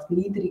Landwirtschaft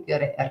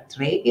niedrigere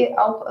Erträge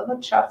auch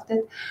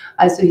erwirtschaftet.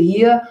 Also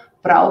hier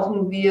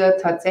brauchen wir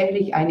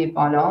tatsächlich eine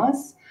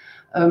Balance.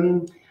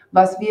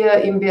 Was wir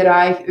im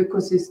Bereich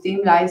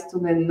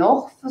Ökosystemleistungen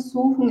noch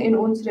versuchen in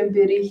unserem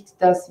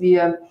Bericht, dass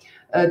wir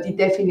die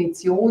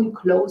Definition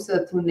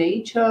Closer to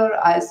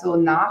Nature, also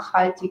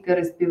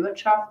nachhaltigeres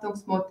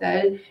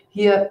Bewirtschaftungsmodell,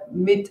 hier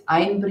mit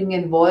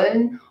einbringen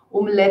wollen,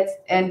 um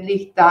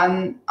letztendlich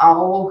dann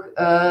auch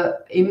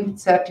im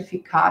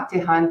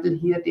Zertifikatehandel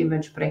hier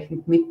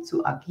dementsprechend mit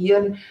zu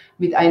agieren,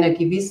 mit einer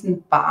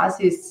gewissen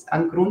Basis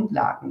an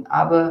Grundlagen.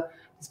 Aber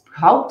das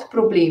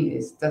Hauptproblem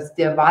ist, dass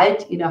der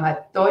Wald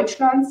innerhalb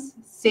Deutschlands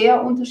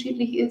sehr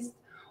unterschiedlich ist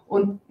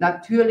und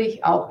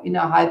natürlich auch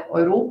innerhalb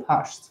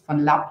Europas, von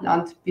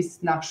Lappland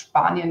bis nach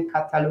Spanien,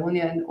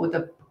 Katalonien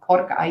oder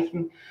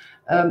Korkeichen,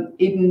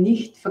 eben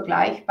nicht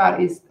vergleichbar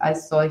ist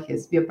als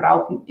solches. Wir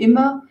brauchen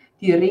immer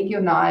die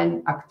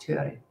regionalen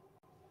Akteure.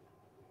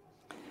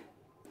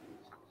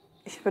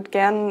 Ich würde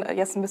gerne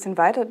jetzt ein bisschen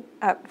weiter,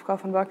 Frau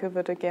von Borke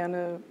würde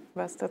gerne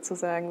was dazu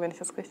sagen, wenn ich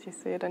das richtig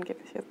sehe, dann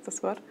gebe ich jetzt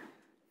das Wort.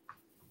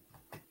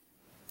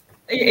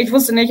 Ich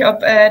wusste nicht, ob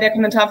der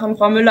Kommentar von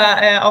Frau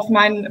Müller auf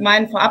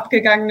mein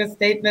vorabgegangenes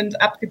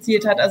Statement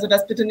abgezielt hat. Also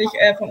das bitte nicht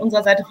von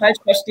unserer Seite falsch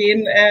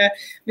verstehen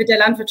mit der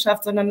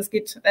Landwirtschaft, sondern es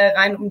geht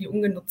rein um die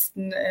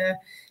ungenutzten,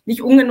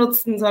 nicht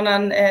ungenutzten,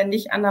 sondern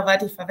nicht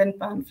anderweitig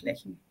verwendbaren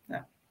Flächen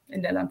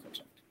in der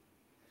Landwirtschaft.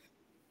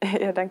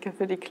 Ja, danke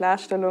für die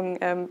Klarstellung.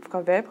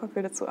 Frau Wellbrock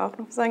will dazu auch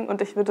noch sagen.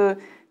 Und ich würde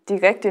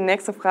direkt die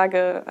nächste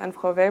Frage an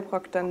Frau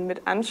Wellbrock dann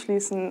mit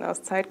anschließen,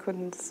 aus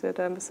Zeitgründen, dass wir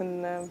da ein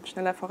bisschen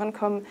schneller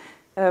vorankommen.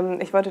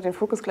 Ich wollte den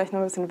Fokus gleich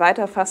noch ein bisschen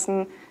weiter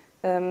fassen.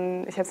 Ich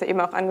habe es ja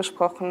eben auch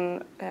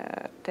angesprochen,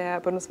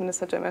 der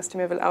Bundesminister Cem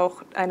Özdemir will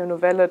auch eine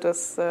Novelle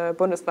des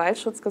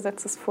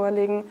Bundeswaldschutzgesetzes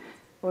vorlegen.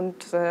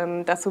 Und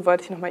dazu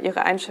wollte ich nochmal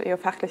Ihre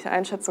fachliche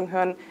Einschätzung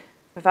hören.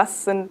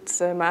 Was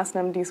sind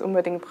Maßnahmen, die es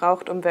unbedingt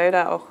braucht, um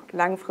Wälder auch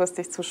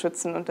langfristig zu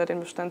schützen und da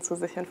den Bestand zu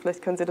sichern?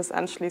 Vielleicht können Sie das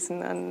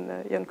anschließen an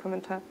Ihren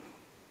Kommentar.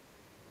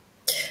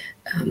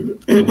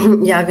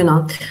 Ja,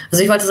 genau.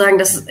 Also ich wollte sagen,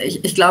 dass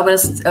ich glaube,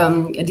 dass die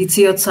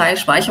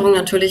CO2-Speicherung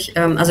natürlich,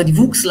 also die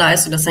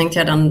Wuchsleistung, das hängt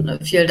ja dann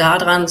viel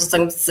daran,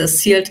 sozusagen, das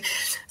zielt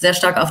sehr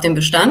stark auf den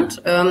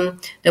Bestand.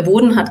 Der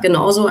Boden hat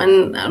genauso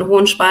einen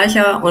hohen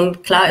Speicher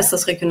und klar ist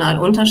das regional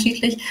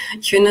unterschiedlich.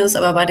 Ich finde es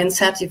aber bei den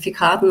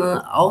Zertifikaten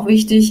auch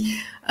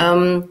wichtig,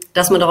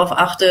 dass man darauf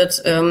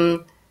achtet,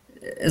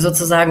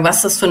 sozusagen,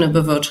 was das für eine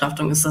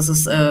Bewirtschaftung ist. Das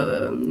ist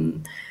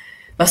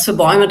was für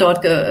Bäume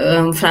dort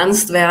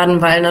gepflanzt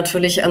werden, weil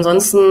natürlich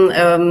ansonsten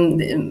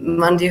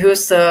man die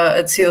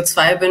höchste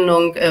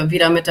CO2-Bindung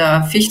wieder mit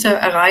der Fichte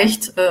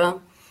erreicht,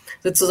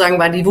 sozusagen,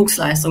 weil die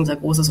Wuchsleistung sehr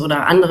groß ist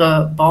oder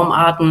andere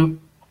Baumarten,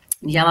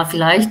 die aber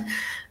vielleicht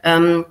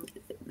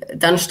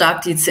dann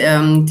stark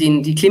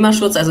die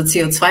Klimaschutz, also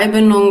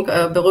CO2-Bindung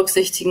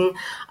berücksichtigen,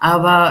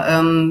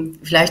 aber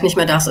vielleicht nicht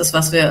mehr das ist,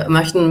 was wir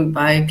möchten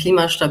bei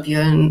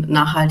klimastabilen,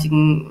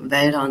 nachhaltigen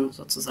Wäldern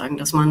sozusagen,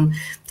 dass man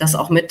das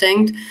auch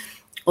mitdenkt.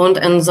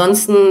 Und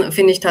ansonsten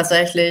finde ich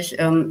tatsächlich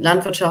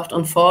Landwirtschaft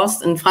und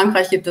Forst. In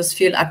Frankreich gibt es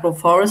viel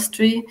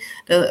Agroforestry.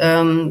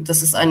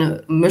 Das ist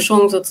eine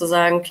Mischung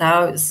sozusagen.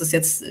 Klar ist es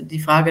jetzt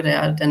die Frage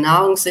der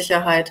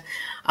Nahrungssicherheit,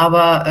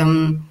 aber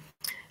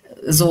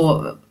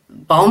so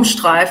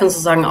Baumstreifen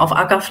sozusagen auf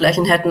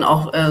Ackerflächen hätten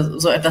auch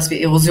so etwas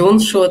wie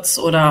Erosionsschutz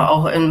oder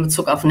auch in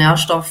Bezug auf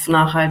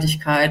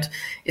Nährstoffnachhaltigkeit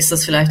ist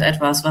das vielleicht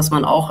etwas, was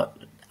man auch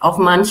auf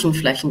manchen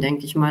Flächen,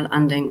 denke ich mal,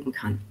 andenken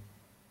kann.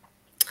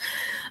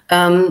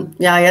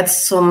 Ja,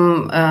 jetzt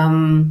zum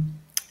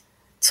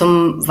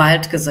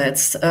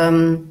Waldgesetz.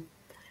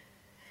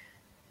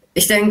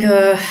 Ich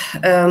denke,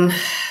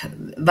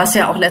 was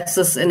ja auch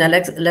in der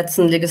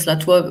letzten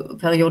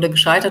Legislaturperiode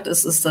gescheitert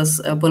ist, ist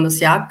das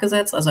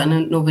Bundesjagdgesetz, also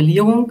eine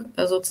Novellierung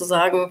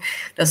sozusagen.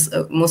 Das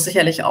muss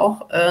sicherlich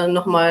auch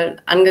nochmal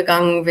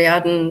angegangen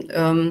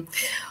werden.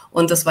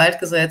 Und das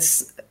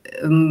Waldgesetz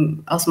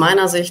aus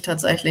meiner Sicht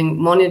tatsächlich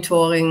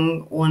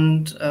Monitoring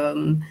und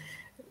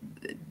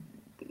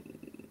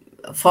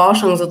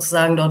Forschung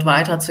sozusagen dort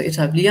weiter zu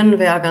etablieren,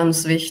 wäre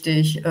ganz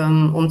wichtig,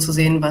 um zu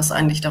sehen, was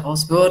eigentlich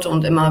daraus wird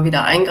und immer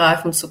wieder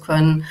eingreifen zu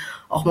können.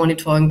 Auch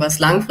Monitoring, was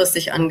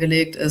langfristig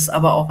angelegt ist,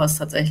 aber auch was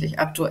tatsächlich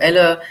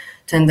aktuelle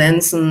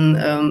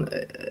Tendenzen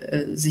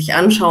sich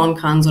anschauen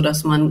kann,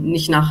 sodass man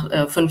nicht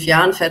nach 5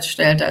 Jahren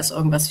feststellt, da ist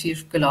irgendwas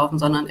schief gelaufen,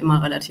 sondern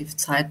immer relativ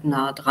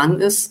zeitnah dran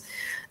ist.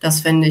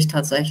 Das fände ich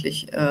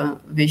tatsächlich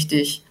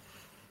wichtig.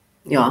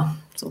 Ja,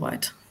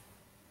 soweit.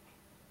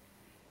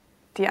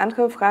 Die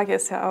andere Frage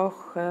ist ja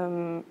auch,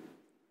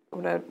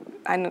 oder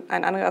ein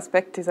anderer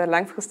Aspekt dieser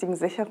langfristigen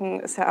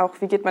Sicherung ist ja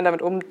auch, wie geht man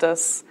damit um,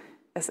 dass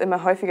es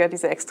immer häufiger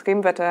diese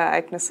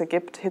Extremwetterereignisse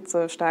gibt,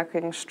 Hitze,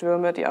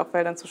 Starkregenstürme, die auch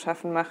Wäldern zu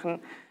schaffen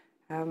machen.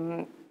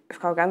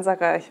 Frau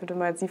Gansacker, ich würde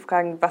mal Sie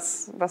fragen,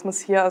 was muss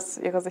hier aus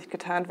Ihrer Sicht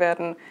getan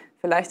werden,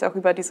 vielleicht auch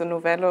über diese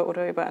Novelle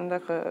oder über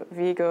andere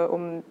Wege,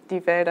 um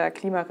die Wälder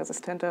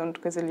klimaresistenter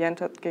und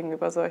resilienter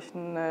gegenüber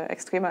solchen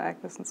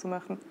Extremereignissen zu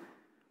machen?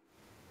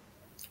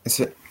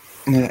 Also,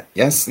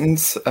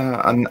 erstens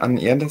an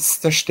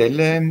erster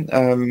Stelle,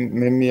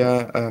 wenn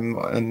wir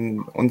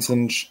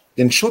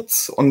den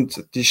Schutz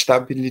und die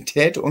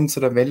Stabilität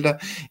unserer Wälder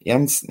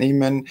ernst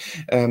nehmen,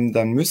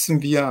 dann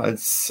müssen wir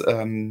als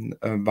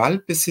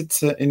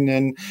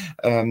WaldbesitzerInnen,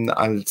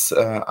 als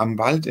am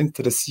Wald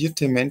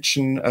interessierte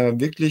Menschen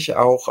wirklich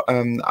auch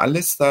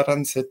alles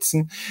daran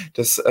setzen,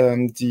 dass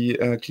die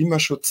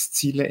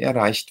Klimaschutzziele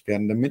erreicht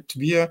werden, damit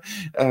wir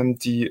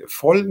die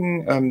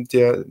Folgen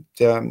der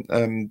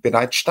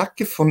bereits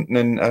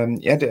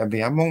stattgefundenen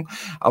Erderwärmung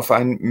auf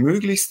ein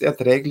möglichst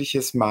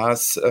erträgliches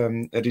Maß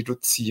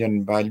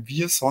reduzieren, weil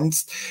wir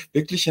sonst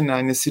wirklich in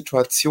eine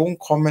Situation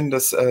kommen,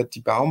 dass die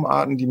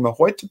Baumarten, die wir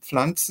heute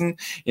pflanzen,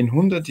 in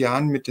 100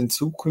 Jahren mit den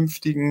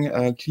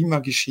zukünftigen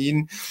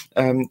Klimageschehen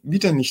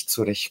wieder nicht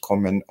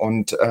zurechtkommen.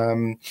 Und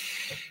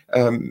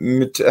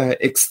mit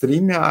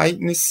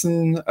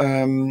Extremereignissen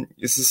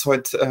ist es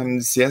heute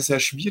sehr,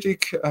 sehr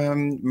schwierig,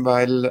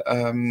 weil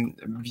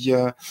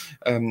wir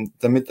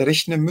damit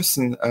rechnen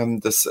müssen,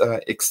 dass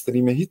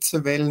extreme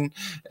Hitzewellen,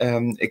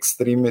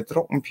 extreme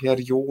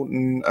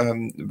Trockenperioden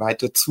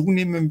weiter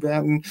zunehmen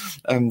werden.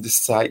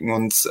 Das zeigen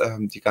uns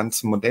die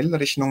ganzen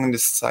Modellrechnungen,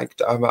 das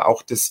zeigt aber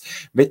auch das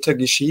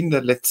Wettergeschehen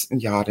der letzten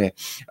Jahre.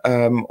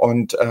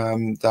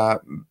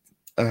 Da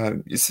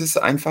ist es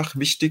einfach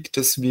wichtig,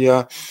 dass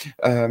wir,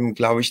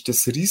 glaube ich,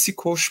 das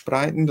Risiko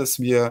spreiten, dass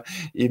wir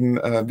eben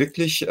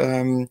wirklich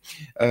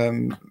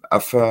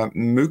auf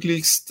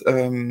möglichst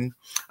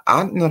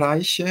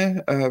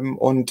artenreiche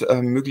und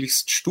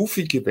möglichst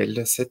stufige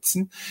Wälder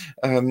setzen,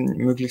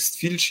 möglichst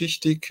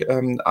vielschichtig,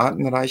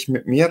 artenreich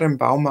mit mehreren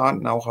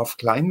Baumarten auch auf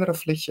kleinerer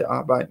Fläche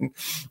arbeiten,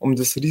 um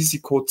das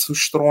Risiko zu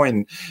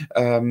streuen.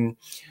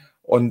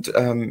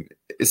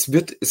 es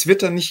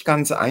wird dann nicht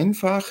ganz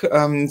einfach.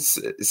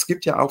 Es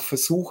gibt ja auch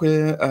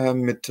Versuche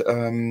mit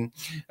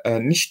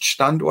nicht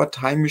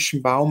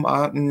standortheimischen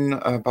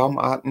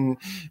Baumarten,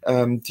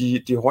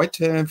 die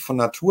heute von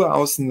Natur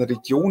aus in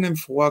Regionen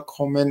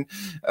vorkommen,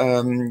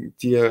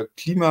 die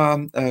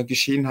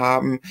Klimageschehen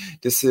haben,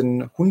 das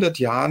in 100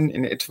 Jahren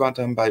in etwa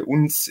dann bei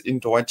uns in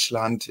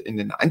Deutschland, in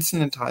den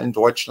einzelnen Teilen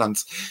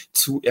Deutschlands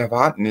zu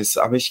erwarten ist.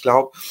 Aber ich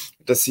glaube,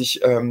 dass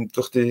sich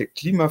durch die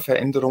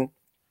Klimaveränderung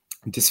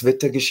das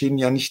Wettergeschehen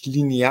ja nicht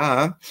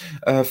linear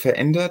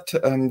verändert,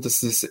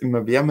 dass es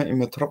immer wärmer,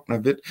 immer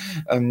trockener wird,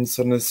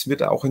 sondern es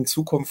wird auch in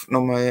Zukunft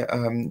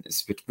nochmal,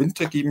 es wird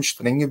Winter geben,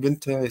 strenge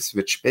Winter, es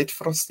wird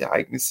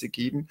Spätfrostereignisse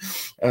geben,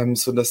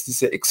 so dass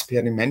diese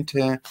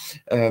Experimente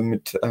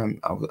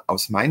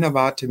aus meiner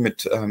Warte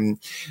mit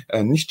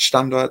nicht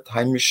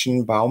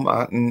standortheimischen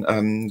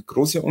Baumarten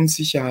große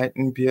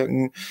Unsicherheiten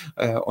birgen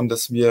und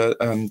dass wir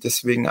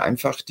deswegen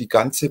einfach die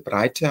ganze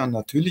Breite an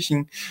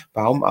natürlichen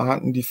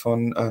Baumarten, die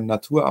von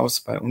Natur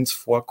aus bei uns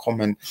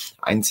vorkommen,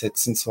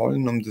 einsetzen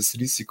sollen, um das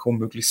Risiko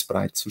möglichst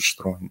breit zu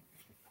streuen.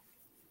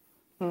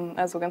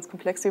 Also ganz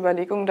komplexe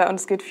Überlegungen da und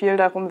es geht viel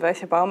darum,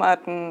 welche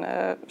Baumarten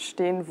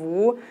stehen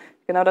wo.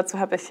 Genau dazu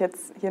habe ich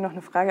jetzt hier noch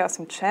eine Frage aus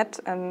dem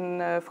Chat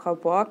an Frau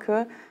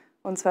Borke.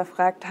 Und zwar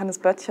fragt Hannes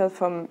Böttcher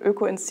vom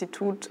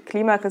Öko-Institut,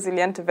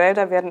 klimaresiliente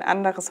Wälder werden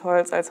anderes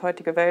Holz als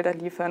heutige Wälder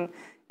liefern.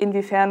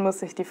 Inwiefern muss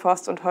sich die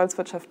Forst- und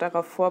Holzwirtschaft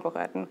darauf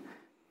vorbereiten?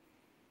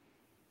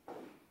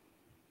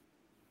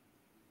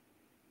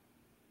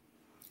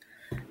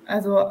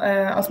 Also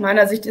aus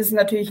meiner Sicht ist es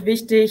natürlich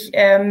wichtig,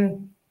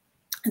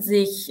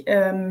 sich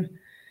immer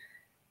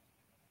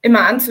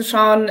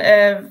anzuschauen,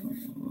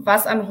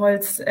 was an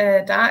Holz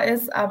da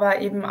ist,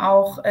 aber eben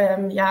auch,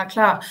 ja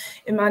klar,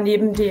 immer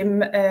neben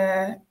dem,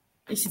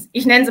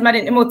 ich nenne es immer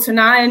den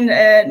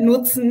emotionalen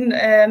Nutzen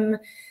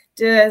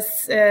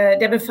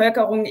der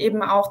Bevölkerung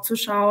eben auch zu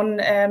schauen,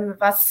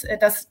 was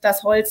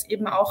das Holz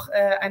eben auch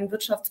ein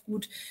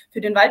Wirtschaftsgut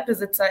für den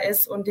Waldbesitzer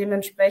ist und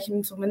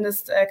dementsprechend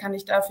zumindest kann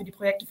ich da für die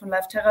Projekte von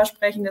Life Terra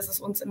sprechen. Das ist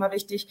uns immer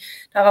wichtig,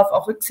 darauf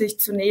auch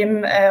Rücksicht zu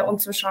nehmen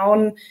und zu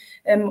schauen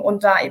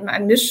und da eben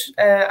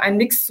einen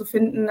Mix zu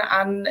finden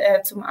an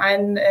zum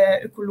einen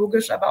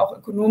ökologisch, aber auch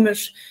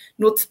ökonomisch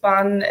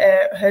nutzbaren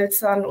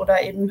Hölzern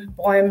oder eben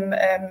Bäumen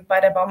bei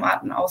der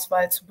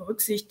Baumartenauswahl zu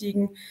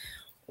berücksichtigen.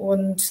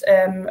 Und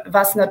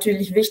was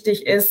natürlich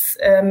wichtig ist,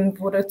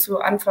 wurde zu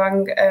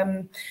Anfang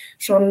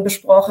schon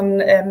besprochen,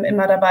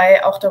 immer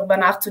dabei auch darüber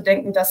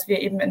nachzudenken, dass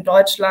wir eben in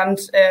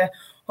Deutschland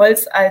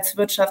Holz als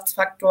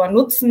Wirtschaftsfaktor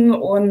nutzen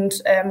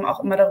und auch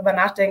immer darüber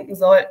nachdenken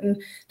sollten,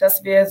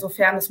 dass wir,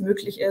 sofern es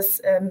möglich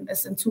ist,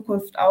 es in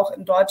Zukunft auch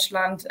in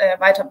Deutschland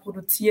weiter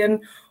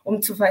produzieren,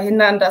 um zu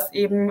verhindern, dass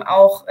eben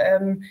auch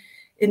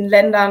in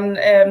Ländern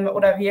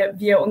oder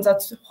wir unser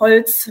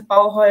Holz,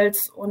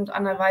 Bauholz und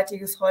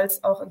anderweitiges Holz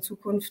auch in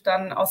Zukunft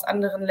dann aus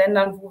anderen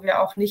Ländern, wo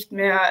wir auch nicht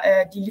mehr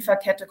die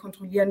Lieferkette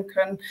kontrollieren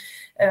können,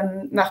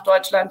 nach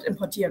Deutschland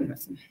importieren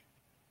müssen.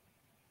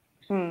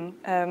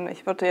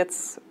 Ich würde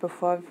jetzt,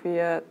 bevor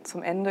wir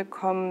zum Ende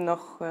kommen,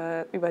 noch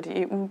über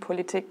die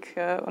EU-Politik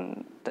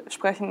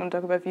sprechen und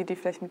darüber, wie die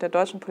vielleicht mit der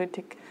deutschen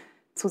Politik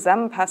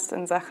zusammenpasst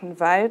in Sachen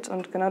Wald.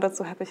 Und genau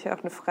dazu habe ich ja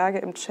auch eine Frage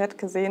im Chat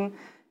gesehen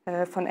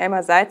von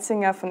Elmar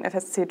Seitzinger von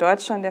FSC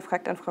Deutschland. Der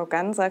fragt an Frau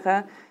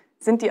Ganserer,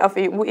 sind die auf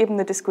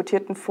EU-Ebene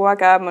diskutierten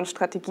Vorgaben und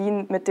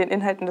Strategien mit den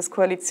Inhalten des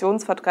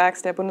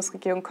Koalitionsvertrags der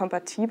Bundesregierung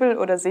kompatibel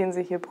oder sehen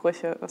Sie hier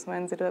Brüche? Was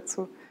meinen Sie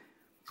dazu?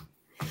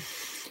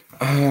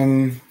 Da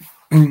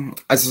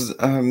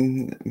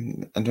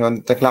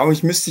glaube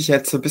ich, müsste ich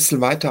jetzt ein bisschen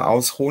weiter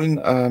ausholen.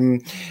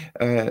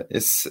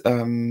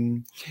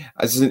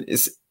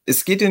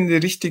 Es geht in die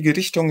richtige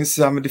Richtung, es ist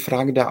aber die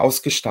Frage der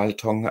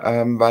Ausgestaltung,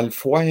 weil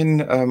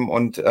vorhin,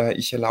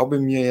 ich erlaube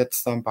mir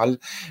jetzt am Ball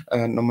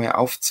nochmal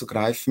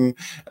aufzugreifen,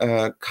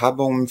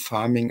 Carbon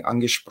Farming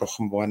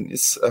angesprochen worden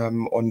ist.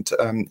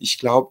 Ich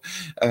glaube,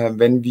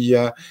 wenn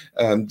wir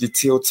die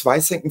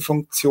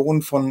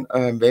CO2-Senkenfunktion von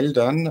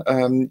Wäldern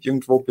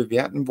irgendwo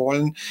bewerten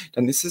wollen,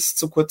 dann ist es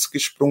zu kurz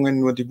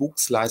gesprungen, nur die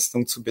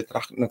Wuchsleistung zu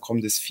betrachten. Da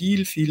kommt es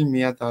viel, viel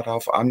mehr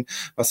darauf an,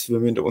 was wir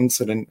mit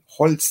unserem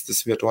Holz,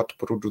 das wir dort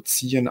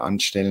produzieren,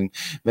 anstellen.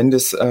 Wenn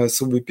das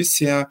so wie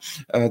bisher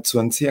zu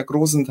einem sehr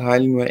großen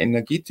Teil nur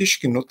energetisch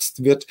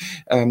genutzt wird,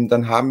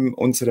 dann haben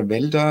unsere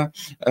Wälder,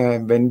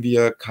 wenn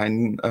wir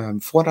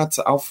keinen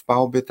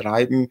Vorratsaufbau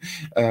betreiben,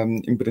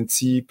 im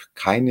Prinzip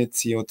keine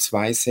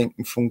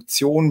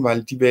CO2-Senkenfunktion,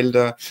 weil die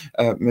Wälder,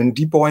 wenn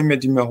die Bäume,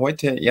 die wir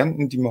heute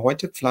ernten, die wir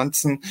heute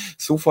pflanzen,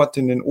 sofort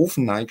in den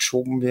Ofen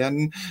eingeschoben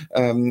werden,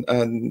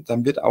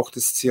 dann wird auch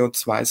das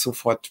CO2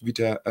 sofort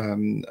wieder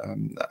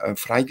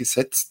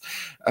freigesetzt.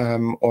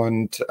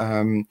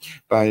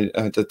 Bei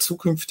der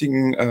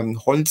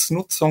zukünftigen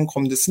Holznutzung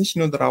kommt es nicht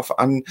nur darauf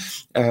an,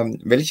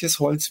 welches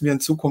Holz wir in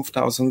Zukunft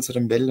aus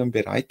unseren Wäldern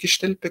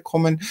bereitgestellt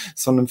bekommen,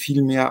 sondern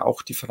vielmehr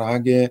auch die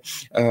Frage,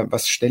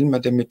 was stellen wir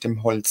denn mit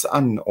dem Holz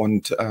an?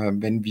 Und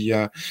wenn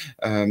wir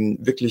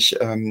wirklich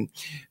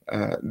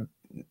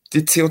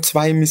die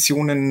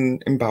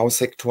CO2-Emissionen im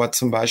Bausektor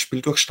zum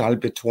Beispiel durch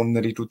Stahlbeton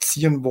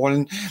reduzieren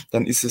wollen,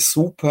 dann ist es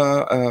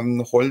super,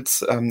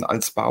 Holz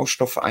als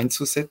Baustoff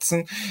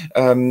einzusetzen.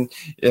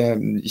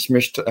 Ich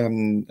möchte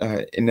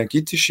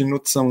energetische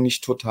Nutzung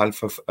nicht total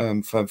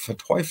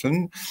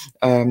verteufeln,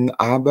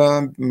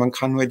 aber man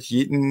kann heute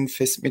jeden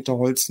Festmeter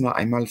Holz nur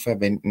einmal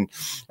verwenden.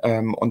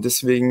 Und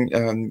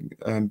deswegen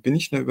bin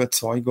ich der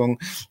Überzeugung,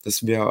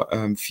 dass wir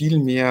viel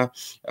mehr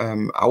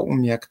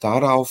Augenmerk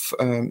darauf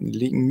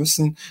legen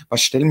müssen,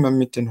 was stellen wir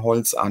mit dem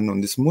Holz an.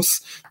 Und es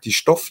muss die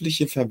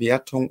stoffliche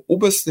Verwertung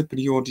oberste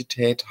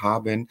Priorität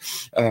haben.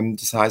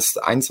 Das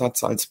heißt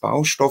Einsatz als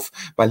Baustoff,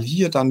 weil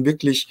hier dann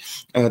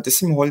wirklich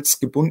das im Holz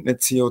gebundene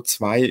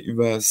CO2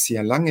 über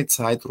sehr lange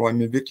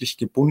Zeiträume wirklich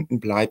gebunden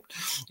bleibt.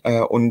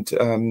 Und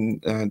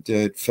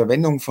die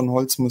Verwendung von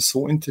Holz muss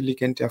so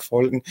intelligent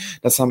erfolgen,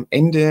 dass am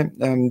Ende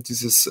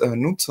dieses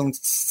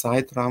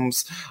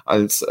Nutzungszeitraums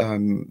als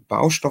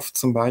Baustoff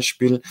zum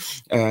Beispiel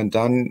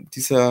dann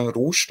dieser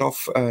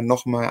Rohstoff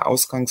nochmal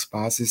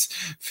Ausgangsbasis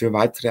für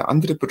weitere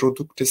andere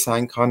Produkte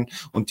sein kann,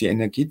 und die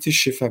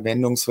energetische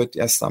Verwendung sollte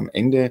erst am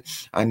Ende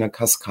einer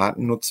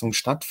Kaskadennutzung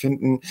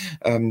stattfinden.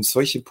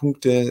 Solche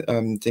Punkte,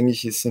 denke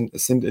ich,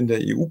 sind in der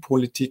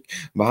EU-Politik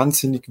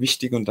wahnsinnig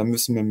wichtig, und da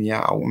müssen wir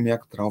mehr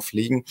Augenmerk drauf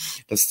legen,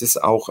 dass das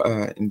auch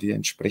in die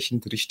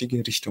entsprechend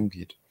richtige Richtung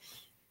geht.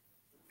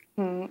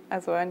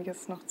 Also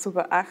einiges noch zu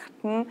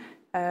beachten.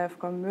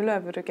 Frau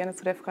Müller würde gerne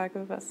zu der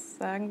Frage was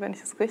sagen, wenn ich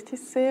das richtig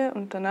sehe,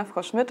 und danach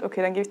Frau Schmidt.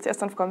 Okay, dann gebe ich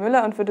zuerst an Frau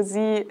Müller und würde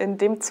Sie in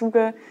dem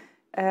Zuge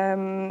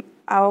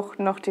auch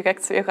noch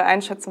direkt zu Ihrer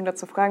Einschätzung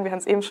dazu fragen. Wir haben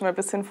es eben schon mal ein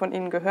bisschen von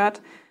Ihnen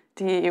gehört.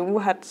 Die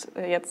EU hat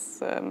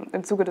jetzt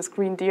im Zuge des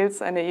Green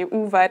Deals eine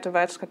EU-weite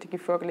Waldstrategie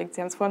vorgelegt.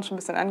 Sie haben es vorhin schon ein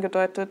bisschen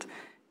angedeutet.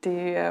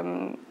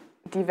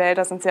 Die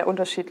Wälder sind sehr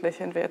unterschiedlich,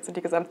 wenn wir jetzt in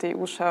die gesamte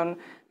EU schauen.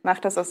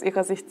 Macht das aus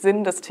Ihrer Sicht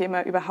Sinn, das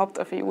Thema überhaupt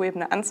auf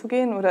EU-Ebene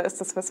anzugehen, oder ist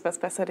das was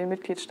besser den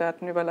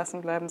Mitgliedstaaten überlassen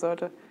bleiben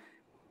sollte?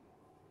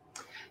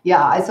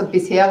 Ja, also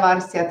bisher war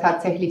es ja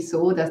tatsächlich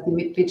so, dass die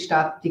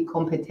Mitgliedstaaten die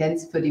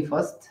Kompetenz für die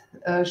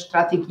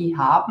Forststrategie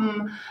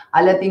haben.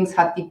 Allerdings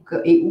hat die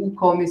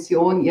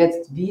EU-Kommission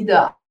jetzt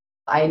wieder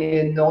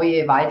eine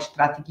neue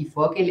Waldstrategie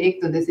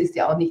vorgelegt, und es ist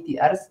ja auch nicht die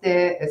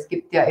erste. Es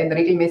gibt ja in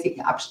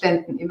regelmäßigen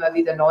Abständen immer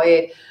wieder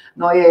neue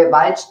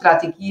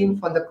Waldstrategien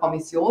von der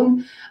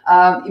Kommission.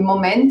 Im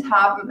Moment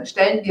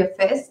stellen wir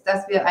fest,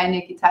 dass wir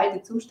eine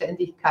geteilte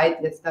Zuständigkeit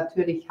jetzt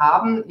natürlich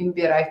haben im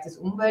Bereich des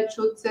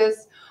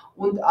Umweltschutzes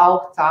und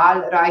auch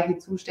zahlreiche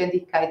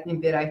Zuständigkeiten im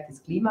Bereich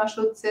des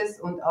Klimaschutzes,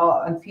 und auch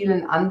an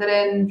vielen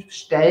anderen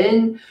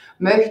Stellen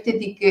möchte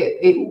die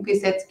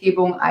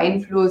EU-Gesetzgebung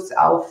Einfluss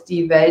auf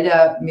die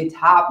Wälder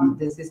mit haben.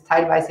 Das ist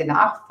teilweise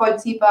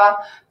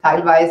nachvollziehbar,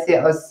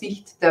 teilweise aus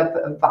Sicht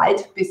der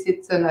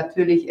Waldbesitzer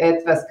natürlich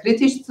etwas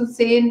kritisch zu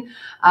sehen,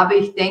 aber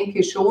ich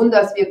denke schon,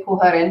 dass wir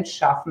Kohärenz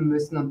schaffen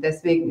müssen, und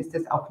deswegen ist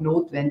es auch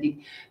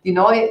notwendig. Die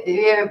neue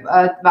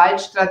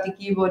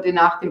Waldstrategie wurde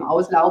nach dem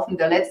Auslaufen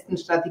der letzten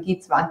Strategie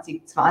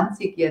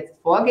 2020 jetzt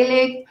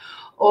vorgelegt.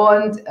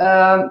 Und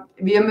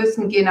wir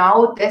müssen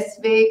genau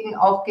deswegen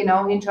auch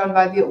genau hinschauen,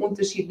 weil wir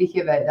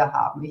unterschiedliche Wälder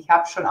haben. Ich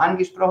habe schon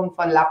angesprochen,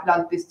 von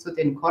Lappland bis zu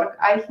den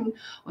Korkeichen,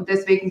 und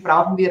deswegen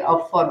brauchen wir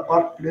auch vor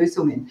Ort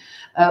Lösungen.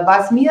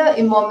 Was mir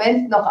im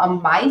Moment noch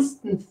am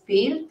meisten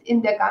fehlt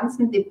in der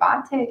ganzen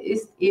Debatte,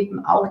 ist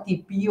eben auch die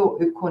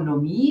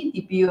Bioökonomie,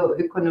 die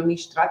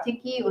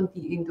Bioökonomiestrategie und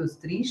die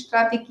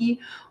Industriestrategie.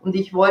 Und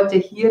ich wollte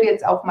hier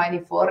jetzt auf meine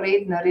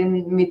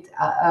Vorrednerin mit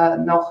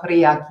noch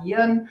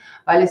reagieren,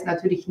 weil es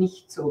natürlich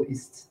nicht so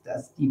ist,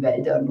 dass die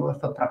Wälder nur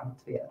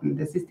verbrannt werden.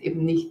 Das ist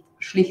eben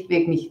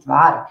schlichtweg nicht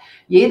wahr.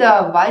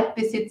 Jeder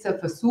Waldbesitzer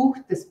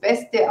versucht, das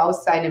Beste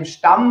aus seinem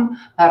Stamm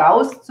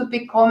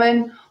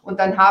herauszubekommen, und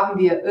dann haben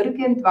wir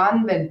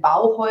irgendwann, wenn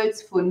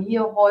Bauholz,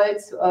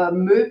 Furnierholz,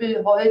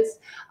 Möbelholz,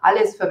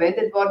 alles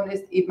verwendet worden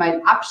ist, eben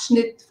ein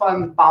Abschnitt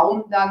vom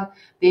Baum dann,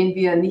 den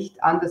wir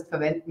nicht anders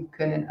verwenden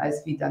können,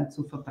 als wie dann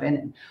zu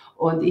verbrennen.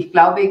 Und ich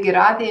glaube,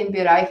 gerade im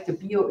Bereich der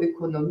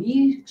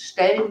Bioökonomie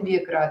stellen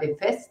wir gerade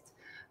fest,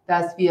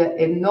 dass wir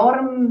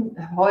enorm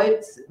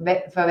Holz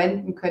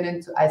verwenden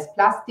können als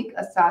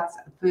Plastikersatz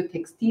für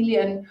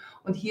Textilien.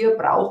 Und hier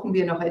brauchen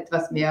wir noch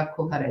etwas mehr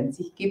Kohärenz.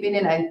 Ich gebe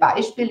Ihnen ein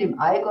Beispiel. Im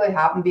Allgäu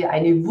haben wir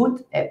eine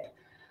Wood-App.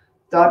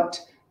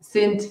 Dort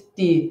sind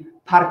die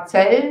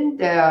Parzellen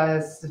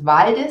des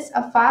Waldes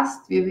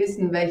erfasst. Wir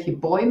wissen, welche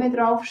Bäume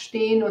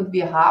draufstehen, und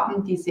wir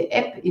haben diese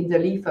App in der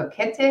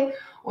Lieferkette.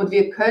 Und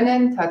wir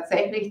können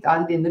tatsächlich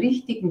dann den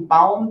richtigen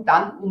Baum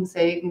dann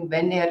umsägen,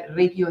 wenn er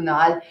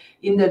regional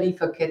in der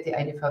Lieferkette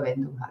eine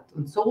Verwendung hat.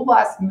 Und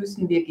sowas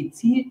müssen wir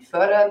gezielt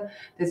fördern.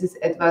 Das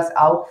ist etwas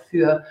auch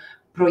für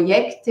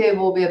Projekte,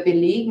 wo wir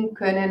belegen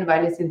können,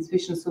 weil es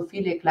inzwischen so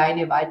viele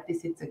kleine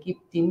Waldbesitzer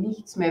gibt, die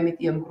nichts mehr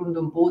mit ihrem Grund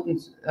und Boden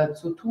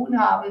zu tun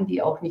haben,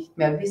 die auch nicht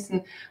mehr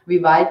wissen,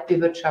 wie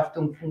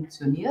Waldbewirtschaftung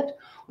funktioniert.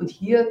 Und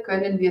hier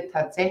können wir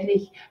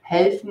tatsächlich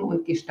helfen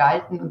und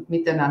gestalten und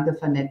miteinander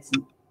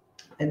vernetzen.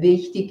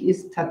 Wichtig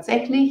ist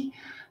tatsächlich,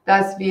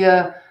 dass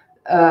wir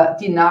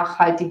die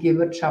nachhaltige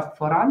Wirtschaft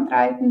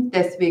vorantreiben,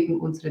 deswegen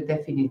unsere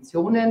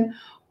Definitionen.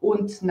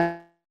 und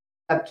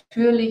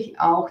natürlich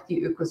auch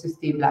die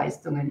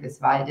Ökosystemleistungen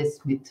des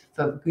Waldes mit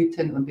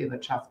vergüten und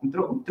bewirtschaften.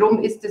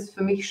 Drum ist es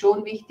für mich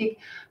schon wichtig,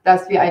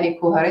 dass wir eine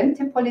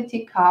kohärente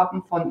Politik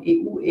haben von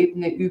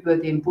EU-Ebene über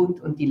den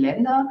Bund und die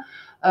Länder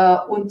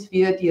und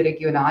wir die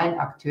regionalen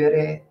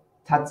Akteure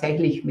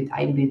tatsächlich mit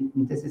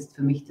einbinden. Das ist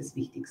für mich das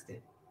Wichtigste.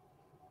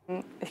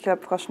 Ich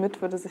glaube, Frau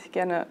Schmidt würde sich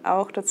gerne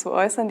auch dazu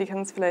äußern. Die kann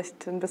uns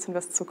vielleicht ein bisschen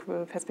was zur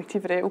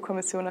Perspektive der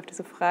EU-Kommission auf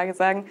diese Frage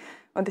sagen.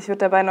 Und ich würde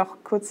dabei noch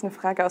kurz eine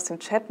Frage aus dem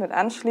Chat mit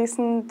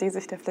anschließen, die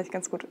sich da vielleicht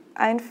ganz gut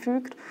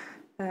einfügt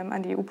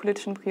an die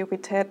EU-politischen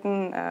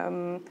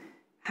Prioritäten.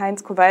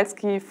 Heinz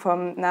Kowalski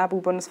vom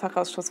NABU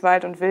Bundesfachausschuss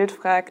Wald und Wild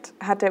fragt,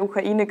 hat der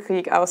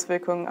Ukraine-Krieg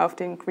Auswirkungen auf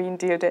den Green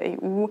Deal der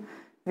EU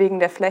wegen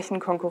der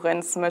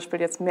Flächenkonkurrenz, zum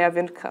Beispiel jetzt mehr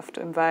Windkraft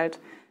im Wald?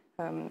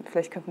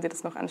 Vielleicht könnten Sie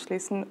das noch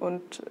anschließen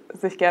und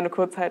sich gerne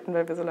kurz halten,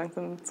 weil wir so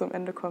langsam zum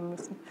Ende kommen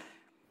müssen.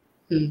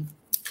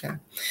 Klar,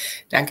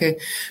 danke.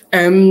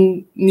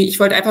 Ich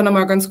wollte einfach noch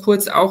mal ganz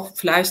kurz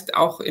vielleicht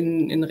auch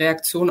in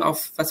Reaktion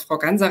auf, was Frau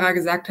Ganserer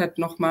gesagt hat,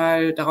 noch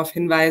mal darauf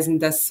hinweisen,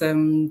 dass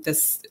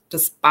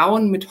das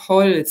Bauen mit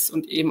Holz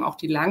und eben auch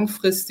die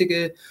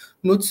langfristige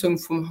Nutzung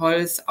vom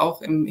Holz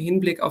auch im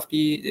Hinblick auf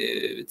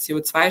die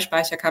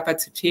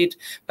CO2-Speicherkapazität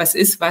was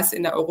ist, was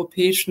in der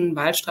europäischen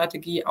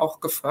Waldstrategie auch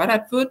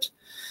gefördert wird.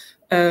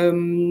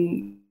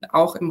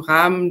 Auch im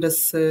Rahmen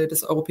des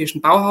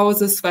Europäischen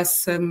Bauhauses,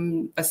 was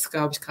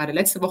glaube ich, gerade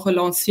letzte Woche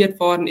lanciert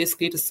worden ist,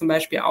 geht es zum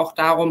Beispiel auch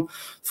darum,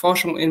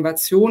 Forschung und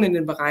Innovation in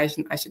den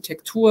Bereichen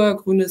Architektur,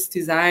 grünes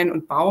Design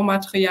und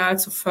Baumaterial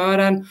zu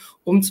fördern,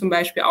 um zum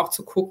Beispiel auch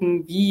zu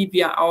gucken, wie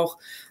wir auch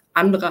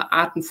andere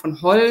Arten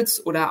von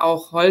Holz oder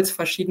auch Holz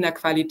verschiedener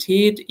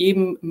Qualität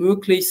eben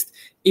möglichst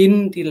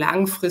in die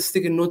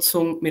langfristige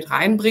Nutzung mit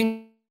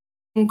reinbringen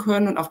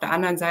können und auf der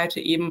anderen Seite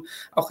eben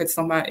auch jetzt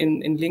nochmal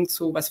in Link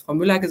zu, was Frau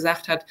Müller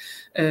gesagt hat,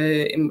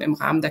 im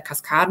Rahmen der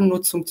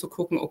Kaskadennutzung zu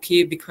gucken,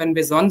 okay, wie können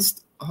wir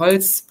sonst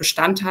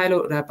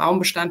Holzbestandteile oder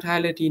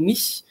Baumbestandteile, die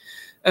nicht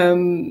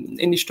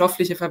in die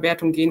stoffliche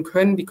Verwertung gehen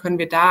können, wie können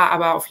wir da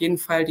aber auf jeden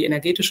Fall die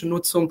energetische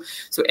Nutzung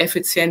so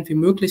effizient wie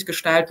möglich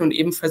gestalten und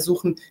eben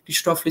versuchen, die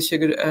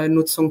stoffliche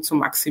Nutzung zu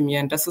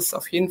maximieren. Das ist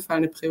auf jeden Fall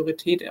eine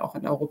Priorität auch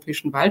in der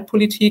europäischen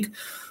Waldpolitik.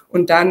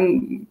 Und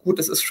dann, gut,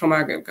 das ist schon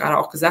mal gerade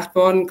auch gesagt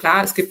worden,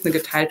 klar, es gibt eine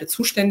geteilte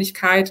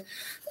Zuständigkeit.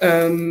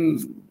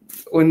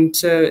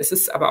 Es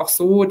ist aber auch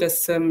so,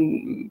 dass,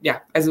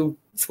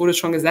 es wurde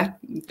schon gesagt,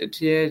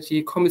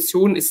 die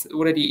Kommission ist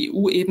oder die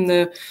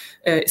EU-Ebene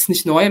ist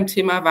nicht neu im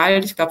Thema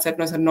Wald. Ich glaube, seit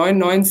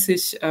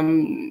 1999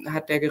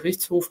 hat der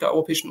Gerichtshof der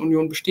Europäischen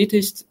Union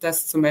bestätigt,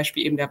 dass zum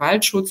Beispiel eben der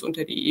Waldschutz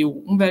unter die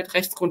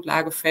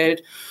EU-Umweltrechtsgrundlage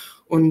fällt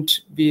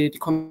und die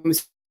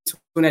Kommission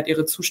hat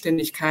ihre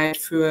Zuständigkeit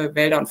für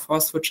Wälder und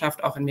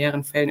Forstwirtschaft auch in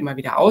mehreren Fällen immer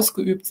wieder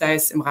ausgeübt, sei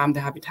es im Rahmen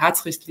der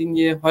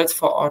Habitatsrichtlinie,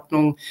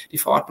 Holzverordnung, die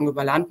Verordnung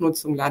über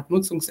Landnutzung,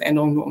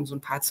 Landnutzungsänderung, nur um so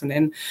ein paar zu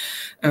nennen.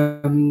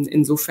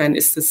 Insofern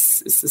ist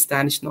es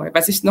da nicht neu.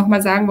 Was ich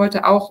nochmal sagen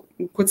wollte, auch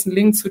einen kurzen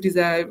Link zu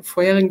dieser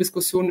vorherigen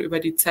Diskussion über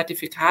die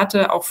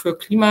Zertifikate, auch für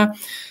Klima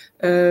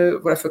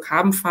oder für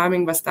Carbon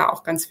Farming, was da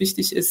auch ganz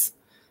wichtig ist,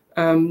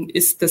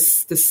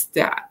 dass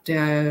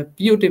der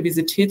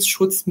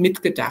Biodiversitätsschutz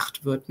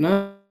mitgedacht wird.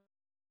 Ne?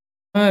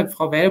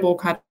 Frau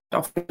Wellbrock hat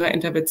auch in ihrer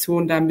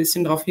Intervention da ein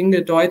bisschen darauf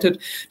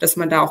hingedeutet, dass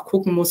man da auch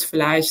gucken muss,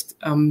 vielleicht,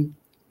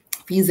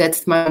 wie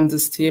setzt man ein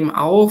System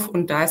auf?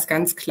 Und da ist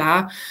ganz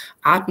klar,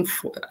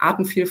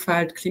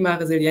 Artenvielfalt,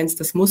 Klimaresilienz,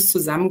 das muss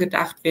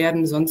zusammengedacht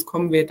werden, sonst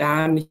kommen wir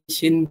da nicht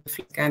hin, wo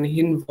wir gerne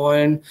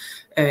hinwollen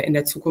in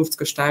der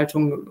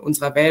Zukunftsgestaltung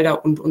unserer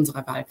Wälder und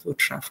unserer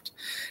Waldwirtschaft.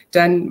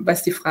 Dann,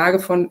 was die Frage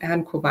von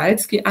Herrn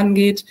Kowalski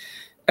angeht,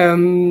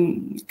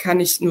 kann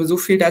ich nur so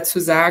viel dazu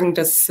sagen,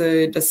 dass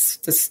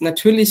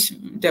natürlich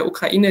der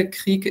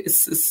Ukraine-Krieg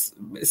ist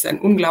ein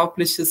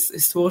unglaubliches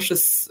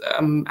historisches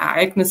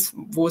Ereignis,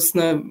 wo es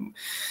eine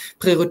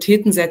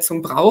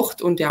Prioritätensetzung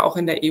braucht und ja auch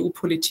in der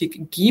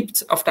EU-Politik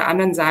gibt. Auf der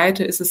anderen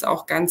Seite ist es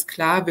auch ganz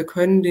klar, wir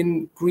können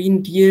den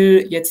Green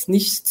Deal jetzt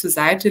nicht zur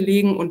Seite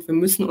legen und wir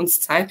müssen uns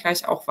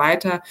zeitgleich auch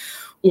weiter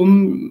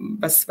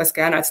was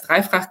gerne als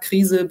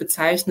Dreifachkrise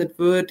bezeichnet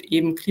wird,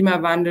 eben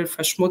Klimawandel,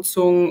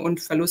 Verschmutzung und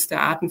Verlust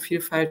der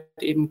Artenvielfalt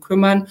eben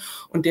kümmern.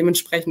 Und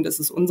dementsprechend ist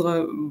es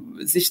unsere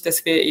Sicht,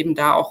 dass wir eben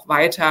da auch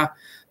weiter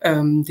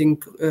den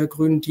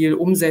Grünen Deal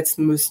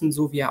umsetzen müssen,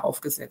 so wie er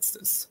aufgesetzt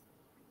ist.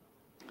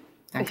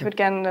 Danke. Ich würde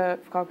gerne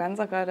Frau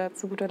Ganserer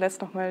zu guter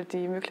Letzt nochmal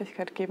die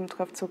Möglichkeit geben,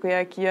 darauf zu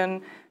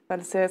reagieren, weil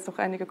es ja jetzt noch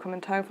einige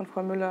Kommentare von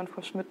Frau Müller und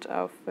Frau Schmidt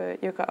auf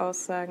ihre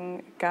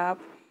Aussagen gab.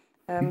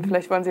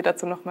 Vielleicht wollen Sie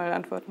dazu noch mal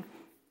antworten.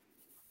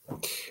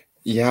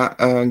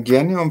 Ja,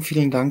 gerne und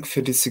vielen Dank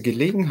für diese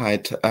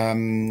Gelegenheit.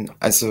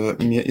 Also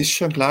mir ist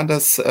schon klar,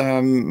 dass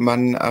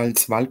man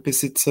als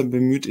Waldbesitzer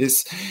bemüht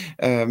ist,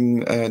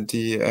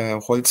 die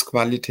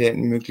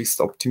Holzqualitäten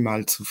möglichst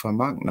optimal zu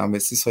vermarkten. Aber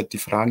es ist halt die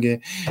Frage,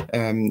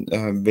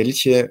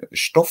 welche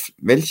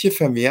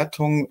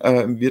Verwertung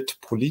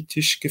wird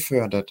politisch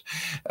gefördert?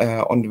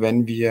 Und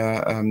wenn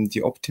wir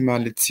die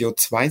optimale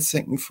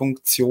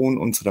CO2-Senkenfunktion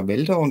unserer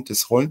Wälder und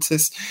des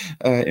Holzes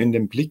in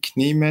den Blick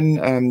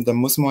nehmen, dann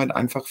muss man halt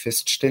einfach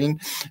feststellen,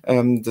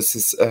 dass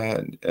es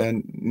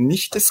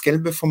nicht das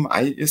Gelbe vom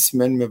Ei ist,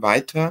 wenn wir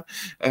weiter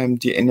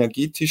die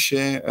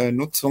energetische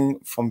Nutzung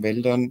von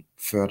Wäldern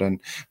fördern,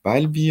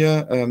 weil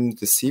wir,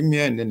 das sehen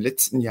wir in den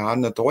letzten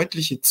Jahren, eine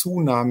deutliche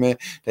Zunahme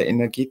der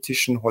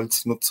energetischen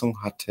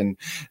Holznutzung hatten.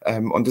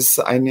 Und das ist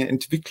eine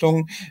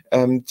Entwicklung,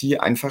 die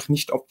einfach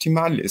nicht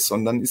optimal ist.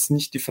 Und dann ist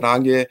nicht die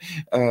Frage,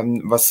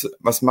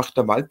 was macht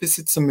der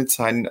Waldbesitzer mit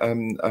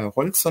seinem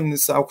Holz, sondern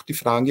ist auch die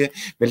Frage,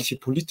 welche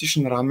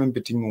politischen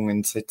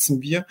Rahmenbedingungen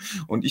setzen wir.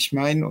 Und ich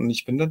meine, und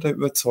ich bin da der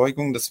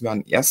Überzeugung, dass wir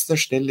an erster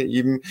Stelle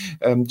eben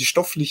die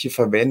stoffliche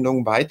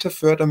Verwendung weiter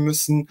fördern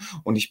müssen.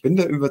 Und ich bin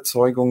der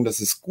Überzeugung, dass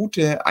es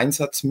gute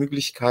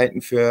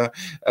Einsatzmöglichkeiten für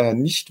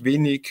nicht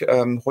wenig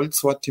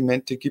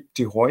Holzsortimente gibt,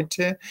 die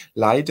heute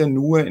leider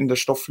nur in der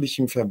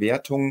stofflichen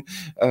Verwertung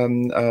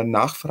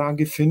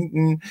Nachfrage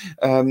finden,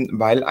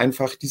 weil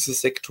einfach dieser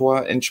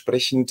Sektor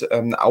entsprechend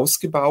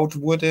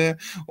ausgebaut wurde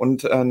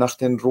und nach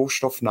den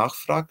Rohstoff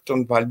nachfragt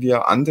und weil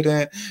wir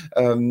andere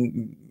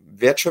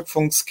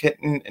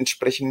Wertschöpfungsketten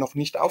entsprechend noch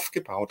nicht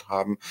aufgebaut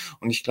haben.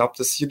 Und ich glaube,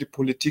 dass hier die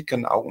Politik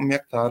ein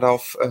Augenmerk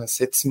darauf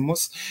setzen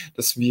muss,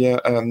 dass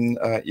wir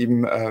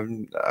eben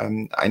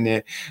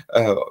eine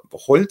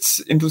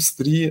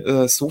Holzindustrie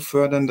so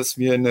fördern, dass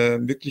wir in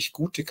eine wirklich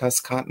gute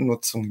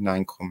Kaskadennutzung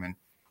hineinkommen.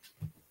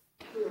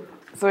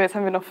 So, jetzt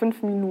haben wir noch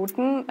 5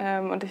 Minuten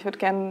und ich würde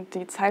gerne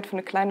die Zeit für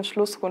eine kleine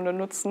Schlussrunde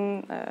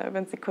nutzen.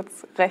 Wenn Sie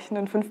kurz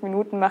rechnen, 5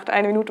 Minuten macht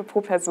 1 Minute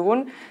pro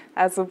Person.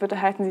 Also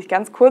bitte halten Sie sich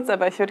ganz kurz,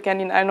 aber ich würde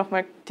gerne Ihnen allen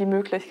nochmal die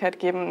Möglichkeit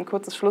geben, ein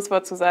kurzes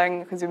Schlusswort zu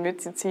sagen, Resümee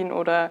zu ziehen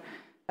oder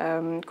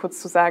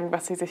kurz zu sagen,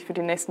 was Sie sich für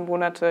die nächsten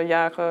Monate,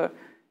 Jahre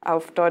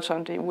auf deutscher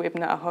und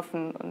EU-Ebene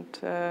erhoffen.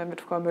 Und mit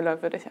Frau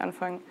Müller würde ich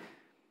anfangen.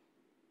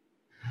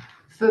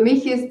 Für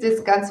mich ist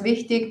es ganz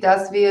wichtig,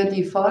 dass wir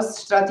die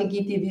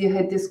Forststrategie, die wir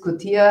hier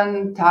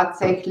diskutieren,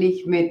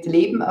 tatsächlich mit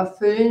Leben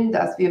erfüllen,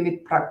 dass wir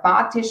mit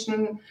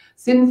pragmatischen,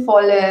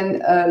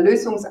 sinnvollen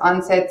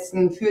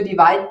Lösungsansätzen für die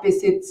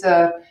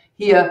Waldbesitzer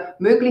hier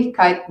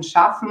Möglichkeiten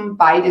schaffen,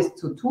 beides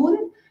zu tun.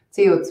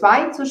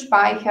 CO2 zu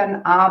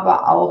speichern,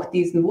 aber auch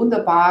diesen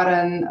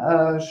wunderbaren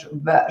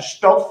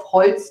Stoff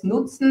Holz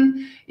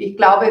nutzen. Ich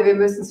glaube, wir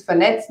müssen es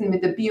vernetzen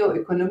mit der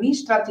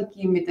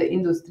Bioökonomiestrategie, mit der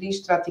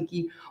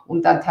Industriestrategie,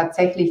 um dann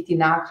tatsächlich die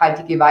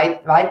nachhaltige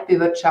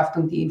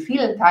Waldbewirtschaftung, die in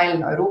vielen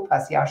Teilen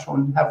Europas ja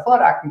schon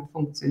hervorragend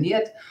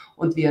funktioniert.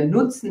 Und wir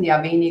nutzen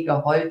ja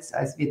weniger Holz,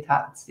 als wir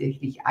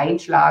tatsächlich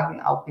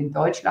einschlagen, auch in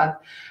Deutschland,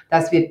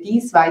 dass wir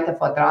dies weiter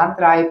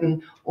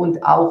vorantreiben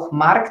und auch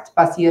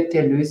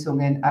marktbasierte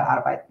Lösungen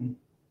erarbeiten.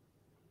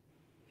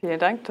 Vielen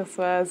Dank, das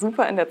war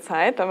super in der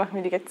Zeit. Da machen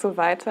wir direkt so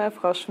weiter.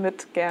 Frau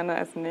Schmidt, gerne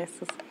als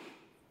nächstes.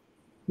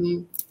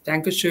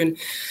 Dankeschön.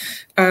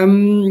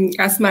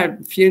 Erstmal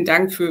vielen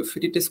Dank für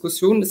die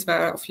Diskussion. Das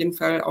war auf jeden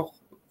Fall auch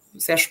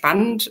sehr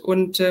spannend.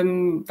 Und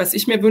was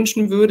ich mir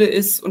wünschen würde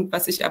ist, und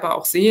was ich aber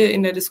auch sehe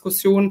in der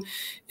Diskussion,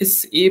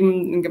 ist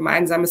eben ein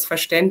gemeinsames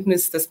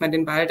Verständnis, dass man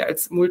den Wald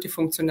als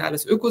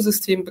multifunktionales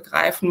Ökosystem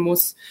begreifen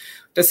muss,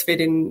 dass wir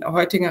den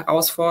heutigen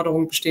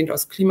Herausforderungen bestehend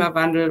aus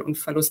Klimawandel und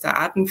Verlust der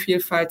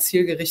Artenvielfalt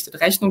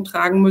zielgerichtet Rechnung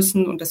tragen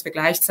müssen und dass wir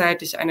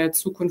gleichzeitig eine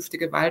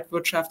zukünftige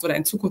Waldwirtschaft oder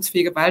eine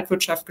zukunftsfähige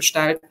Waldwirtschaft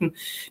gestalten,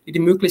 die die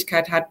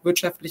Möglichkeit hat,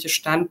 wirtschaftliche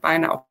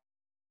Standbeine auch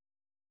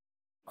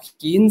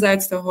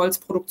jenseits der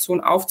Holzproduktion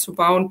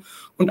aufzubauen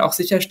und auch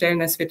sicherstellen,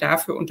 dass wir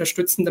dafür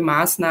unterstützende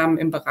Maßnahmen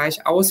im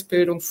Bereich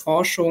Ausbildung,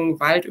 Forschung,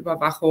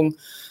 Waldüberwachung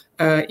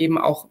eben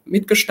auch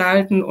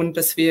mitgestalten und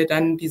dass wir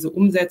dann diese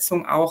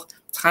Umsetzung auch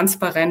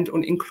transparent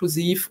und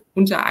inklusiv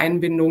unter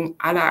Einbindung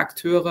aller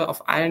Akteure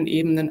auf allen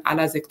Ebenen,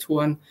 aller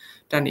Sektoren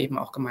dann eben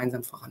auch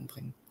gemeinsam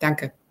voranbringen.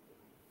 Danke.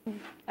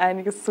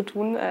 Einiges zu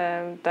tun.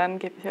 Dann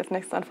gebe ich als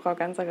nächstes an Frau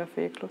Ganserer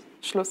für ihr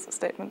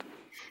Schlussstatement.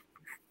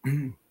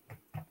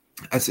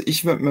 Also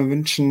ich würde mir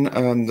wünschen,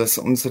 dass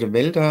unsere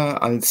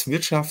Wälder als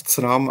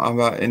Wirtschaftsraum,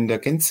 aber in der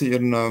Gänze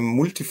ihrer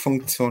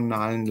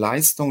multifunktionalen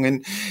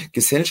Leistungen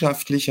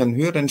gesellschaftlich einen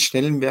höheren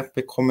Stellenwert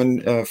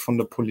bekommen von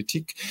der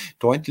Politik,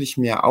 deutlich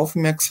mehr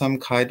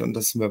Aufmerksamkeit und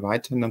dass wir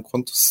weiter in einem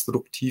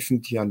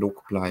konstruktiven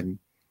Dialog bleiben.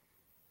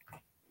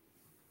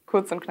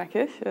 Kurz und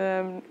knackig.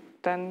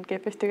 Dann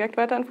gebe ich direkt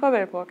weiter an Frau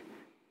Wellbrock.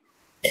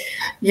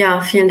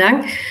 Ja, vielen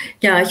Dank.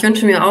 Ja, ich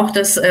wünsche mir auch,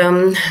 dass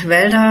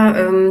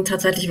Wälder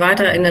tatsächlich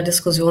weiter in der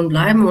Diskussion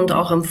bleiben und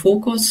auch im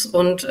Fokus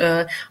und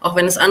auch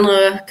wenn es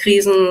andere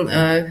Krisen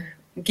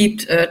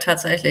gibt,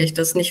 tatsächlich,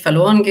 dass nicht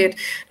verloren geht,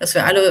 dass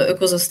wir alle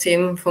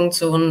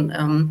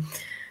Ökosystemfunktionen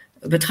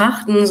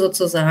betrachten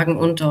sozusagen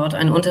und dort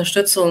eine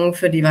Unterstützung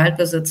für die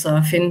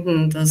Waldbesitzer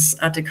finden, das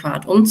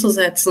adäquat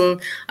umzusetzen.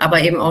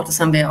 Aber eben auch, das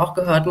haben wir ja auch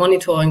gehört,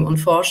 Monitoring und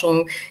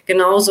Forschung,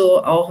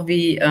 genauso auch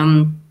wie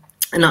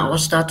eine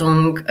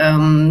Ausstattung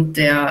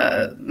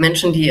der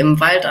Menschen, die im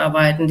Wald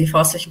arbeiten, die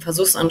forstlichen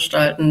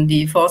Versuchsanstalten,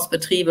 die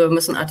Forstbetriebe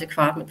müssen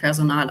adäquat mit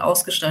Personal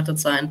ausgestattet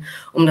sein,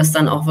 um das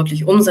dann auch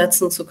wirklich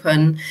umsetzen zu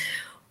können.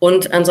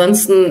 Und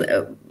ansonsten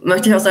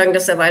möchte ich auch sagen,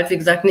 dass der Wald, wie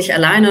gesagt, nicht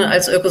alleine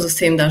als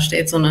Ökosystem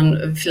dasteht,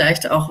 sondern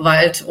vielleicht auch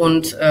Wald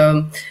und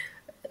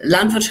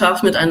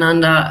Landwirtschaft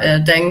miteinander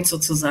denkt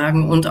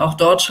sozusagen und auch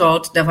dort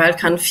schaut, der Wald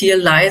kann viel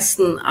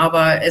leisten,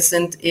 aber es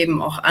sind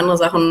eben auch andere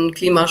Sachen.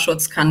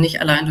 Klimaschutz kann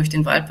nicht allein durch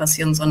den Wald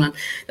passieren, sondern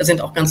da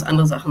sind auch ganz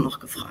andere Sachen noch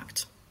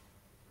gefragt.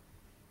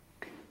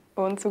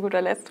 Und zu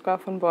guter Letzt Frau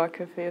von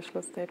Borke für Ihr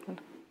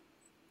Schlussstatement.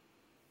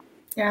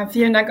 Ja,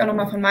 vielen Dank auch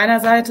nochmal von meiner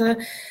Seite.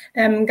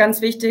 Ganz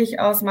wichtig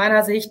aus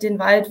meiner Sicht, den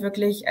Wald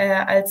wirklich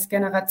als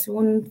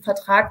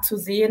Generationenvertrag zu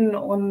sehen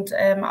und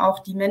auch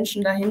die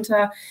Menschen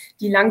dahinter,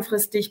 die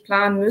langfristig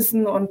planen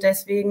müssen und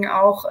deswegen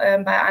auch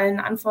bei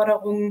allen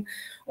Anforderungen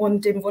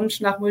und dem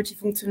Wunsch nach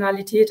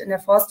Multifunktionalität in der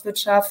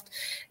Forstwirtschaft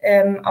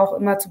auch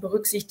immer zu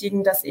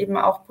berücksichtigen, dass eben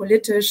auch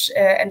politisch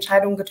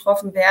Entscheidungen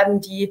getroffen werden,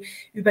 die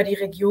über die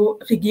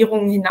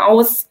Regierungen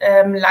hinaus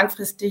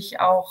langfristig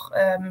auch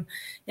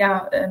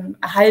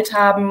Erhalt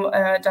haben,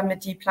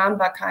 damit die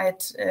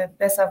Planbarkeit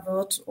besser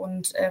wird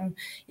und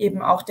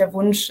eben auch der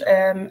Wunsch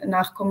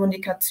nach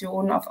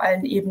Kommunikation auf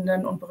allen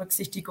Ebenen und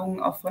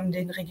Berücksichtigung auch von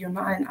den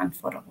regionalen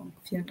Anforderungen.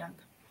 Vielen Dank.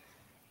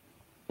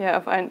 Ja,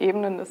 auf allen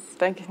Ebenen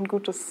ist, denke ich, ein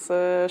gutes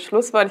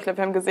Schlusswort. Ich glaube,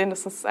 wir haben gesehen,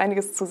 dass es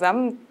einiges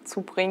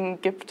zusammenzubringen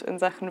gibt in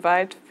Sachen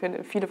Wald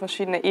für viele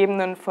verschiedene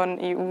Ebenen, von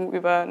EU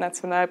über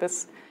national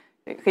bis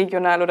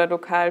regional oder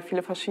lokal,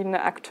 viele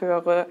verschiedene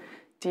Akteure,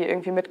 die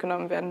irgendwie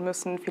mitgenommen werden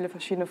müssen, viele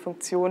verschiedene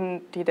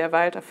Funktionen, die der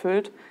Wald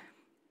erfüllt.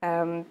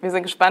 Wir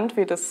sind gespannt,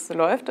 wie das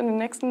läuft in den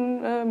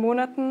nächsten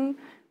Monaten,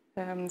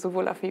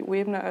 sowohl auf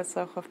EU-Ebene als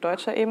auch auf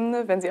deutscher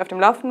Ebene. Wenn Sie auf dem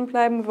Laufenden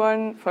bleiben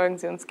wollen, folgen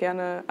Sie uns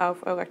gerne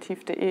auf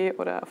euraktiv.de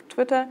oder auf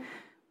Twitter.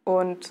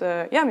 Und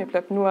mir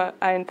bleibt nur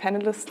allen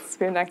Panelists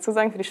vielen Dank zu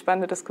sagen für die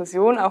spannende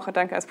Diskussion. Auch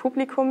danke als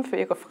Publikum für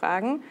Ihre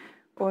Fragen.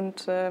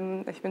 Und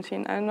ich wünsche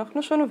Ihnen allen noch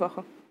eine schöne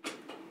Woche.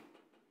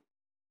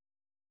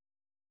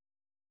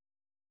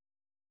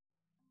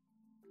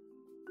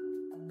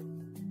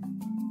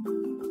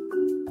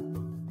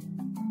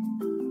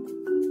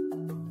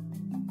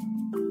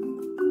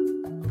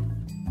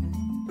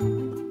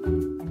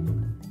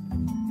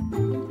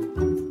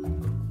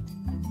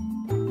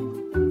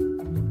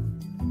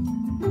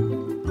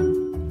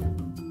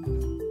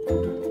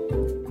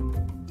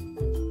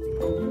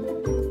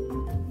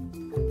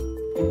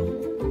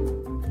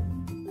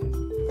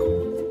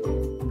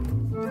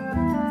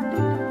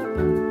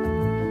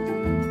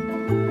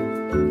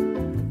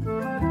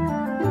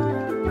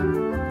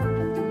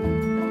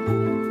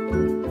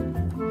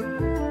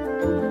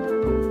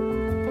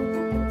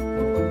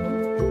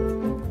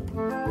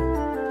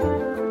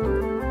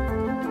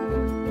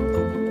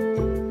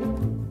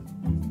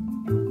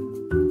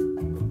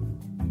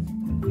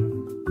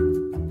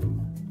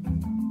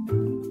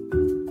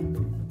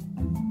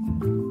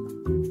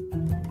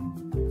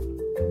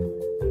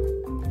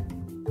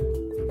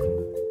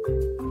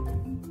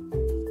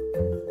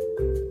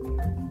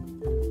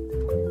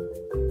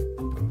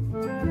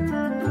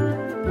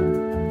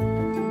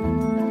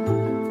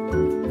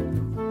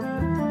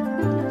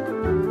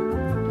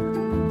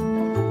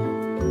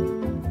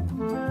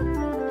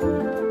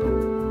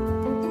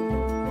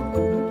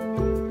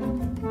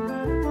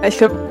 Ich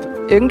glaube,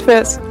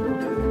 irgendwer ist